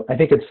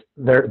think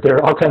there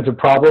are all kinds of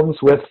problems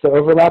with the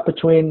overlap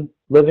between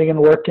living and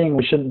working.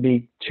 We shouldn't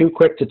be too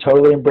quick to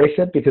totally embrace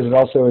it, because it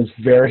also is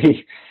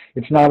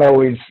it's not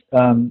always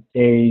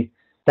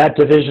that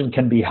division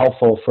can be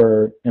helpful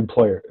for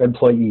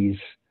employees,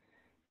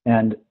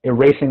 and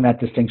erasing that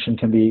distinction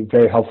can be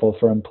very helpful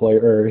for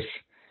employers.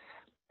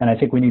 And I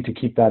think we need to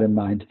keep that in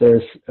mind.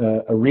 There's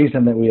a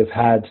reason that we have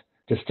had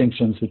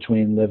distinctions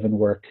between live and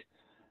work,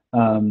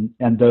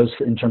 and those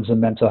in terms of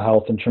mental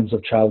health, in terms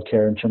of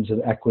childcare, in terms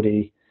of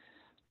equity.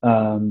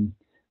 Some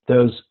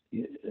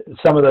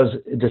of those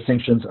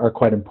distinctions are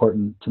quite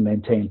important to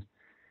maintain.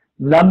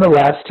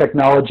 Nonetheless,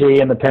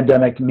 technology and the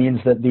pandemic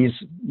means that these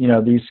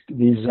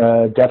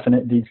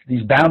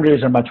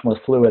boundaries are much more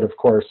fluid, of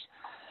course.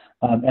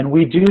 And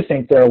we do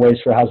think there are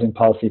ways for housing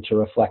policy to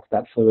reflect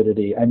that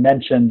fluidity. I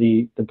mentioned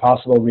the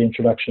possible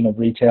reintroduction of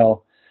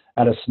retail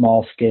at a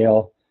small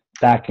scale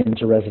back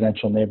into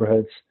residential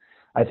neighborhoods.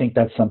 I think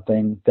that's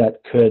something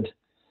that could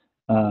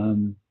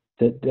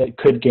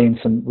gain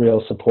some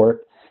real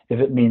support if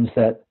it means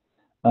that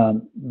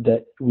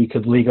we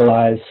could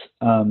legalize,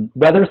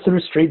 whether through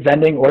street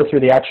vending or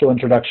through the actual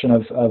introduction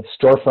of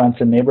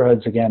storefronts in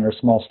neighborhoods again, or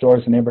small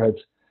stores in neighborhoods.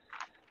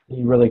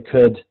 You really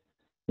could,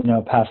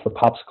 pass the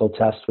popsicle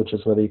test, which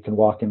is whether you can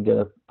walk and get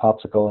a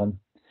popsicle and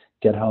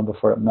get home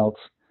before it melts.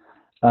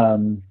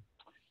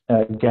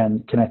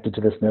 Again, connected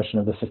to this notion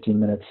of the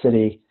 15-minute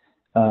city.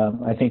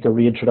 I think a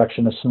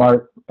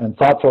smart and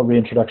thoughtful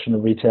reintroduction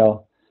of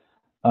retail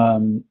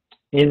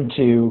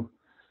into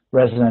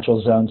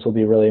residential zones will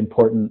be really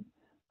important.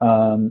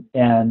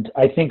 And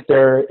I think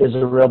there is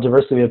a real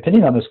diversity of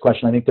opinion on this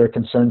question. I think there are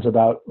concerns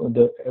about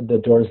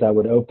the doors that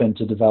would open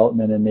to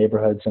development in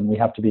neighborhoods, and we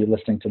have to be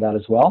listening to that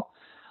as well.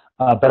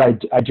 But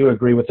I do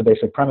agree with the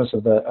basic premise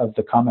of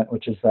the comment,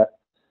 which is that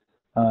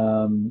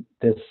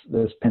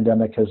this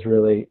pandemic has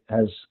really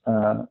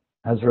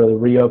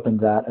reopened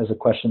that as a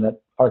question that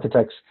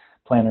architects,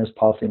 planners,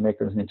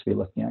 policymakers need to be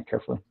looking at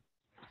carefully.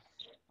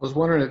 I was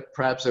wondering if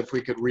perhaps if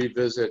we could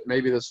revisit,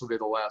 maybe this will be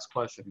the last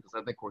question because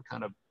I think we're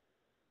kind of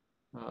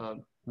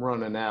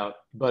running out,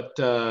 but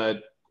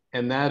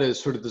and that is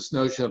sort of this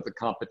notion of the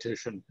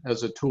competition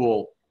as a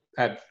tool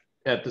at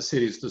the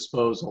city's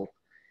disposal.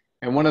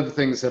 And one of the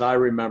things that I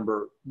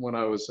remember when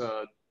I was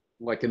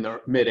like in the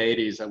mid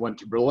 80s, I went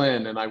to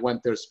Berlin, and I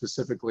went there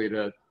specifically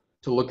to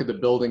look at the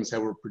buildings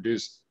that were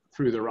produced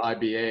through their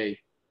IBA,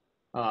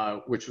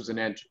 which was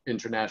an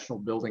international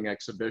building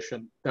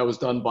exhibition that was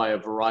done by a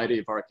variety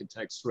of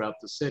architects throughout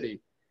the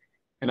city.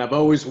 And I've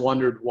always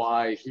wondered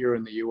why here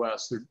in the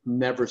US, there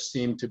never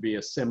seemed to be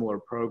a similar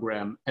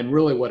program. And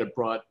really what it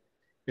brought,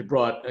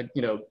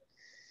 you know,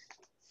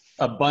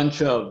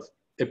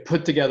 it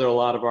put together a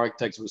lot of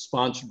architects. It was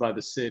sponsored by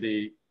the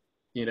city,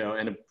 you know,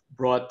 and it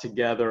brought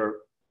together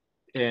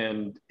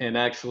and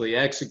actually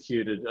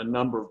executed a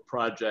number of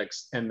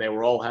projects, and they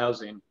were all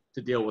housing,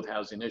 to deal with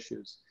housing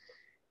issues,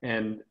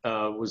 and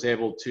was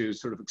able to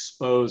sort of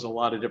expose a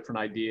lot of different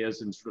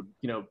ideas, and sort of,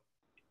 you know,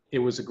 it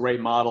was a great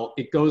model.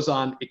 It goes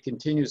on, it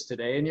continues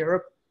today in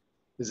Europe.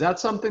 Is that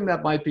something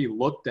that might be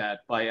looked at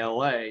by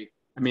LA?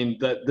 I mean,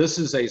 this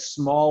is a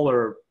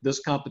smaller, this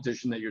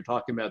competition that you're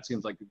talking about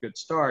seems like a good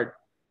start,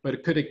 but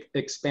it could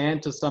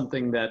expand to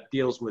something that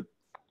deals with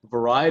a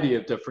variety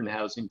of different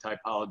housing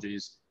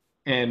typologies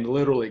and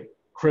literally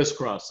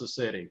crisscross the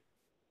city.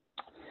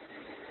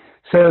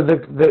 So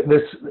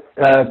this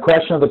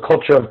question of the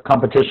culture of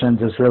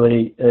competitions is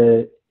really,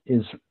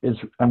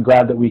 I'm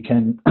glad that we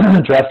can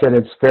address it.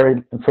 It's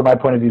very, from my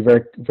point of view,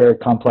 very, very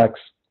complex.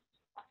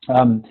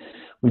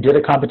 We did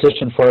a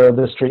competition for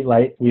the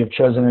streetlight. We have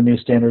chosen a new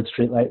standard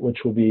streetlight, which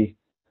will be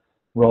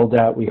rolled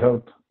out, we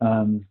hope,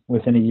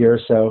 within a year or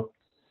so.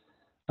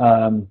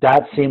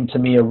 That seemed to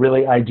me a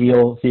really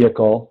ideal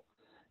vehicle.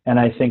 And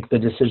I think the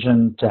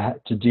decision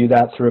to do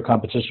that through a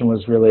competition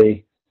was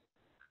really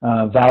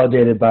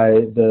validated by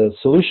the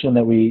solution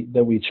that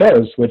we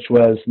chose, which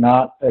was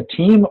not a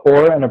team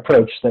or an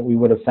approach that we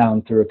would have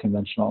found through a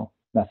conventional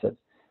method.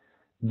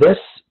 This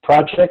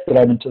project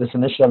this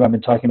initiative I've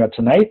been talking about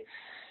tonight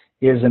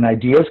is an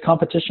ideas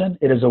competition.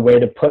 It is a way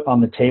to put on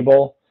the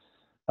table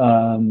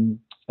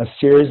a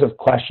series of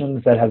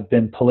questions that have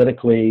been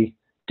politically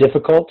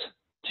difficult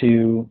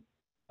to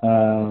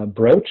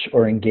broach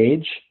or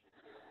engage.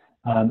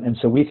 And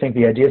so we think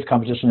the ideas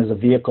competition is a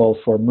vehicle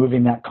for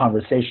moving that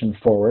conversation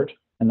forward.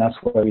 And that's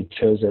why we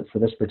chose it for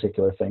this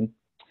particular thing,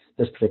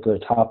 this particular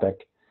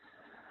topic.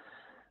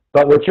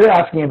 But what you're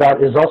asking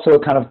about is also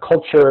a kind of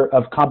culture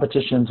of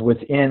competitions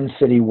within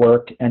city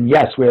work. And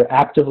yes, we're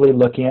actively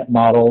looking at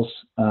models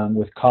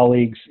with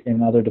colleagues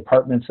in other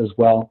departments as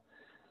well,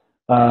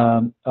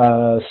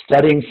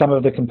 studying some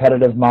of the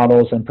competitive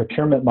models and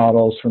procurement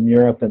models from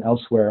Europe and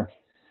elsewhere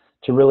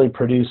to really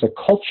produce a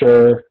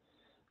culture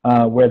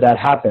where that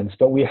happens.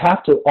 But we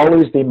have to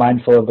always be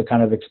mindful of the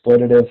kind of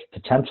exploitative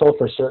potential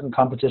for certain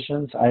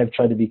competitions. I have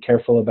tried to be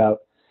careful about,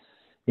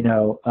 you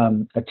know,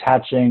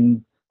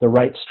 attaching the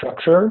right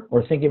structure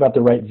or thinking about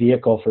the right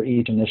vehicle for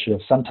each initiative.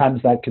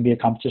 Sometimes that could be a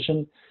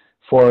competition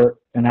for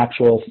an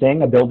actual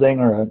thing, a building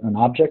or an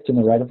object in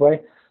the right of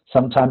way.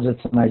 Sometimes it's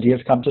an ideas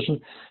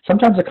competition.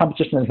 Sometimes the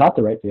competition is not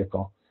the right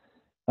vehicle.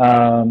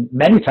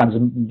 Many times,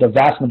 the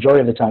vast majority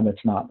of the time,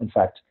 it's not, in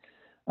fact.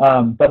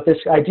 But this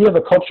idea of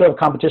a culture of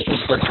competition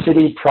for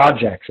city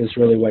projects is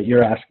really what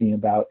you're asking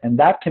about. And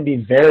that can be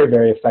very,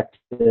 very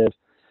effective.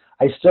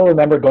 I still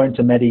remember going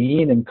to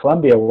Medellin in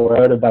Colombia, where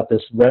I heard about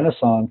this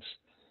Renaissance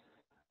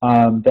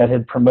that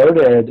had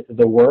promoted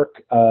the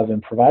work of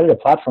and provided a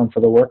platform for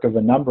the work of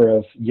a number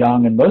of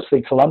young and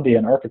mostly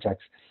Colombian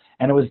architects.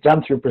 And it was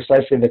done through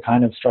precisely the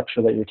kind of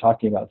structure that you're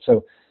talking about.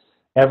 So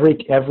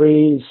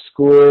every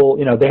school,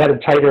 you know, they had a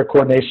tighter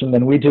coordination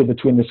than we do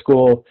between the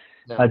school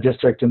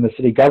district and the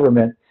city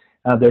government.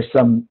 There's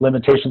some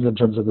limitations in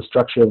terms of the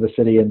structure of the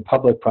city and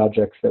public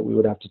projects that we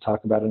would have to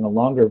talk about in a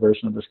longer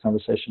version of this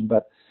conversation.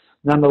 But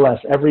nonetheless,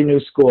 every new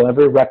school,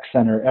 every rec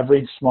center,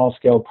 every small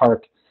scale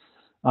park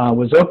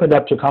was opened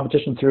up to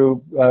competition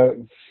through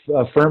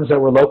firms that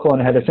were local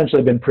and had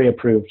essentially been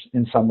pre-approved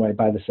in some way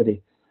by the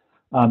city.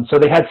 So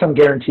they had some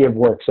guarantee of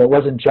work. So it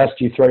wasn't just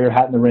you throw your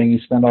hat in the ring, you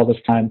spend all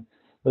this time.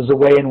 It was a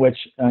way in which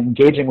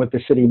engaging with the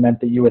city meant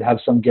that you would have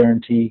some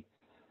guarantee,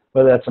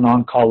 whether that's an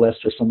on-call list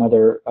or some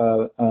other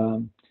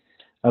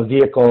a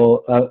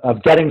vehicle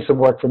of getting some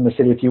work from the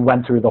city if you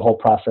went through the whole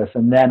process.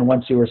 And then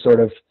once you were sort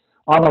of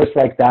on a list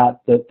like that,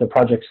 the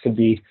projects could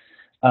be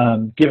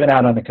given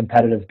out on a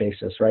competitive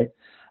basis, right?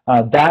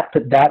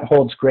 That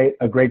holds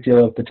a great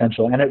deal of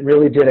potential. And it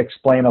really did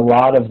explain a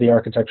lot of the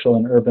architectural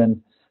and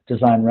urban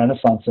design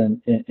renaissance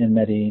in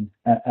Medellin,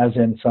 as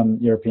in some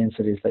European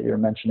cities that you're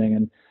mentioning.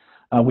 And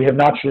We have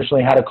not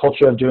traditionally had a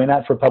culture of doing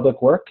that for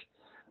public work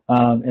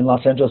in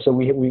Los Angeles, so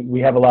we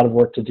have a lot of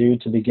work to do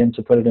to begin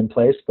to put it in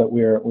place, but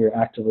we're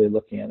actively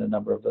looking at a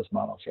number of those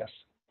models, yes.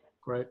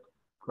 Great,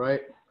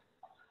 great.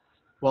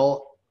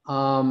 Well,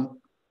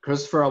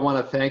 Christopher, I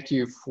want to thank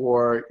you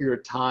for your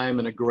time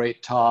and a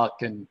great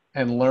talk and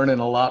learning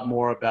a lot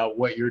more about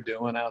what you're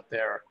doing out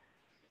there.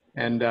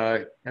 And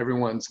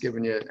everyone's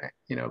giving you,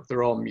 you know,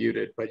 they're all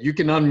muted, but you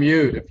can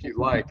unmute if you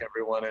like,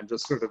 everyone, and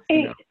just sort of,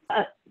 you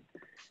know.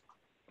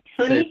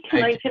 Tony,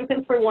 can I jump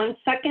in for 1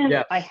 second?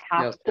 Yes, I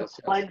have to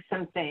plug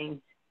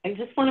something. I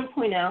just want to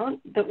point out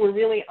that we're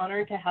really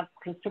honored to have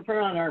Christopher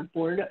on our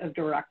board of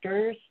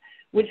directors,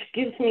 which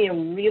gives me a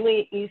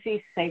really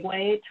easy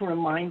segue to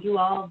remind you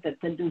all that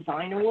the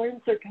Design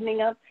Awards are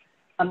coming up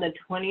on the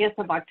 20th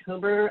of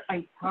October.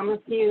 I promise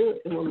you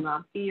it will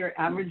not be your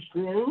average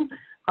Zoom,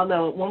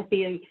 although it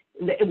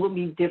will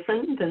be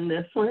different than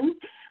this one.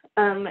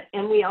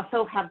 And we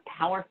also have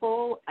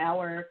Powerful,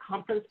 our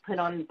conference put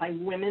on by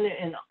women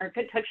in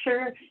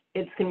architecture.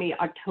 It's going to be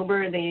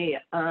October the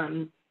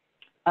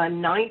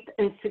 9th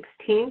and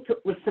 16th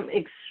with some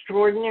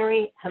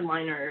extraordinary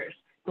headliners.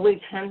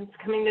 Billy Chen's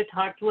coming to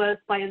talk to us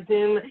via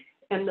Zoom,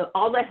 and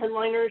all the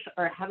headliners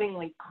are having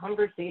like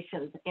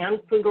conversations. Anne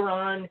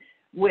Fougaron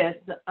with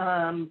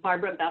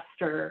Barbara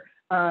Bester,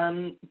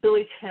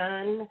 Billy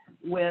Chen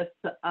with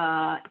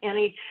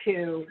Annie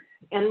Chu,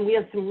 and we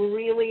have some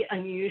really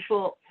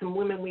unusual, some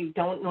women we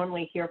don't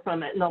normally hear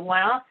from. And the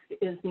last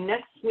is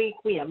next week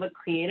we have a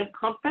creative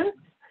conference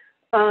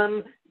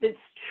that's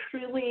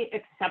truly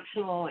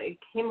exceptional. It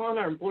came on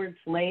our boards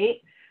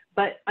late,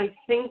 but I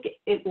think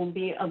it will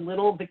be a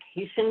little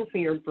vacation for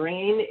your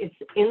brain. It's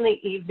in the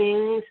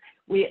evenings.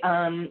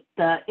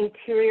 The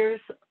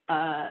Interiors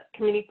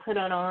Committee put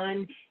it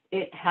on.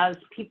 It has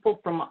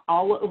people from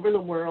all over the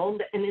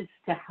world, and it's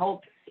to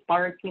help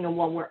spark, you know,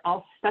 while we're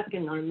all stuck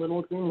in our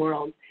little Zoom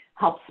world,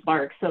 help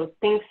spark. So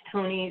thanks,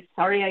 Tony.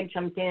 Sorry I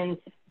jumped in.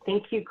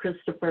 Thank you,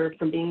 Christopher,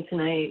 for being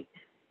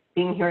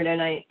here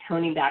tonight.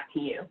 Tony, back to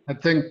you. I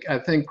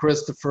think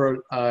Christopher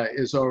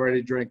is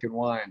already drinking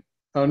wine.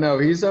 Oh no,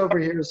 he's over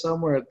here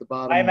somewhere at the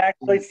bottom. I'm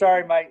actually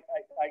sorry, I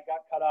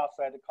got cut off,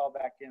 so I had to call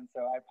back in.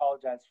 So I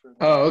apologize for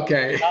that. Oh,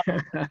 okay.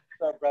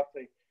 So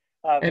abruptly.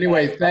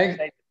 Anyway, thank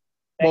you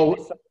so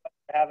much for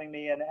having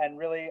me, and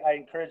really I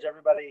encourage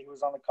everybody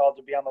who's on the call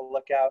to be on the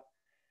lookout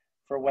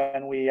for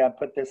when we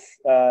put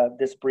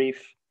this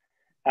brief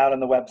out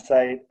on the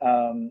website,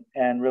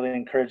 and really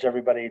encourage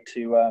everybody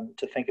to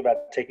think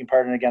about taking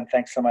part. And again,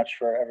 thanks so much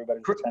for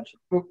everybody's attention.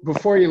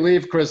 Before you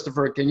leave,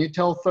 Christopher, can you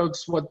tell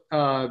folks what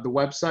the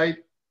website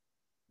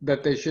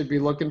that they should be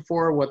looking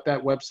for, what that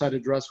website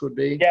address would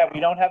be? Yeah, we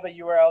don't have a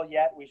URL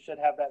yet. We should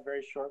have that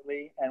very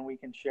shortly, and we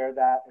can share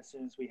that as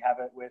soon as we have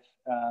it with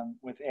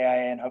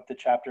AIA, and hope the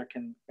chapter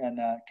can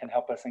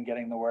help us in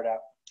getting the word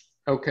out.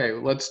 Okay,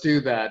 let's do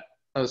that.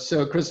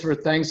 So Christopher,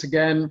 thanks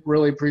again.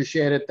 Really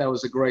appreciate it. That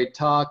was a great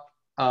talk.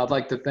 I'd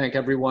like to thank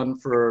everyone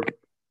for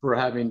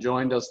having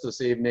joined us this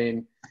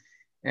evening.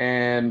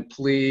 And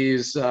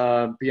please be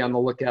on the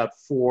lookout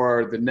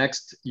for the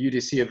next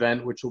UDC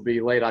event, which will be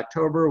late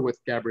October with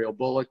Gabrielle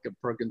Bullock of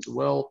Perkins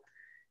Will,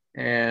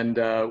 and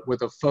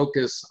with a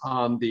focus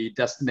on the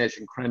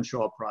Destination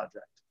Crenshaw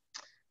project.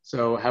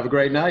 So have a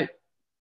great night.